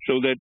 so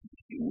that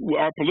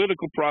our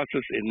political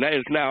process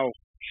is now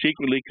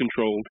secretly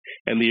controlled,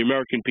 and the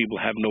American people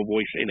have no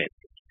voice in it.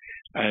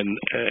 And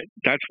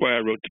that's why I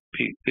wrote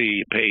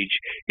the page,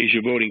 is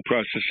your voting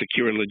process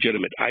secure and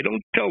legitimate? I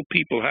don't tell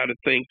people how to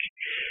think,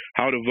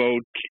 how to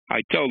vote.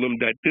 I tell them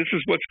that this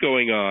is what's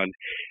going on,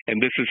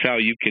 and this is how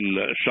you can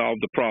solve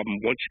the problem.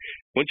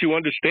 Once you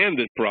understand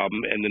this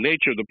problem and the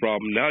nature of the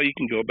problem, now you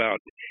can go about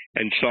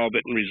and solve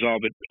it and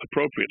resolve it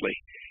appropriately.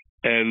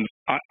 And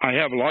I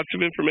have lots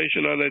of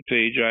information on that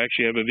page. I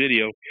actually have a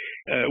video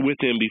with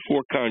him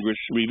before Congress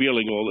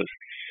revealing all this.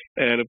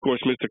 And, of course,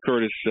 Mr.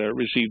 Curtis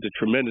received a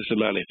tremendous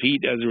amount of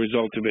heat as a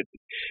result of it.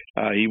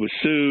 He was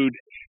sued.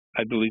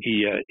 I believe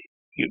he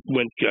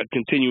went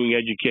continuing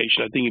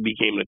education. I think he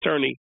became an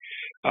attorney.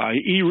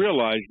 He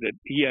realized that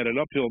he had an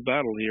uphill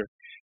battle here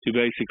to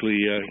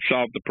basically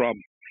solve the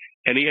problem.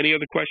 Any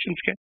other questions,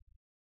 Ken?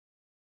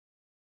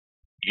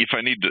 If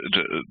I need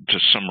to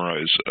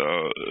summarize,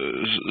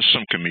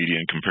 some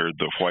comedian compared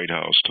the White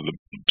House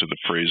to the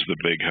phrase "the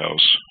big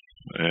house,"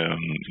 and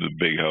the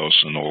big house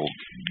in old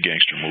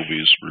gangster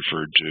movies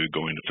referred to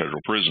going to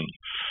federal prison.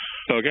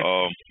 Okay.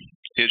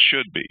 It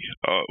should be.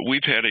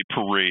 We've had a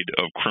parade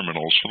of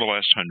criminals for the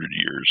last 100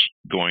 years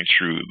going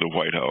through the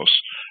White House,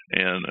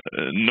 and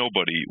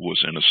nobody was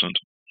innocent.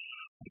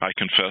 I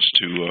confess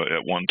to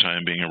at one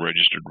time being a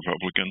registered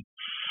Republican.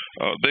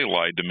 They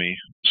lied to me,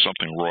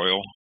 something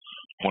royal.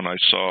 When I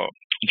saw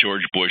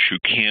George Bush, who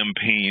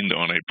campaigned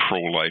on a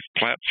pro-life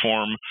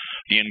platform,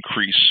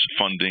 increase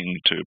funding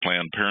to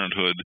Planned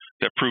Parenthood,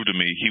 that proved to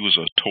me he was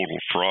a total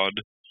fraud.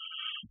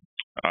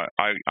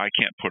 I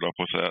can't put up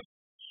with that.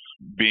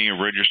 Being a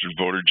registered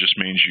voter just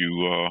means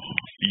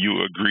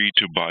you agree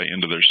to buy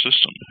into their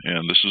system,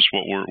 and this is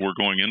what we're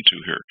going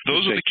into here.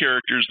 Those are the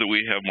characters that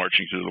we have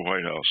marching through the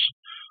White House.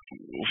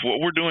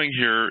 What we're doing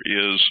here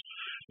is,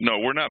 no,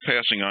 we're not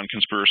passing on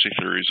conspiracy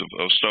theories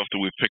of stuff that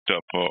we've picked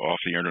up off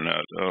the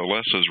internet.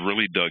 Les has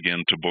really dug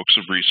into books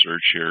of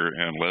research here,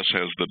 and Les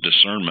has the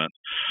discernment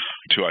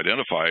to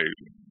identify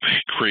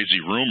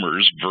crazy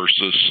rumors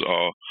versus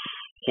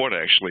what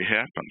actually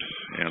happened.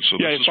 And so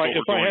this is what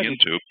we're going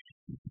into.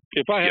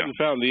 If I hadn't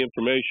found the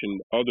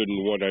information other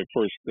than what I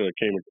first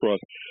came across,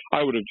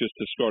 I would have just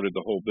discarded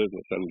the whole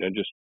business and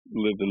just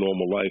lived a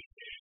normal life.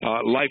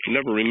 Life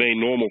never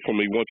remained normal for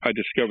me once I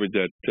discovered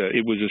that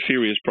it was a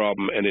serious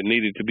problem and it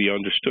needed to be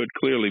understood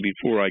clearly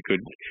before I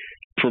could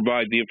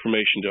provide the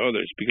information to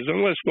others. Because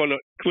unless one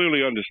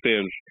clearly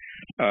understands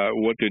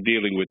what they're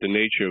dealing with, the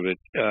nature of it,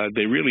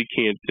 they really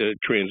can't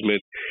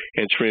transmit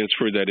and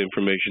transfer that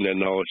information and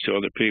knowledge to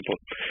other people.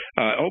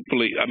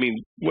 Hopefully, I mean,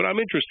 what I'm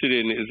interested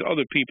in is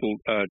other people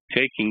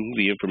taking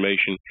the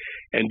information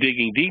and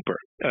digging deeper,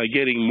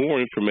 getting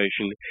more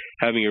information,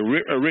 having a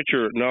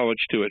richer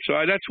knowledge to it. So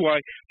that's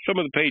why some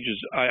of the pages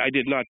I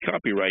did not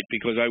copyright,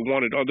 because I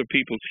wanted other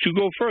people to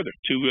go further,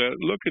 to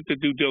look at the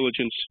due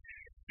diligence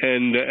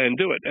and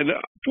do it. And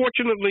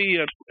fortunately,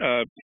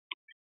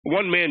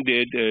 one man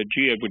did,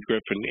 G. Edward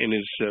Griffin, in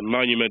his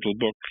monumental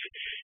book,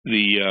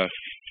 The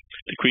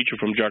Creature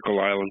from Jekyll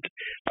Island.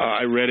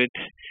 I read it.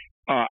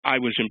 I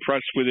was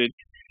impressed with it.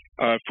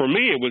 For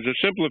me, it was a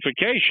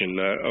simplification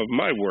of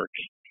my work.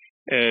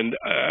 And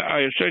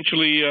I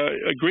essentially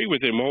agree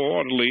with him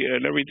wholeheartedly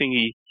in everything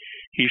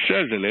he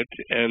says in it.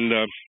 And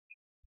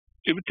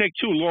it would take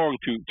too long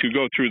to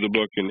go through the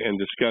book and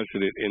discuss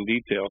it in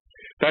detail.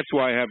 That's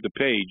why I have the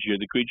page,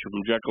 The Creature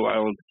from Jekyll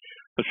Island,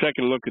 a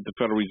second look at the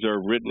Federal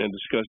Reserve, written and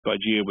discussed by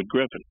G. Edward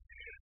Griffin.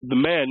 The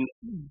man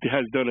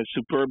has done a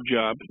superb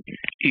job.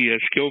 He has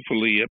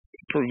skillfully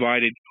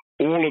provided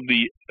all of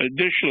the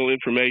additional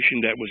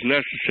information that was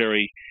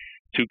necessary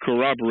to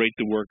corroborate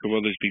the work of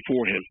others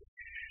before him.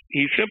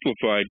 He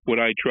simplified what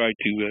I tried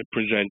to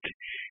present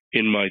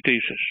in my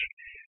thesis,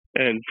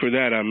 and for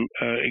that I'm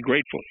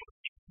grateful.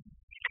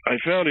 I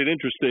found it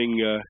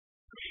interesting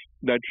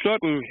that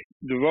Sutton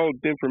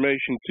divulged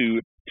information to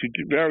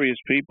various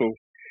people,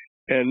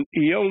 and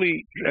he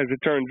only, as it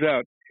turns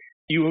out,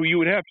 you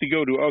would have to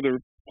go to other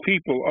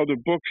people, other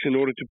books, in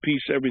order to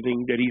piece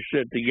everything that he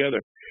said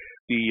together.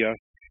 The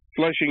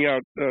Fleshing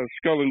Out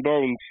Skull and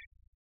Bones,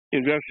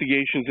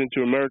 Investigations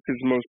into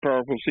America's Most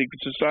Powerful Secret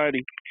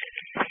Society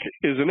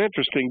is an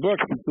interesting book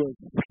because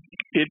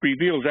it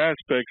reveals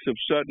aspects of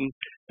Sutton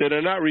that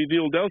are not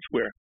revealed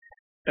elsewhere.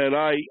 And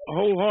I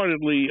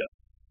wholeheartedly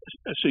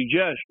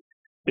suggest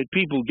that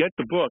people get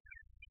the book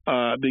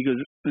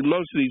because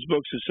most of these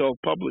books are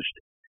self-published,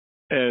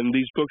 and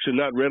these books are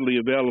not readily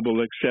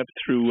available except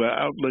through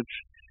outlets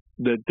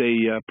that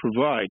they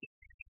provide.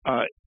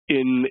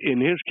 In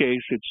his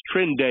case, it's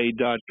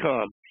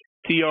trinday.com,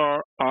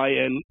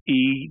 TRINE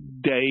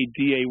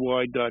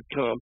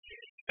day.com,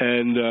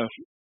 and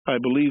I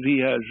believe he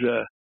has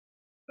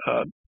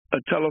a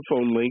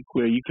telephone link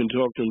where you can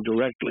talk to him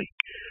directly.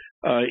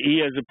 He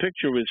has a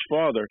picture of his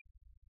father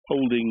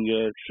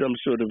holding some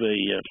sort of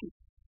a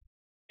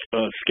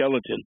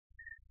skeleton,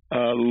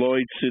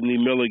 Lloyd Sidney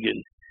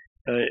Milligan,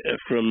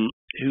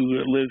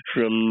 who lived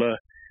from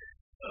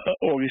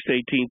August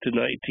 18th to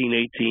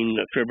 1918,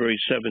 February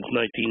 7th,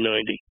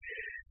 1990.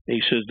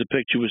 He says the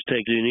picture was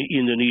taken in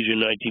Indonesia in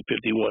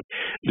 1951,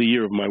 the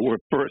year of my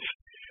birth.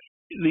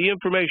 The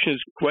information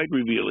is quite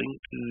revealing.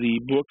 The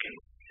book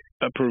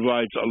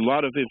provides a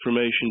lot of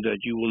information that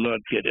you will not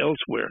get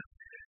elsewhere.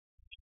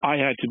 I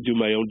had to do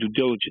my own due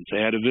diligence. I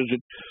had to visit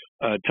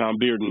Tom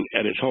Bearden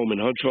at his home in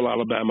Huntsville,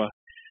 Alabama.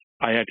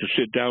 I had to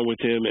sit down with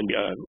him and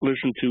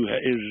listen to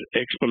his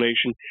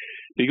explanation,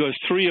 because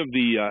 3 of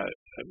the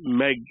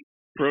MEG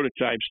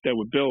prototypes that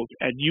were built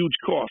at huge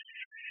costs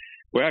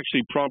were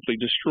actually promptly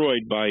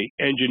destroyed by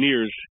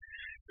engineers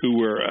who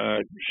were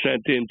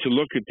sent in to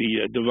look at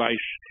the device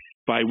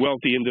by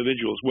wealthy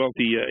individuals,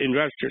 wealthy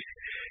investors.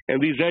 And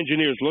these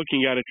engineers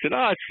looking at it said,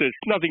 it's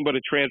nothing but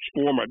a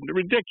transformer.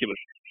 Ridiculous.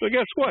 So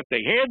guess what?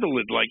 They handled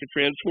it like a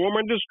transformer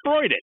and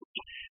destroyed it.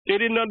 They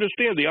didn't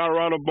understand the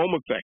Aharonov-Bohm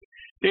effect.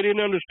 They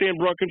didn't understand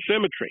Brucken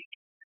symmetry.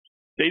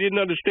 They didn't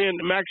understand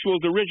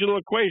Maxwell's original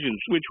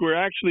equations, which were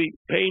actually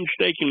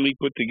painstakingly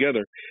put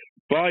together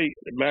by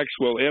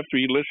Maxwell after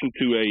he listened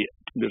to a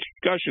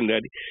discussion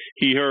that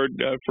he heard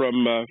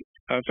from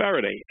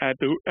Faraday at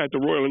the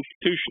Royal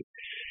Institution.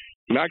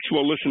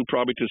 Maxwell listened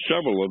probably to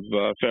several of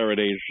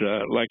Faraday's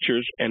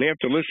lectures, and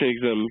after listening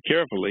to them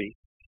carefully,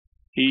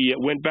 he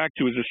went back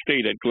to his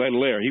estate at Glen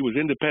Lair. He was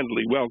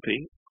independently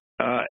wealthy,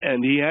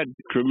 and he had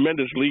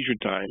tremendous leisure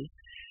time,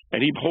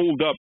 and he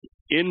holed up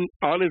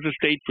on his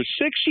estate for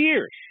 6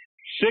 years,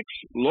 6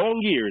 long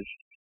years,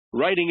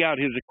 writing out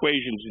his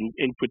equations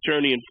in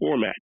quaternion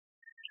format.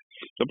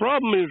 The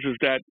problem is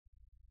that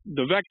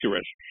the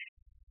vectorists,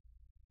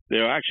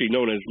 they're actually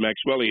known as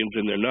Maxwellians,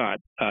 and they're not.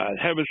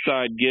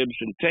 Heaviside, Gibbs,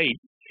 and Tate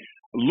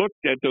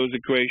looked at those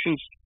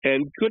equations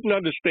and couldn't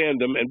understand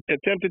them and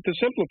attempted to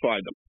simplify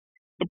them.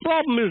 The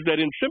problem is that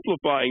in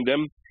simplifying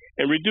them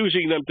and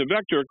reducing them to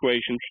vector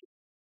equations,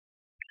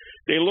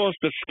 they lost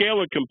the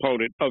scalar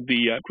component of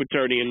the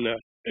quaternion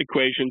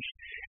equations,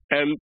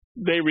 and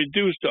they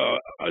reduced a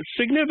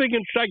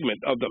significant segment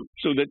of them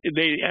so that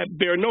they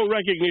bear no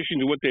recognition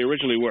to what they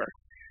originally were.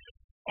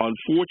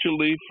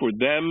 Unfortunately for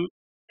them,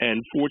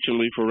 and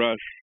fortunately for us,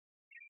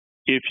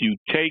 if you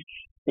take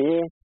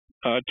all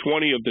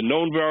 20 of the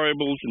known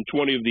variables and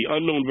 20 of the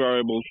unknown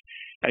variables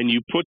and you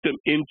put them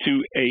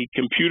into a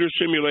computer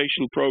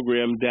simulation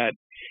program that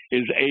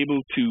is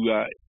able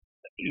to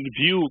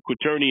view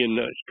quaternion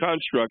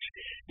constructs,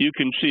 you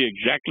can see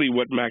exactly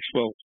what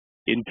Maxwell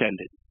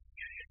intended.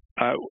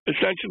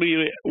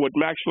 Essentially, what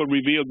Maxwell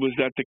revealed was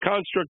that the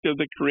construct of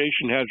the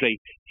creation has a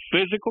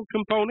physical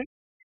component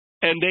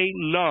and a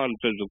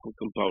non-physical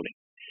component,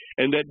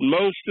 and that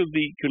most of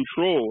the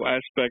control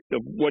aspect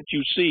of what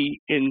you see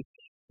in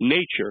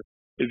nature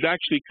is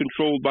actually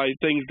controlled by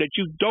things that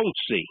you don't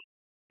see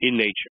in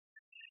nature.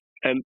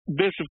 And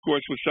this, of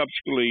course, was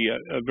subsequently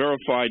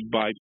verified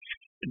by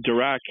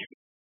Dirac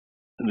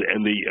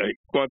and the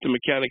quantum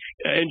mechanics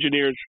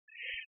engineers,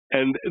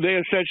 and they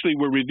essentially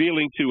were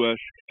revealing to us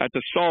at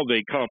the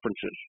Solvay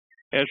conferences,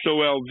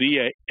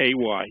 SOLVAY,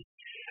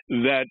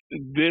 that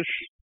this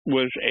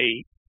was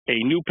a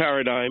new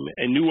paradigm,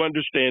 a new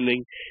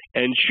understanding,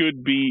 and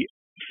should be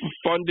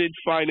funded,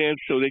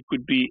 financed, so they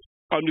could be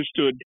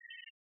understood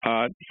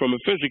from a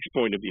physics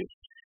point of view.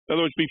 In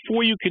other words,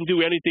 before you can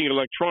do anything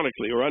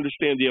electronically or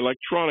understand the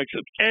electronics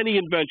of any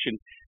invention,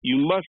 you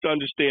must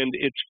understand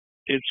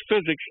its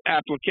physics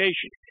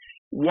application,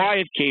 why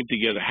it came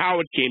together, how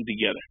it came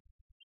together.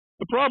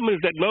 The problem is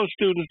that most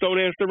students don't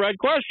ask the right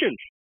questions.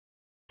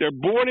 They're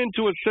born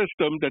into a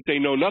system that they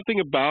know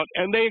nothing about,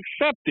 and they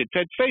accept it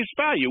at face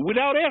value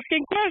without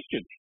asking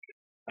questions.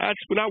 That's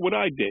not what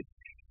I did.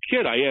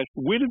 Kid, I asked,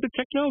 where did the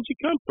technology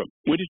come from?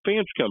 Where did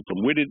fans come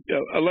from? Where did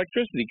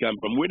electricity come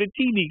from? Where did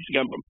TVs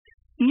come from?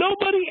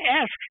 Nobody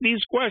asks these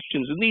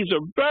questions, and these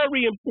are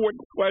very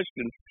important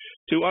questions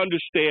to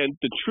understand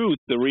the truth,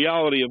 the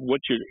reality of what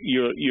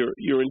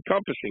you're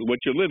encompassing, what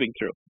you're living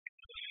through.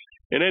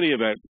 In any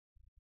event,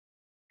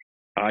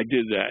 I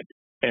did that,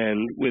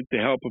 and with the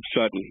help of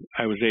Sutton,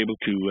 I was able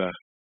to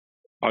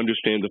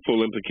understand the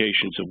full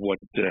implications of what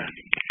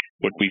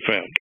we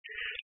found.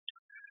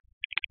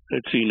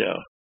 Let's see now.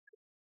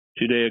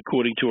 Today,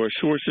 according to our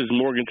sources,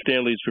 Morgan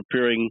Stanley is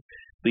preparing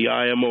the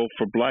IMO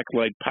for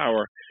blacklight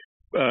power,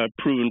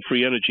 proven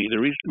free energy.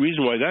 The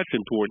reason why that's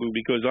important,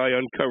 because I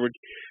uncovered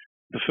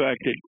the fact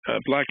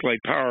that blacklight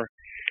power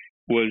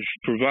was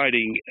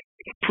providing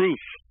proof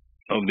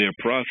of their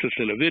process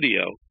in a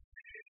video.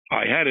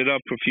 I had it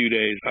up for a few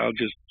days. I'll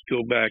just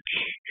go back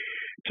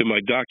to my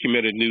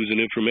documented news and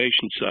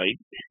information site,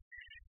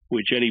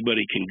 which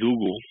anybody can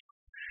Google,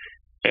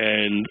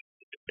 and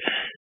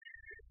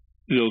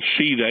they'll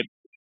see that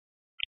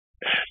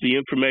the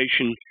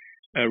information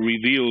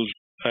reveals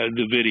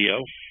the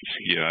video.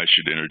 Yeah, I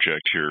should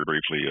interject here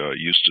briefly.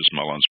 Eustace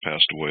Mullins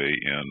passed away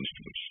in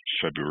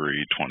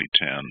February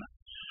 2010.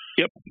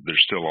 Yep.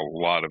 There's still a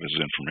lot of his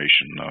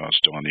information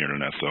still on the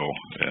internet, though,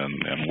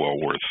 and well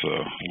worth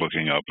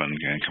looking up and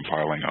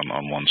compiling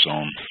on one's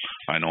own.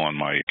 I know on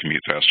my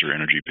Commute Faster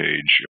Energy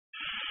page,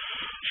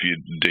 if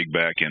you dig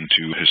back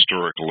into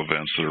historical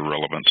events that are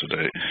relevant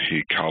today,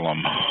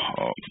 column,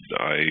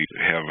 I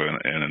have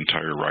an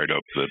entire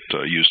write-up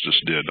that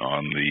Eustace did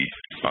on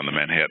the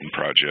Manhattan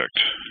Project,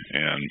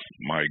 and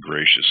my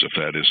gracious, if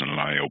that isn't an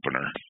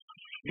eye-opener.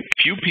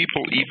 Few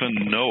people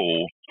even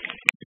know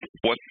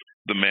what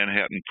the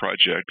Manhattan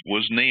Project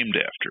was named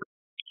after.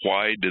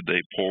 Why did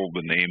they pull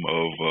the name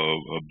of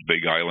a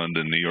big island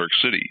in New York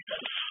City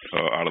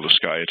out of the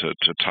sky to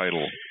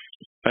title?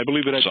 I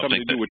believe it had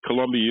something to do with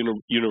Columbia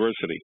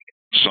University.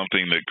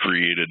 Something that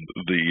created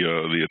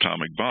the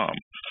atomic bomb.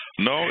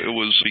 No, it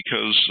was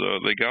because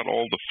they got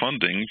all the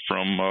funding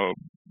from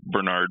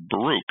Bernard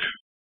Baruch,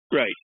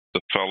 right?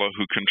 The fellow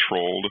who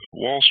controlled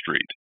Wall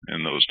Street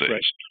in those days.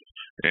 Right.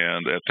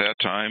 And at that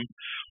time,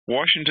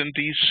 Washington,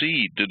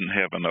 D.C. didn't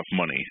have enough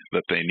money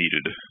that they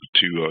needed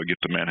to get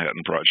the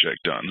Manhattan Project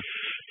done,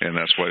 and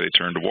that's why they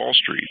turned to Wall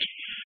Street.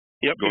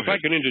 Yep, if I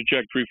can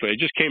interject briefly, I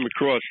just came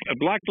across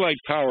Blacklight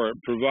Power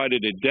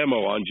provided a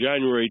demo on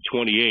January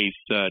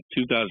 28th,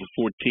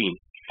 2014.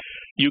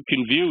 You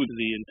can view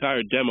the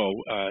entire demo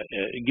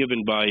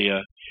given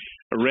by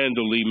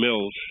Randall Lee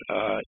Mills.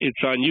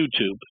 It's on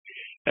YouTube.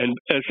 And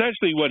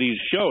essentially what he's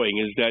showing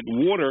is that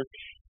water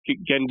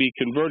can be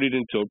converted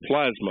into a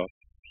plasma,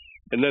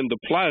 and then the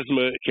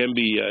plasma can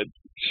be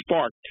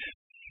sparked,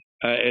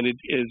 and it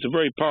is a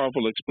very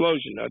powerful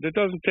explosion. Now, it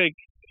doesn't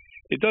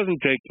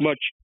take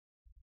much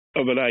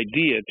of an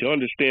idea to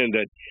understand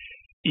that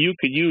you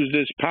could use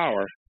this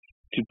power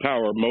to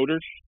power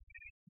motors,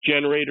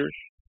 generators,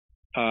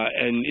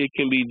 and it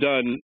can be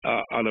done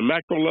on a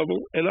macro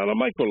level and on a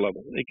micro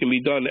level. It can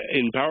be done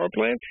in power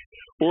plants,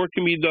 or it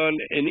can be done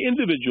in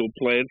individual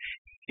plants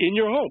in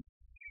your home.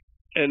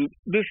 And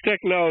this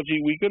technology,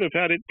 we could have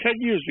had it 10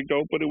 years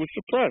ago, but it was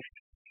suppressed.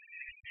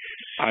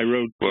 I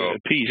wrote a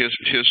piece.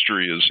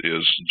 History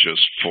is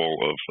just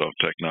full of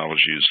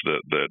technologies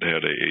that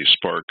had a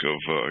spark of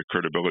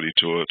credibility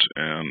to it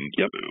and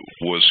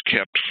was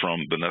kept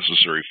from the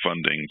necessary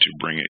funding to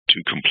bring it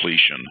to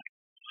completion.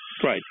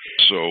 Right.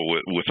 So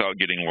without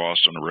getting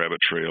lost on a rabbit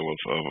trail of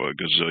a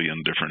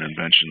gazillion different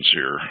inventions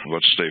here,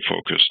 let's stay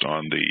focused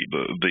on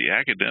the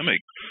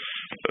academic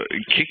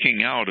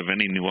kicking out of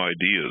any new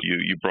ideas.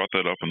 You brought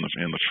that up in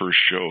the first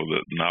show,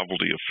 that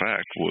novelty of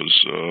fact was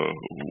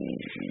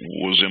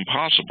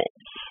impossible.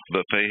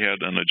 That they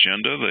had an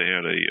agenda, they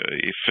had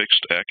a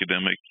fixed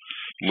academic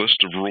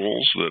list of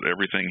rules that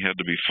everything had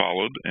to be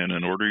followed, and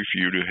in order for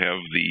you to have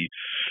the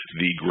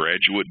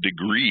graduate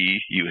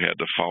degree, you had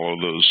to follow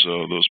those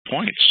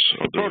points.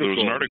 There was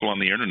an article on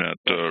the internet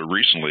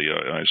recently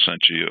I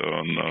sent you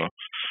on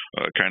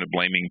kind of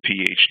blaming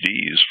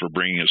PhDs for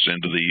bringing us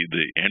into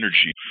the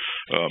energy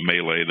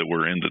melee that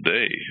we're in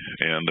today,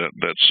 and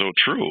that's so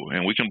true.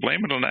 And we can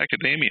blame it on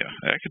academia.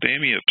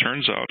 Academia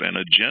turns out an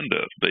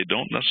agenda. They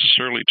don't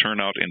necessarily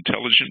turn out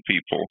intelligent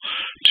people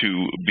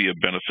to be a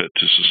benefit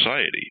to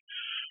society.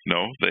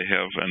 No, they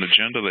have an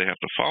agenda they have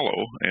to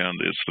follow,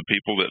 and it's the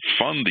people that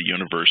fund the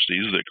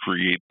universities that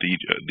create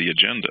the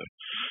agenda.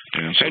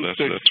 And so that's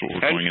what we're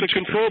going into. Hence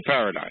the control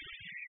paradigm.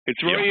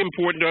 It's very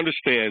important to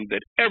understand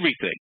that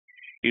everything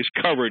is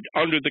covered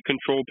under the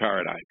control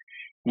paradigm.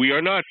 We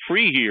are not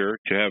free here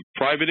to have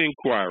private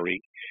inquiry.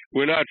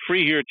 We're not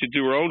free here to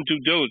do our own due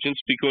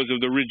diligence because of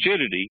the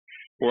rigidity,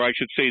 or I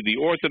should say the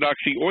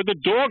orthodoxy or the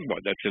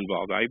dogma that's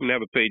involved. I even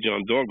have a page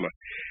on dogma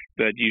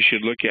that you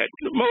should look at.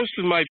 Most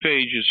of my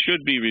pages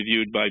should be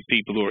reviewed by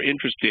people who are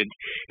interested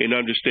in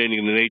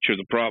understanding the nature of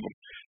the problem.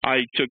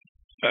 I took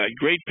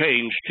great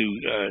pains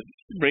to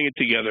bring it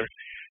together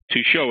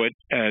to show it,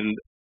 and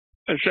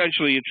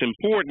essentially it's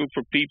important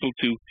for people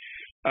to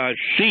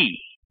see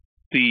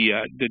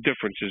the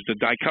differences, the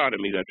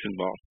dichotomy that's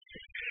involved.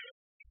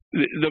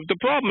 The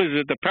problem is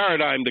that the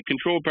paradigm, the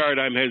control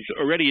paradigm, has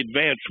already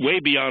advanced way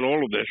beyond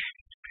all of this,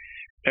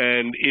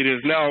 and it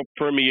has now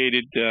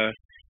permeated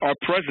our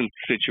present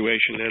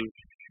situation, and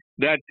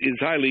that is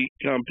highly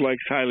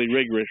complex, highly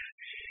rigorous.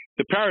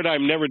 The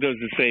paradigm never does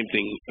the same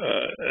thing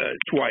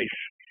twice,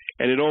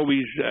 and it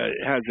always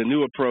has a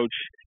new approach,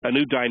 a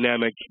new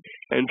dynamic,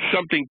 and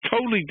something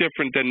totally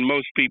different than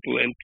most people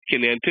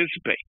can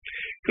anticipate.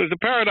 Because the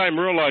paradigm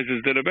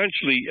realizes that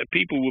eventually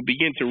people will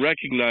begin to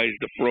recognize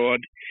the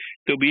fraud,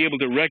 they'll be able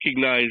to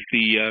recognize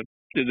the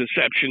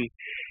deception,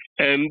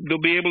 and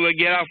they'll be able to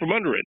get out from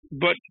under it.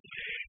 But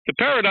the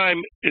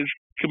paradigm is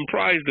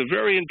comprised of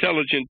very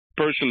intelligent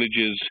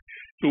personages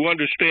who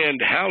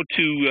understand how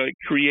to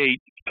create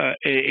a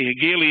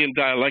Hegelian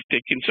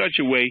dialectic in such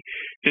a way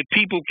that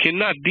people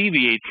cannot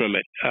deviate from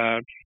it.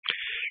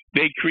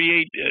 They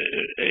create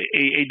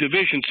a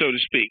division, so to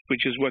speak,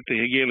 which is what the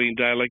Hegelian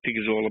dialectic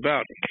is all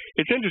about.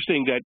 It's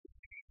interesting that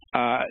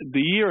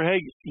the year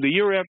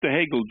after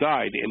Hegel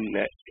died in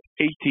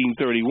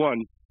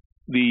 1831,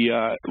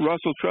 the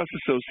Russell Trust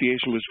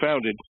Association was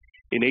founded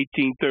in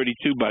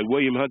 1832 by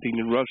William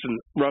Huntington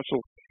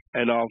Russell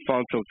and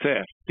Alfonso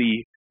Taft,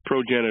 the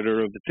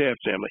progenitor of the Taft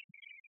family.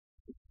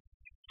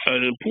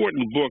 An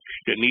important book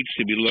that needs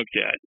to be looked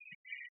at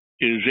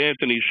is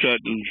Anthony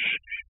Sutton's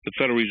The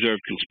Federal Reserve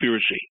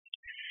Conspiracy.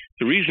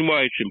 The reason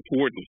why it's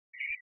important,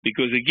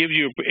 because it gives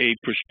you a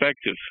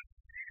perspective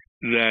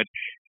that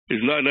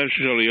is not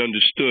necessarily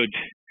understood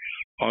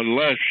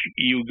unless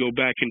you go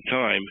back in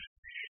time,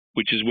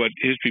 which is what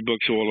history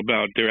books are all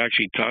about. They're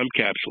actually time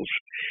capsules,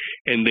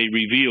 and they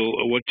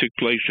reveal what took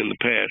place in the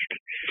past.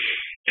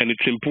 And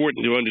it's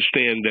important to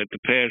understand that the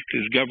past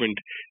is governed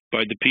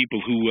by the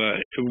people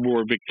who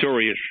were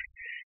victorious,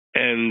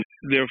 and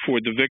therefore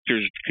the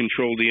victors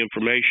control the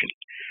information.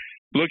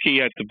 Looking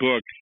at the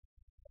book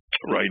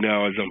right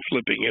now as I'm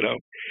flipping it up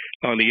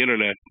on the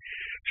internet,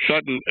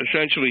 Sutton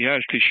essentially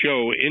has to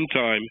show in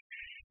time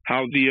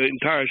how the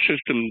entire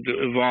system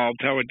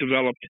evolved, how it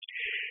developed.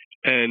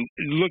 And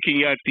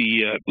looking at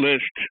the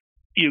list,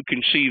 you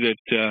can see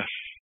that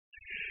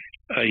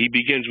he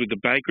begins with the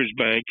Bankers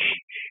Bank.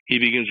 He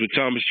begins with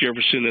Thomas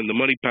Jefferson and the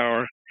money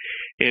power.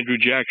 Andrew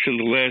Jackson,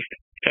 the last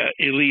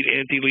elite,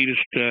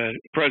 anti-elitist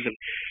president.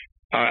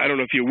 I don't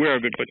know if you're aware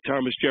of it, but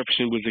Thomas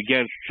Jefferson was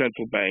against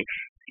central banks.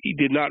 He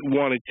did not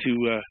want it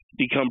to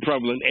become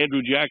prevalent.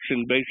 Andrew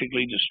Jackson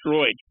basically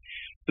destroyed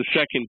the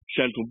second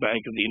central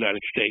bank of the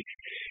United States.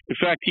 In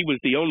fact, he was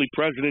the only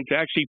president to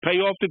actually pay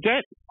off the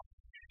debt.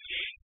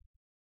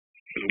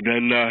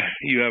 Then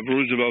you have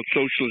Roosevelt's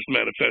Socialist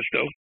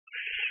Manifesto.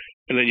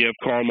 And then you have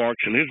Karl Marx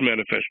and his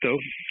manifesto.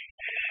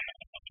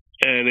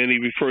 And then he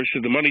refers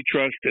to the money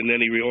trust, and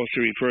then he also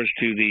refers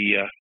to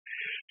the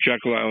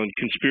Jekyll Island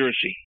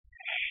conspiracy.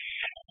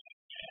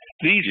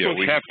 These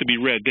books have to be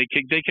read.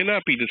 They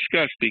cannot be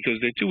discussed because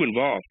they're too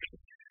involved.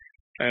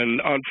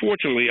 And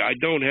unfortunately, I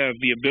don't have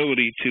the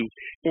ability to,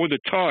 or the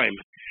time,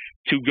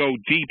 to go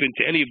deep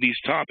into any of these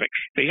topics.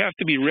 They have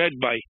to be read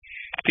by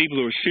people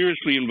who are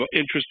seriously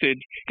interested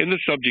in the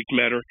subject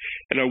matter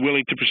and are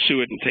willing to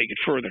pursue it and take it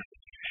further.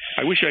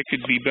 I wish I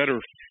could be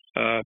better.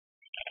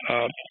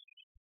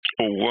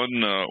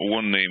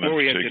 One name in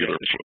particular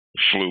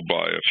flew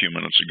by a few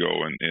minutes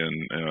ago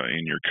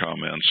in your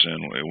comments,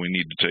 and we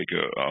need to take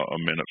a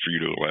minute for you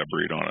to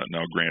elaborate on it.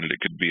 Now, granted,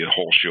 it could be a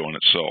whole show in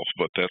itself,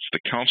 but that's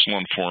the Council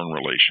on Foreign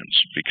Relations,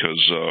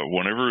 because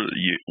whenever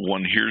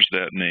one hears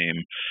that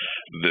name,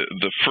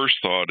 the first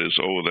thought is,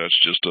 oh, that's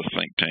just a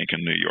think tank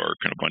in New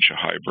York and a bunch of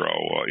highbrow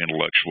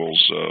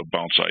intellectuals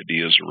bounce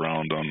ideas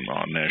around on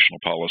national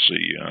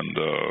policy, and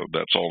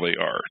that's all they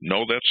are.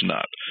 No, that's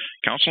not.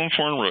 Council on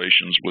Foreign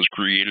Relations was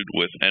created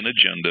with an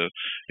agenda,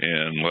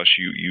 unless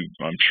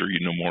I'm sure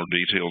you know more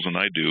details than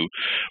I do,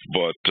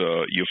 but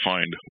you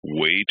find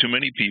way too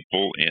many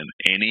people in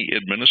any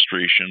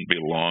administration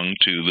belong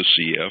to the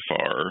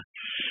CFR,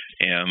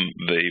 and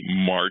they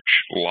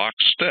march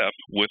lockstep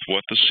with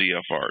what the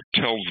CFR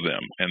tells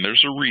them. And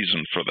there's a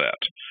reason for that.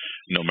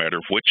 No matter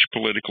which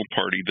political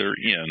party they're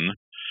in,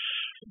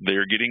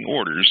 they're getting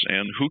orders.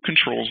 And who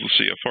controls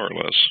the CFR,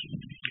 Les?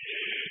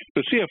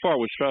 The CFR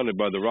was founded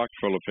by the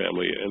Rockefeller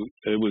family, and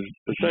it was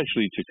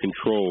essentially to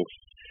control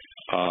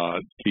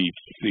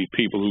the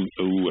people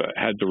who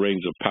had the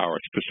reins of power,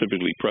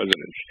 specifically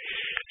presidents.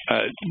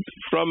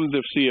 From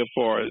the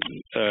CFR,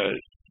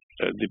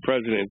 the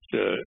president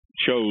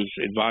chose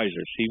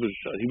advisors. He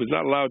was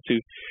not allowed to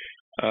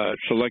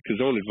select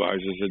his own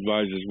advisors.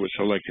 Advisors were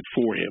selected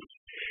for him.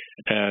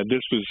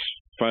 This was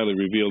finally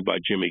revealed by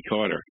Jimmy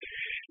Carter,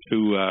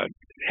 who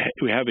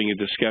having a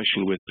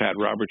discussion with Pat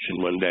Robertson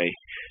one day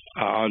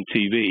on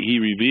TV, he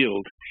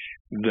revealed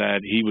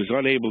that he was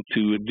unable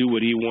to do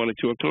what he wanted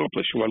to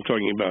accomplish. Well, I'm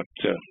talking about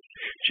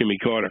Jimmy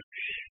Carter.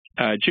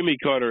 Jimmy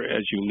Carter,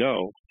 as you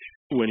know,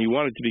 when he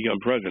wanted to become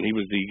president, he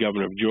was the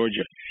governor of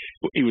Georgia.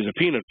 He was a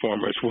peanut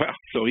farmer as well,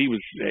 so he was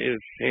his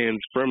hands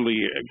firmly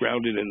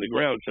grounded in the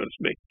ground, so to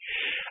speak.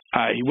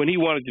 When he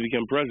wanted to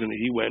become president,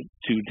 he went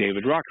to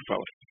David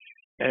Rockefeller,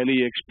 and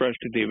he expressed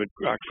to David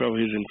Rockefeller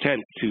his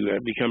intent to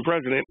become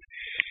president,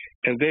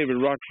 and David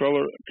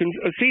Rockefeller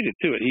acceded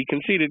to it. He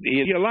conceded,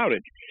 he allowed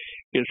it.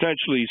 He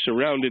essentially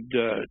surrounded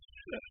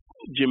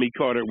Jimmy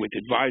Carter with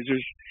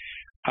advisors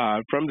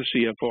from the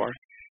CFR,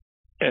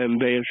 and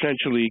they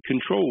essentially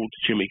controlled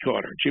Jimmy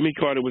Carter. Jimmy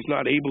Carter was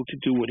not able to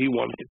do what he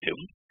wanted to do,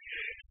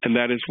 and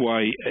that is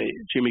why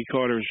Jimmy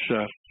Carter's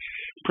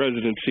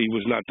presidency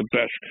was not the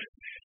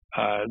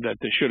best that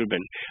there should have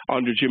been.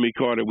 Under Jimmy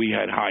Carter, we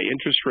had high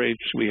interest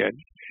rates, we had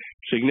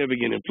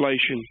significant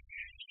inflation,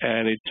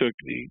 and it took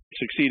the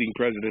succeeding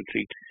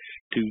presidency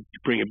to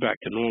bring it back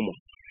to normal.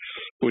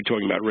 We're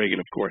talking about Reagan,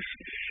 of course.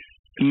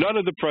 None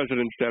of the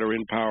presidents that are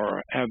in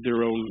power have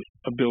their own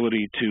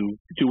ability to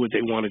do what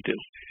they want to do.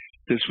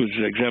 This was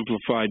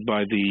exemplified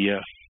by the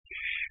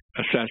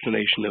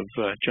assassination of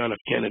John F.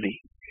 Kennedy.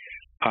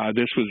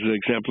 This was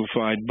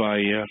exemplified by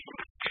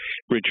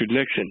Richard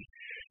Nixon.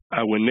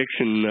 When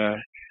Nixon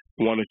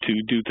wanted to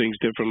do things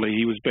differently,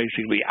 he was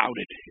basically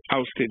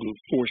ousted and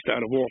forced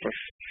out of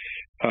office.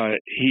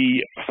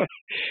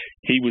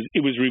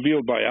 It was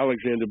revealed by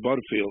Alexander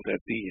Butterfield at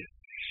the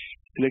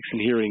Nixon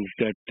hearings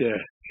that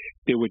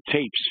there were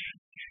tapes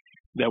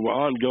that were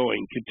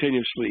ongoing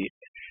continuously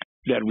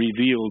that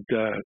revealed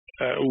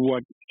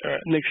what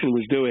Nixon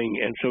was doing,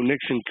 and so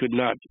Nixon could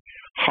not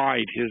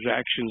hide his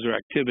actions or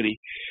activity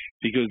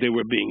because they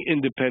were being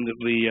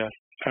independently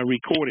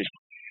recorded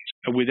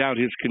without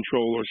his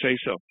control or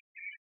say-so.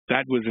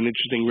 That was an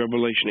interesting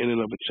revelation in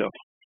and of itself.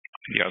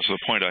 Yeah, so the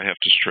point I have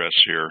to stress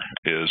here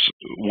is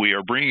we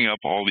are bringing up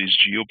all these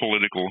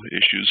geopolitical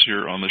issues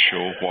here on the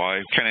show.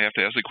 Why? Kind of have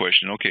to ask the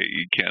question, okay,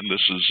 Ken, this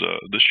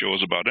show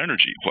is about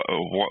energy.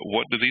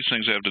 What do these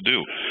things have to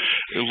do?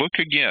 Look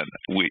again.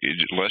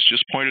 Les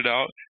just pointed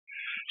out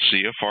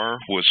CFR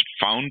was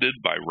founded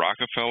by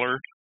Rockefeller.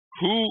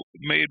 Who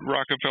made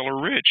Rockefeller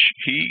rich?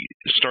 He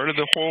started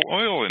the whole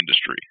oil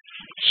industry.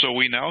 So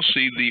we now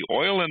see the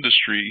oil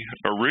industry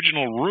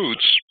original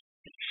roots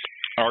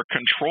are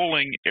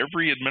controlling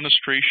every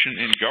administration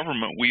in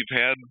government we've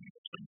had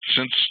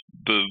since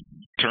the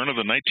turn of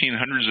the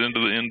 1900s into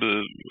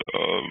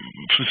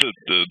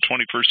the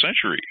 21st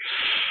century.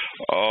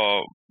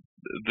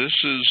 This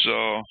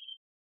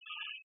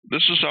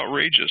is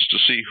outrageous to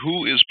see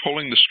who is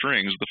pulling the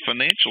strings, the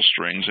financial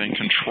strings, and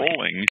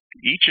controlling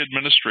each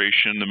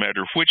administration, no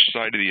matter which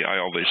side of the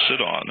aisle they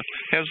sit on,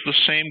 has the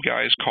same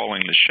guys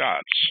calling the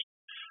shots.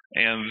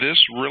 And this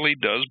really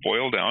does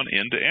boil down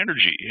into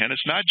energy. And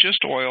it's not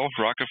just oil.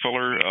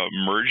 Rockefeller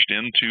merged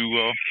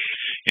into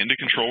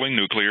controlling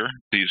nuclear.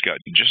 He's got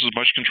just as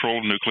much control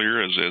of nuclear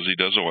as he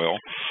does oil.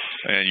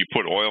 And you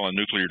put oil and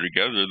nuclear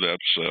together,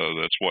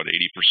 that's what,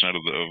 80%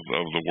 of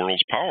the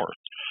world's power.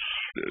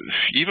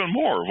 Even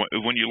more,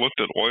 when you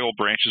looked at oil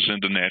branches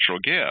into natural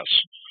gas,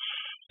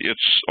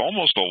 it's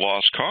almost a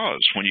lost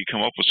cause when you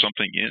come up with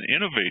something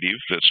innovative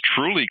that's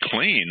truly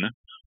clean.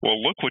 Well,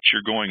 look what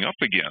you're going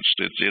up against.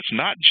 It's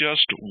not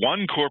just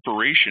one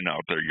corporation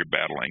out there you're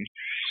battling.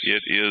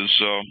 It is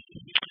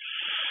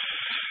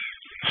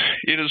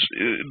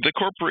the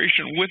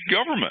corporation with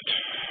government.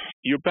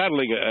 You're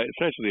battling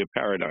essentially a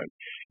paradigm.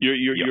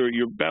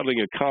 You're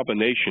battling a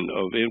combination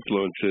of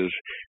influences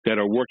that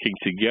are working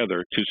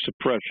together to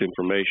suppress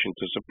information,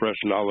 to suppress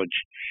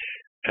knowledge.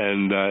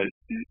 And a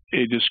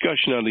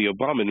discussion on the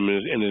Obama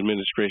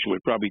administration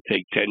would probably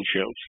take 10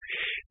 shows,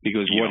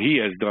 because what he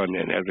has done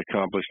and has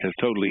accomplished has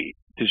totally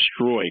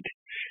destroyed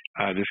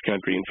this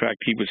country. In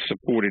fact, he was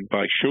supported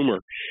by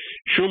Schumer.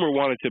 Schumer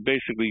wanted to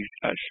basically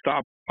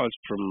stop us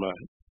from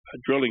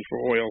drilling for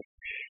oil,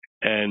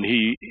 and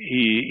he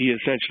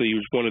essentially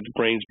was one of the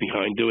brains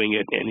behind doing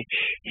it, and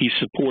he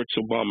supports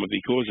Obama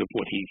because of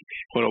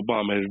what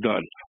Obama has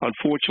done.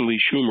 Unfortunately,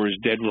 Schumer is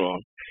dead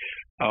wrong.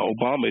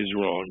 Obama is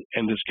wrong,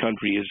 and this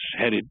country is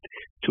headed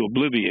to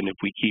oblivion if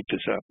we keep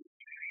this up.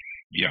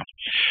 Yeah.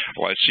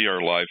 Well, I see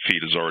our live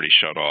feed is already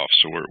shut off,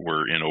 so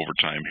we're in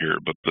overtime here,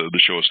 but the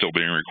show is still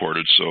being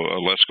recorded. So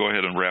let's go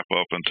ahead and wrap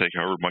up and take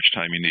however much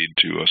time you need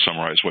to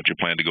summarize what you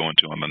plan to go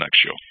into on the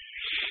next show.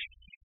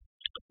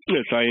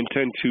 Yes, I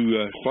intend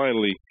to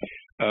finally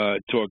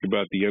talk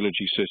about the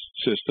energy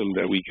system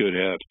that we could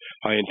have.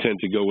 I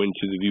intend to go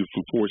into the view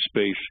from pore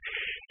space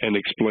and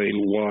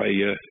explain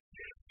why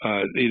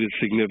it is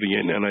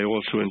significant, and I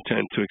also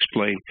intend to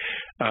explain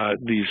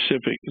the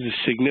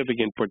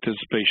significant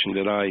participation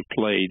that I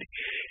played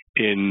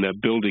in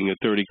building a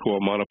 30-core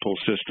monopole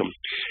system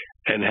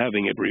and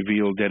having it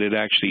revealed that it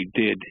actually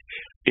did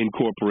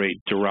incorporate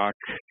Dirac,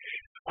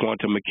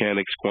 quantum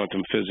mechanics,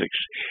 quantum physics,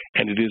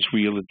 and it is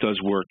real, it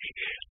does work,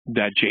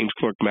 that James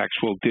Clerk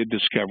Maxwell did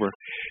discover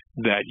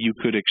that you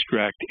could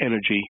extract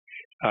energy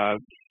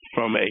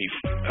from a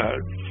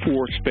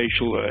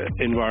four-spatial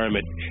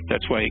environment.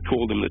 That's why he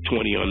called them the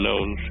 20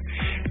 unknowns.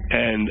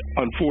 And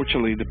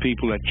unfortunately, the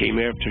people that came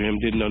after him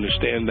didn't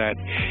understand that,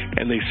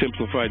 and they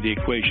simplified the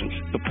equations.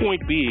 The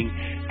point being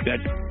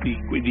that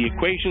the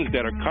equations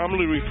that are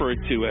commonly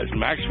referred to as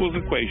Maxwell's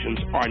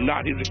equations are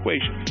not his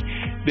equations.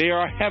 They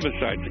are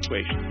Heaviside's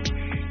equations.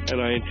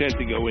 And I intend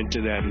to go into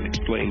that and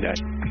explain that.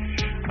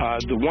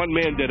 The one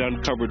man that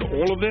uncovered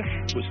all of this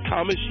was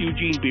Thomas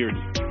Eugene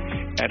Bearden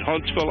at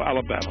Huntsville,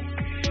 Alabama.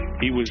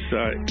 He was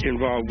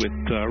involved with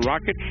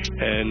rockets,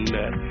 and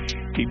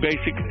he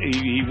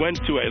went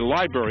to a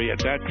library at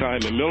that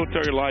time, a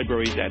military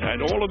library that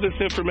had all of this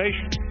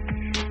information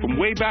from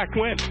way back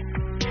when.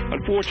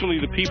 Unfortunately,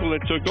 the people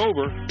that took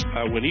over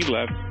when he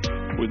left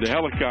were the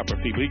helicopter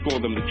people. He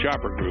called them the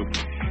chopper group.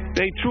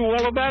 They threw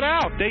all of that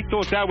out. They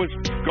thought that was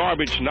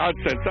garbage,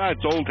 nonsense.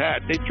 It's old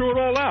hat. They threw it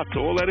all out, so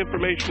all that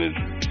information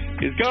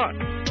is gone.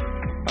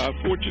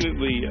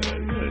 Fortunately,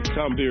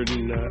 Tom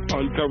Bearden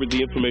uncovered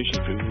the information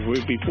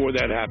before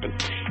that happened,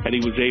 and he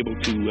was able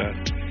to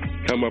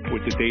come up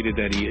with the data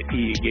that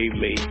he gave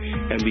me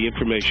and the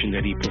information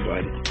that he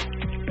provided.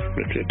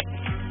 That's it.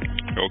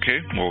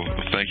 Okay. Well,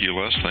 thank you,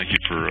 Les. Thank you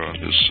for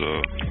this,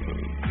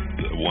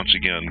 once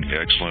again,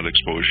 excellent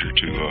exposure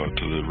to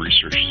the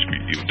research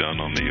you've done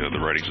on the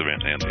writings of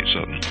Anthony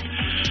Sutton.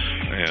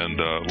 And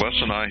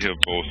Les and I have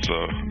both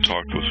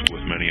talked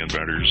with many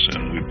inventors,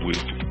 and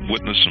we've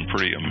witnessed some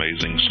pretty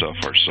amazing stuff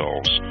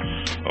ourselves,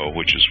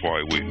 which is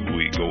why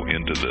we go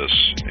into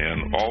this.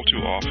 And all too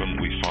often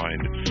we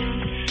find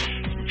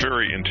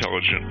very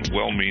intelligent,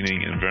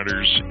 well-meaning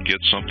inventors get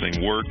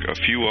something work. A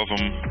few of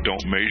them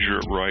don't measure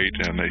it right,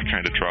 and they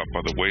kind of drop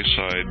by the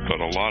wayside, but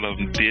a lot of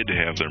them did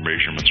have their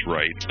measurements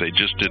right. They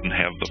just didn't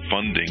have the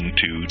funding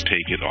to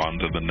take it on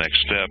to the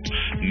next step,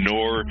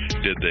 nor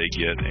did they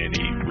get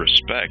any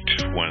respect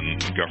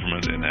when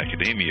government and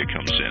academia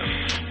comes in.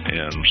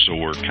 And so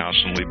we're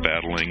constantly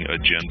battling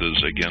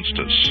agendas against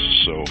us.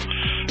 So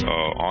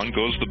on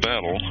goes the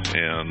battle,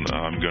 and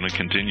I'm going to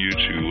continue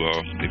to,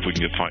 if we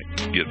can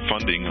get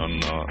funding on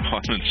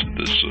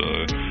this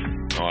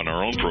on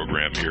our own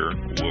program here,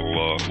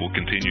 we'll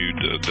continue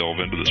to delve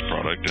into this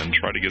product and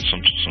try to get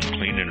some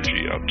clean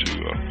energy out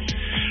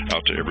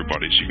to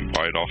everybody, so you can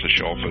buy it off the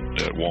shelf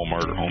at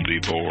Walmart or Home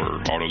Depot or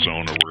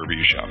AutoZone or wherever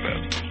you shop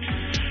at.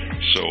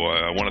 So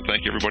I want to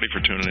thank everybody for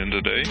tuning in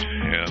today,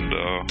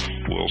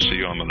 and we'll see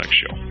you on the next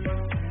show.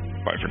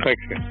 Bye for now.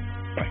 Thanks.